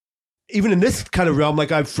even in this kind of realm,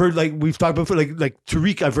 like I've heard, like we've talked about, like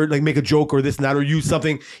Tariq, I've heard like make a joke or this and that, or use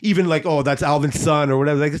something, even like, oh, that's Alvin's son or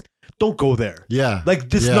whatever. Like, don't go there. Yeah. Like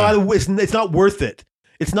this, it's not worth it.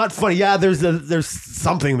 It's not funny. Yeah, there's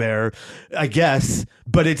something there, I guess,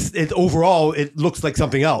 but it's overall it looks like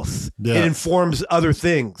something else. Yeah. It informs other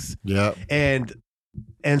things. Yeah. And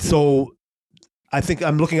so I think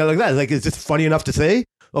I'm looking at it like that. Like, is this funny enough to say?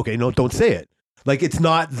 Okay, no, don't say it. Like it's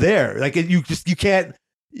not there. Like you can't.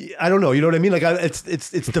 I don't know. You know what I mean? Like it's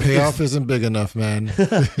the payoff isn't big enough, man.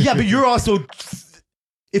 Yeah, but you're also.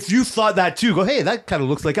 If you thought that too, go, hey, that kind of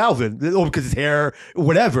looks like Alvin. Oh, because his hair,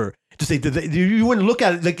 whatever. To say you wouldn't look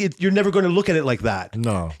at it like you're never going to look at it like that.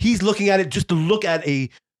 No, he's looking at it just to look at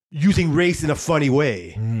using race in a funny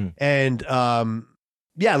way, and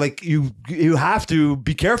yeah, like you have to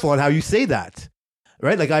be careful on how you say that,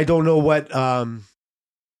 right? Like I don't know what I'm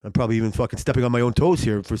probably even fucking stepping on my own toes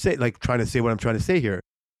here for trying to say what I'm trying to say here,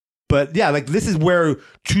 but yeah, like this is where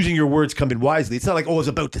choosing your words come in wisely. It's not like, oh, I was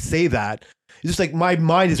about to say that. It's just like my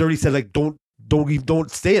mind has already said like don't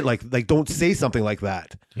say it like don't say something like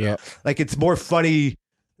that. Yeah. Like it's more funny,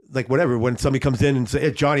 like whatever, when somebody comes in and say,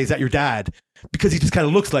 hey, Johnny, is that your dad? Because he just kind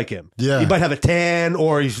of looks like him. Yeah. He might have a tan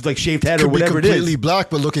or he's like shaved head or whatever it is. Completely black,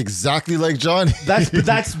 but look exactly like Johnny.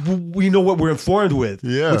 That's we know what we're informed with.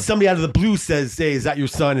 Yeah. When somebody out of the blue says, hey, is that your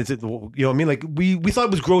son? Is it, you know what I mean? Like we thought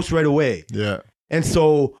it was gross right away. Yeah. And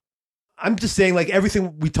so I'm just saying like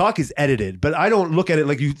everything we talk is edited, but I don't look at it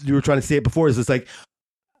like you were trying to say it before. Is it's like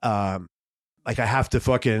I have to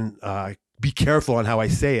fucking be careful on how I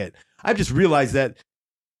say it. I've just realized that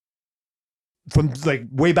from like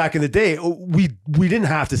way back in the day, we didn't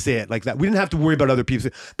have to say it like that. We didn't have to worry about other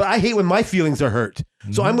people. But I hate when my feelings are hurt.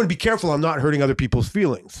 So I'm going to be careful I'm not hurting other people's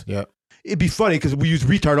feelings. Yeah. It'd be funny because we use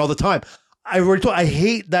retard all the time. I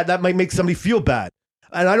hate that might make somebody feel bad.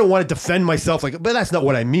 And I don't want to defend myself like, but that's not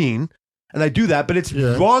what I mean. And I do that, but it's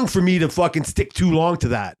wrong for me to fucking stick too long to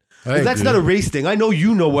that. That's not a race thing. I know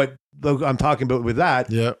you know what I'm talking about with that.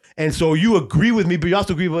 Yeah. And so you agree with me, but you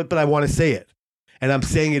also agree with it, but I want to say it. And I'm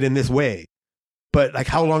saying it in this way. But like,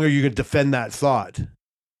 how long are you going to defend that thought?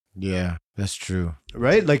 Yeah, that's true.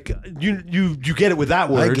 Right? Like you get it with that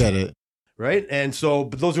word. I get it. Right? And so,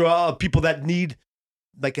 but those are all people that need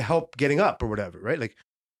like help getting up or whatever, right? Like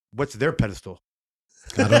what's their pedestal?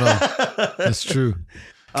 I don't know. That's true.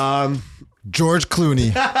 George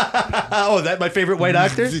Clooney. Oh, that's my favorite white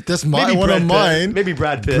actor? That's one of mine. Maybe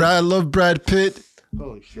Brad Pitt. I love Brad Pitt.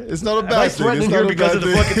 Holy shit. It's not a bad thing. It's not because of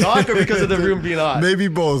the fucking talk or because of the room being hot? Maybe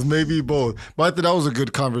both. But I think that was a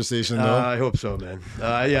good conversation, though. I hope so, man.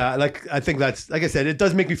 Yeah, I think that's, like I said, it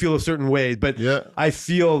does make me feel a certain way, but I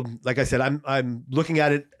feel, like I said, I'm looking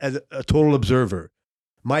at it as a total observer.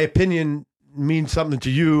 My opinion means something to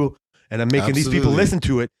you, and I'm making these people listen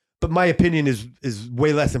to it. But my opinion is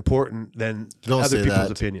way less important than other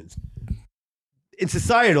people's opinions. In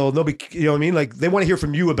societal, nobody, you know what I mean? Like they want to hear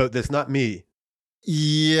from you about this, not me.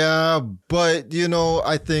 Yeah, but you know,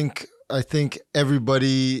 I think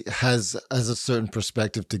everybody has a certain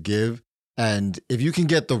perspective to give, and if you can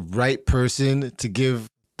get the right person to give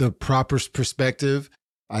the proper perspective,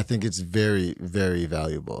 I think it's very, very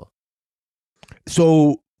valuable.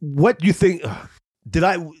 So, what do you think?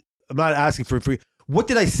 I'm not asking for free. What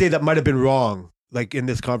did I say that might have been wrong, like in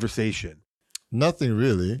this conversation? Nothing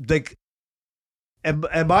really. Like, am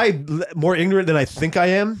I more ignorant than I think I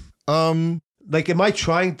am? Like, am I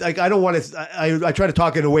trying? Like, I don't want to. I try to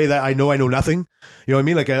talk in a way that I know nothing. You know what I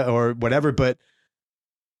mean? Like, or whatever. But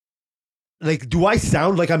like, do I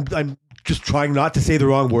sound like I'm just trying not to say the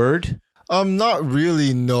wrong word? Not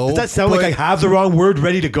really, no. Does that sound like I have the wrong word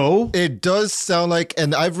ready to go? It does sound like,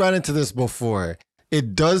 and I've run into this before.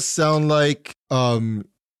 It does sound like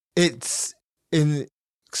it's in.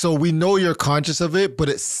 So we know you're conscious of it, but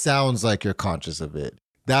it sounds like you're conscious of it.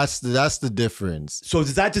 That's the difference. So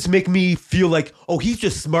does that just make me feel like, oh, he's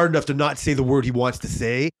just smart enough to not say the word he wants to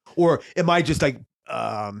say, or am I just like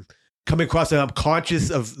coming across and I'm conscious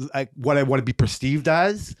of like what I want to be perceived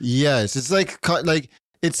as? Yes, it's like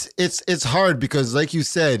it's hard because, like you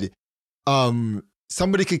said,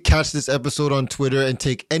 somebody could catch this episode on Twitter and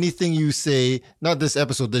take anything you say, not this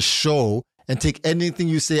episode, this show, and take anything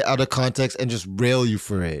you say out of context and just rail you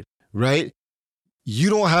for it, right?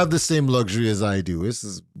 You don't have the same luxury as I do. This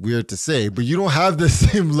is weird to say, but you don't have the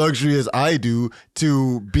same luxury as I do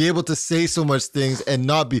to be able to say so much things and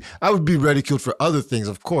not be, I would be ridiculed for other things,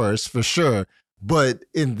 of course, for sure. But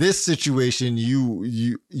in this situation,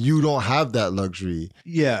 you don't have that luxury.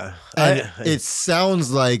 Yeah. And it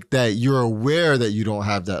sounds like that you're aware that you don't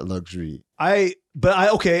have that luxury.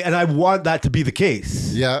 Okay, and I want that to be the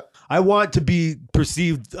case. Yeah. I want to be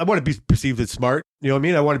perceived as smart. You know what I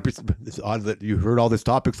mean? I want to be, it's odd that you heard all these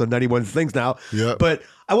topics on 91 things now. Yeah. But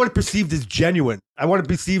I want to be perceived as genuine. I want to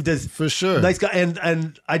be perceived as for sure nice guy.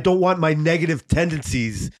 And I don't want my negative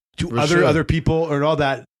tendencies to other people or all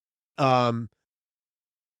that.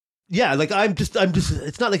 Yeah, like I'm just,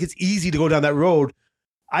 it's not like it's easy to go down that road.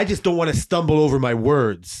 I just don't want to stumble over my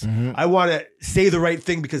words. Mm-hmm. I want to say the right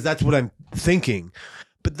thing because that's what I'm thinking.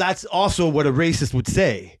 But that's also what a racist would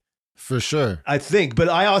say. For sure. I think. But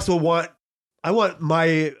I also want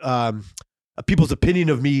my people's opinion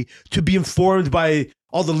of me to be informed by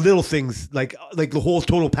all the little things, like the whole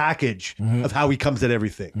total package mm-hmm. of how he comes at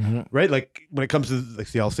everything, mm-hmm. right? Like when it comes to, like,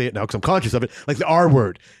 see, I'll say it now because I'm conscious of it, like the R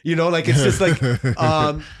word, you know, like it's just like, you know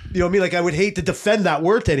what I mean? Like I would hate to defend that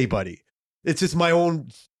word to anybody. It's just my own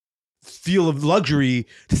feel of luxury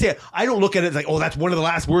to say it. I don't look at it like, oh, that's one of the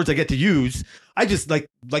last words I get to use. I just like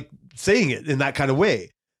saying it in that kind of way.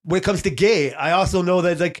 When it comes to gay, I also know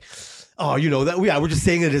that, like, oh, you know, that we're just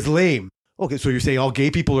saying it as lame. Okay, so you're saying all gay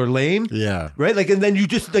people are lame? Yeah. Right? Like, and then you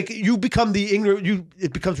just, like, you become the ignorant,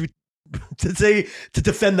 it becomes to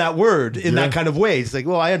defend that word in that kind of way. It's like,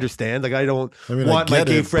 well, I understand. Like, I don't want my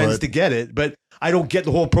gay friends to get it, but I don't get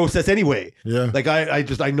the whole process anyway. Yeah. Like,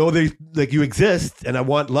 I know they, like, you exist and I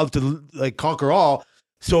want love to, like, conquer all.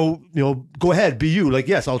 So, you know, go ahead, be you. Like,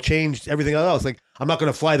 yes, I'll change everything else. Like, I'm not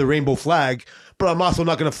going to fly the rainbow flag, but I'm also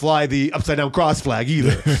not going to fly the upside down cross flag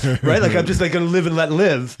either. Right? Like, I'm just like going to live and let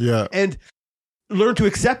live. Yeah. And learn to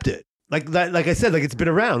accept it. Like that, like I said, like it's been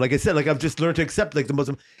around. Like I said, like I've just learned to accept like the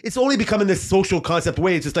Muslim. It's only becoming this social concept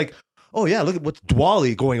way. It's just like, oh yeah, look at what's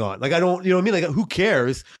Diwali going on. Like I don't, you know what I mean? Like who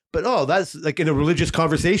cares? But oh, that's like in a religious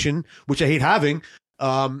conversation, which I hate having.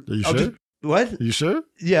 Are you sure? What? Are you sure?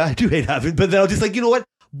 Yeah, I do hate having. But then I'll just like, you know what?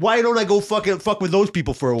 Why don't I go fuck with those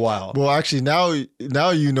people for a while? Well, actually, now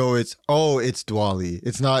you know it's Diwali.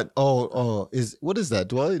 It's not what is that,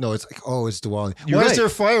 Diwali? No, it's like it's Diwali. Why is there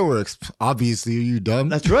fireworks? Obviously, are you dumb?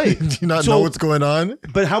 That's right. Do you not know what's going on?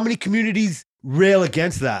 But how many communities rail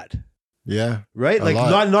against that? Yeah, right. Like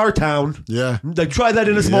not in our town. Yeah, like try that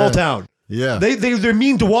in a small town. Yeah, they're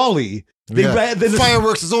mean Diwali.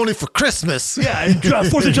 Fireworks is only for Christmas. Yeah,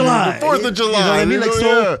 4th of July. 4th of July. You know what I mean?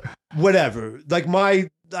 Like whatever. Like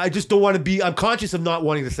I just don't want to be. I'm conscious of not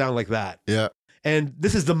wanting to sound like that. Yeah. And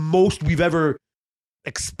this is the most we've ever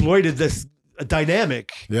exploited this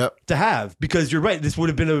dynamic to have, because you're right. This would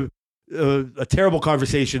have been a terrible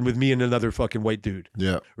conversation with me and another fucking white dude.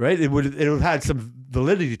 Yeah. Right. It would have had some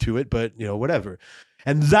validity to it, but you know, whatever.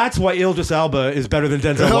 And that's why Idris Elba is better than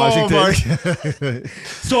Denzel Washington.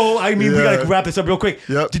 So, I mean, we got to wrap this up real quick.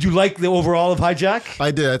 Yep. Did you like the overall of Hijack? I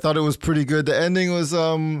did. I thought it was pretty good. The ending was,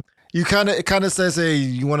 it kind of says, hey,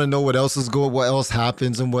 you want to know what else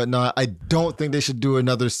happens and whatnot. I don't think they should do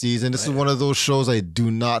another season. This is one of those shows I do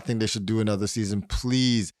not think they should do another season.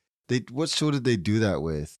 Please. What show did they do that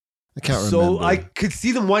with? I can't remember. So I could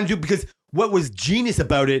see them wanting to do, because what was genius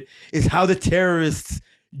about it is how the terrorists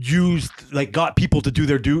got people to do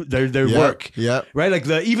their work. Yeah. Right? Like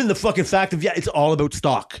even the fucking fact of, it's all about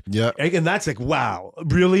stock. Yeah. And that's like, wow,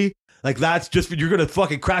 really? Like that's just, you're going to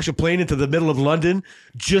fucking crash a plane into the middle of London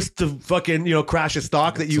just to fucking, crash a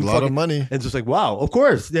stock that you a lot of money. And it's just like, wow, of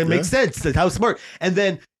course. That makes sense. That's how smart. And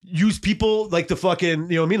then use people like the fucking,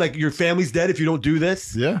 you know what I mean? Like your family's dead if you don't do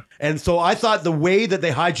this. Yeah. And so I thought the way that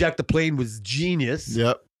they hijacked the plane was genius.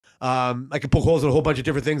 Yep. I could poke holes in a whole bunch of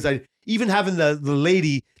different things. Even having the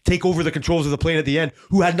lady take over the controls of the plane at the end,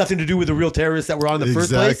 who had nothing to do with the real terrorists that were on the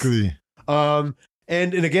first place. Exactly.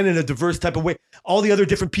 and again in a diverse type of way. All the other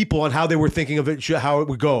different people on how they were thinking of it, how it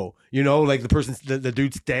would go. You know, like the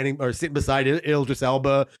dude standing or sitting beside Idris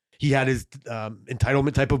Elba. He had his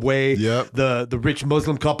entitlement type of way. Yep. The rich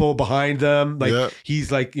Muslim couple behind them, like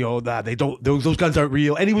he's like, you know, that they don't those guns aren't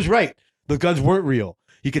real, and he was right. The guns weren't real.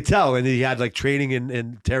 He could tell, and he had like training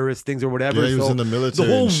in terrorist things or whatever. Yeah, he was in the military.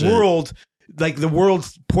 The whole and shit. world, like the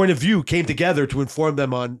world's point of view, came together to inform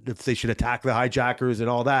them on if they should attack the hijackers and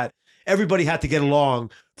all that. Everybody had to get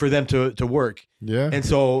along for them to work. Yeah. And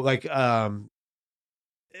so like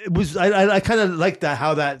it was I kind of liked that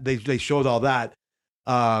how that they showed all that.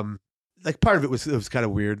 Like part of it was kind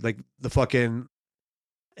of weird. Like the fucking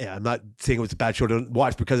I'm not saying it was a bad show to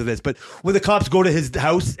watch because of this, but when the cops go to his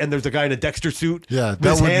house and there's a guy in a Dexter suit, Yeah, with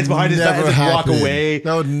his hands behind his back and just walk away.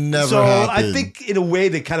 That would never So happen. I think in a way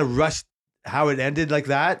they kind of rushed how it ended like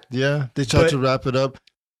that. Yeah, they tried to wrap it up.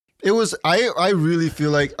 It was I really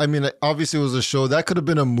feel like, I mean, obviously it was a show that could have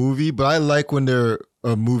been a movie, but I like when they're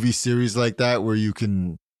a movie series like that where you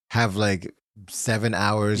can have like 7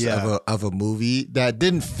 hours of a movie that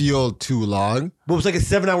didn't feel too long. But it was like a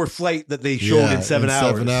 7-hour flight that they showed in 7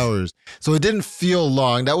 hours. 7 hours. So it didn't feel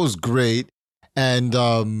long. That was great.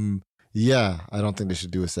 And yeah, I don't think they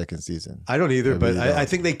should do a second season. I don't either, but really I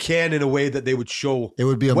think they can in a way that they would show it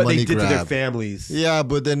would be a what money they did grab to their families. Yeah,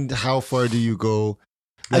 but then how far do you go?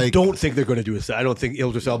 Like, I don't think they're going to do it. I don't think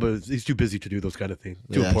Idris Elba he's too busy to do those kind of things.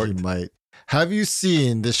 Too important. He might. Have you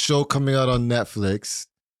seen this show coming out on Netflix?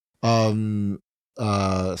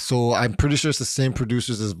 So I'm pretty sure it's the same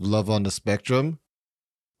producers as Love on the Spectrum.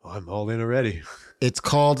 Oh, I'm all in already.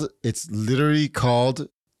 It's literally called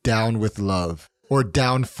Down with Love or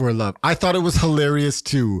Down for Love. I thought it was hilarious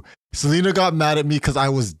too. Selena got mad at me because I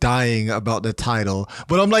was dying about the title,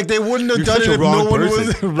 but I'm like, they wouldn't have done it if no one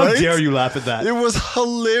was. Right? How dare you laugh at that? It was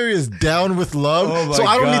hilarious. Down with Love. Oh my so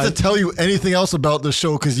I don't God. need to tell you anything else about the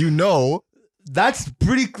show because you know. That's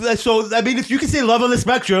pretty. So I mean, if you can say Love on the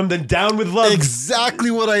Spectrum, then Down with Love.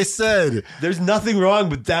 Exactly what I said. There's nothing wrong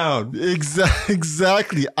with Down.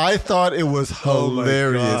 Exactly. I thought it was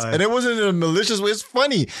hilarious. And it wasn't in a malicious way. It's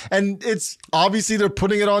funny. And it's obviously they're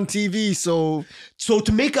putting it on TV. So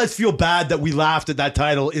to make us feel bad that we laughed at that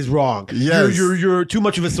title is wrong. Yes. You're too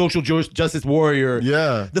much of a social justice warrior.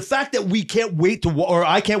 Yeah. The fact that we can't wait to, or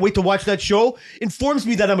I can't wait to watch that show informs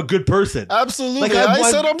me that I'm a good person. Absolutely. Like,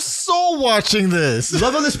 I said I'm so watching this.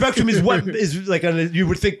 Love on the Spectrum is what is like, you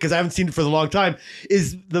would think, because I haven't seen it for a long time,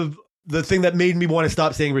 is the thing that made me want to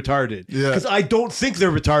stop saying retarded. Yeah. Because I don't think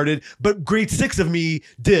they're retarded, but grade 6 of me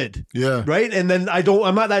did. Yeah. Right? And then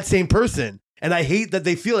I'm not that same person. And I hate that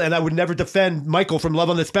they feel it. And I would never defend Michael from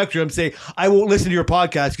Love on the Spectrum, say, I won't listen to your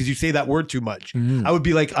podcast because you say that word too much. Mm-hmm. I would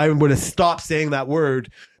be like, I'm going to stop saying that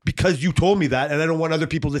word because you told me that. And I don't want other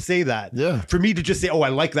people to say that. Yeah. For me to just say, oh, I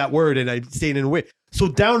like that word. And I say it in a way. So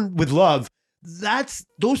Down with Love, that's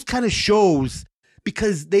those kind of shows,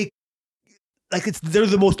 because they're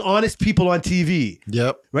the most honest people on TV.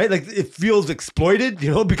 Yep. Right? Like it feels exploited,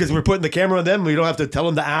 because we're putting the camera on them. We don't have to tell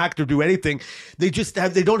them to act or do anything. They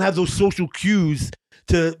don't have those social cues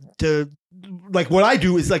to like what I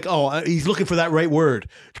do is like, oh, he's looking for that right word.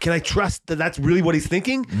 Can I trust that that's really what he's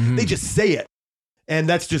thinking? Mm-hmm. They just say it. And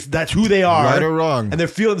that's who they are. Right or wrong. And they're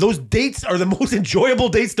feeling, those dates are the most enjoyable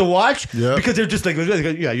dates to watch. Yep. Because they're just like,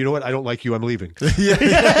 yeah, you know what? I don't like you. I'm leaving. Yeah.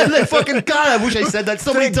 And like, fucking God, I wish I said that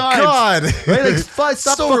so many times. God. Right? Like,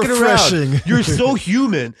 stop So fucking refreshing. around. You're so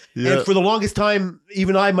human. Yeah. And for the longest time,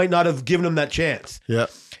 even I might not have given them that chance. Yeah.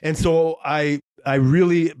 And so I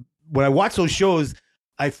really, when I watch those shows,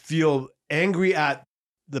 I feel angry at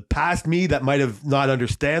the past me that might have not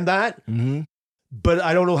understand that. Mm-hmm. But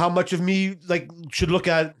I don't know how much of me should look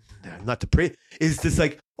at, not to pray, is this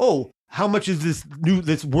like, oh, how much is this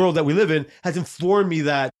world that we live in has informed me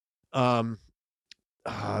that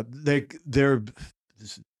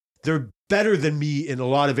they're better than me in a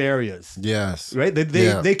lot of areas. Yes. Right?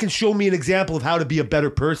 They can show me an example of how to be a better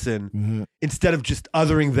person Mm-hmm. instead of just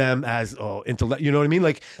othering them as intellect. You know what I mean?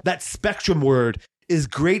 Like that spectrum word is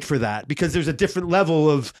great for that, because there's a different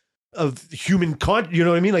level of human you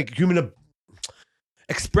know what I mean? Like human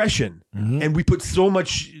expression. Mm-hmm. And we put so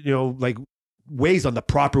much, like ways on the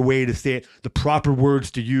proper way to say it, the proper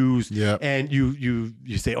words to use. Yeah. And you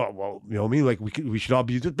say, oh, well, you know what I mean? Like we should all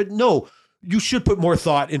be, but no, you should put more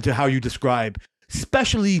thought into how you describe,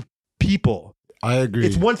 especially people. I agree.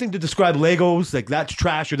 It's one thing to describe Legos, like that's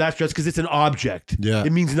trash or that's trash, because it's an object. Yeah.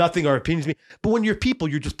 It means nothing. Our opinions mean, but when you're people,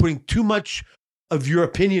 you're just putting too much of your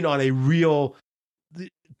opinion on a real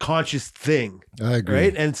conscious thing. I agree.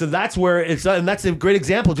 Right. And so that's where and that's a great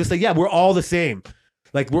example. Just like, yeah, we're all the same.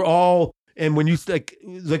 Like we're all, And when you like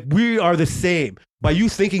we are the same. By you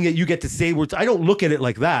thinking that you get to say words, I don't look at it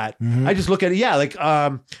like that. Mhm. I just look at it, like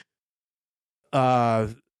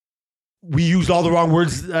we used all the wrong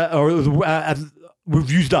words,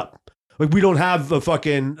 we've used up. Like we don't have the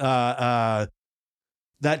fucking that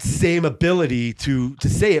same ability to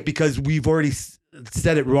say it because we've already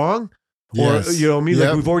said it wrong, or Yes. you know what I mean? Yep.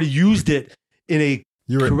 Like we've already used it in a.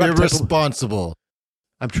 You're correct type of- irresponsible.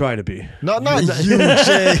 I'm trying to be. Not you,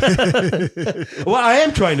 Jay. Well, I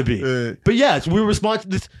am trying to be. But yes, we're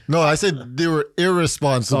responsible. No, I said they were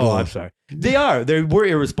irresponsible. Oh, I'm sorry. They are. They were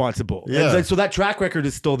irresponsible. Yeah. And so that track record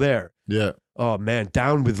is still there. Yeah. Oh man,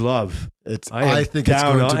 Down with Love. I think it's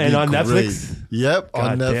down going to be and on great. Netflix. Yep,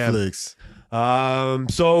 on God damn.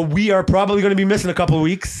 Netflix. So we are probably going to be missing a couple of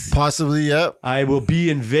weeks. Possibly, yep. I will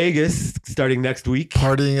be in Vegas starting next week.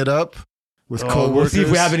 Partying it up with coworkers. We'll see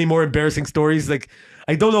if we have any more embarrassing stories. Like,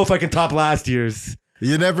 I don't know if I can top last year's.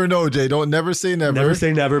 You never know, Jay. Don't never say never. Never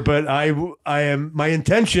say never. But I am. My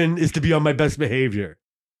intention is to be on my best behavior.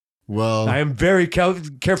 Well, I am very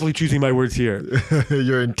carefully choosing my words here.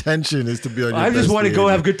 your intention is to be on your I just best want to go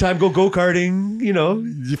behavior. have a good time, go karting. You know.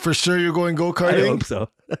 For sure you're going I go-karting? hope so.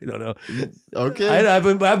 I don't know. Okay. I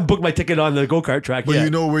haven't booked my ticket on the go-kart track But yet. you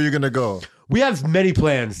know where you're going to go. We have many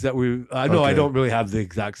plans that we. No, I Okay. don't really have the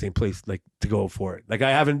exact same place like to go for it. Like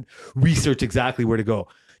I haven't researched exactly where to go.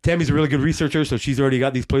 Tammy's a really good researcher, so she's already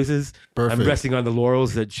got these places. Perfect. I'm resting on the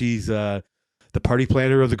laurels that she's the party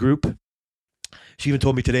planner of the group. She even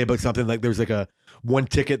told me today about something like there's like a one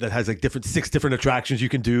ticket that has like 6 different attractions you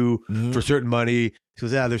can do Mhm. for certain money. She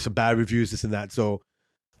goes, yeah, there's some bad reviews, this and that. So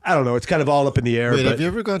I don't know. It's kind of all up in the air. Wait, but have you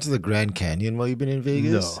ever gone to the Grand Canyon while you've been in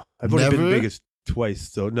Vegas? No, I've only been Never? to Vegas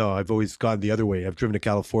twice. So no, I've always gone the other way. I've driven to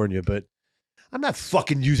California, but I'm not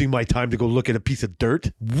fucking using my time to go look at a piece of dirt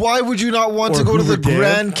Why would you not want Or to go to the Hoover Dam?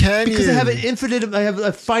 Grand Canyon? because I have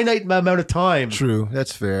a finite amount of time. True,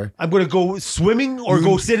 that's fair. I'm going to go swimming or You-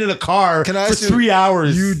 go sit in a car Can I for ask you- 3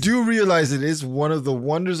 hours. You do realize it is one of the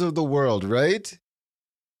wonders of the world, right?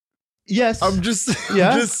 Yes. I'm just,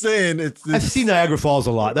 Yeah. I'm just saying. It's I've seen Niagara Falls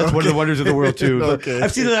a lot. That's one of the wonders of the world too. But Okay.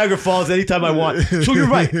 I've seen the Niagara Falls anytime I want. So you're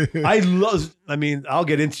right. I mean, I'll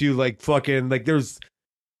get into like fucking like there's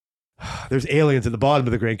aliens at the bottom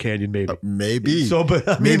of the Grand Canyon maybe. Maybe. So, but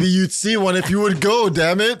I mean, Maybe you'd see one if you would go.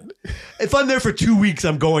 Damn it. if I'm there for 2 weeks,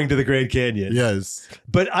 I'm going to the Grand Canyon. Yes.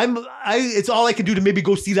 But it's all I can do to maybe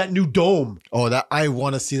go see that new dome. Oh, that I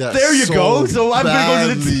want to see that. There you go. So I'm gonna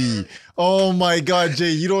go to the- badly. Oh my God,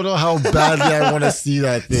 Jay! You don't know how badly I want to see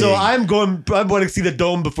that thing. So I want to see the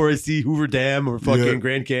dome before I see Hoover Dam or fucking Yeah.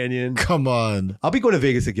 Grand Canyon. Come on. I'll be going to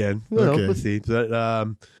Vegas again. You know, Okay. let's see. But,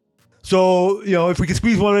 so, you know, if we can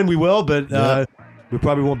squeeze one in, we will, but Yeah. we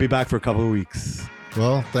probably won't be back for a couple of weeks.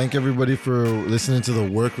 Well, thank everybody for listening to the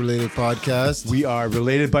work-related podcast. We are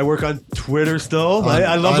related by work on Twitter still. On-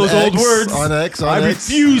 I love on those old X, words. on X, on I X.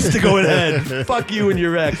 refuse to go ahead. Fuck you and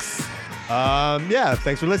your ex. Yeah,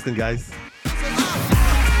 thanks for listening, guys.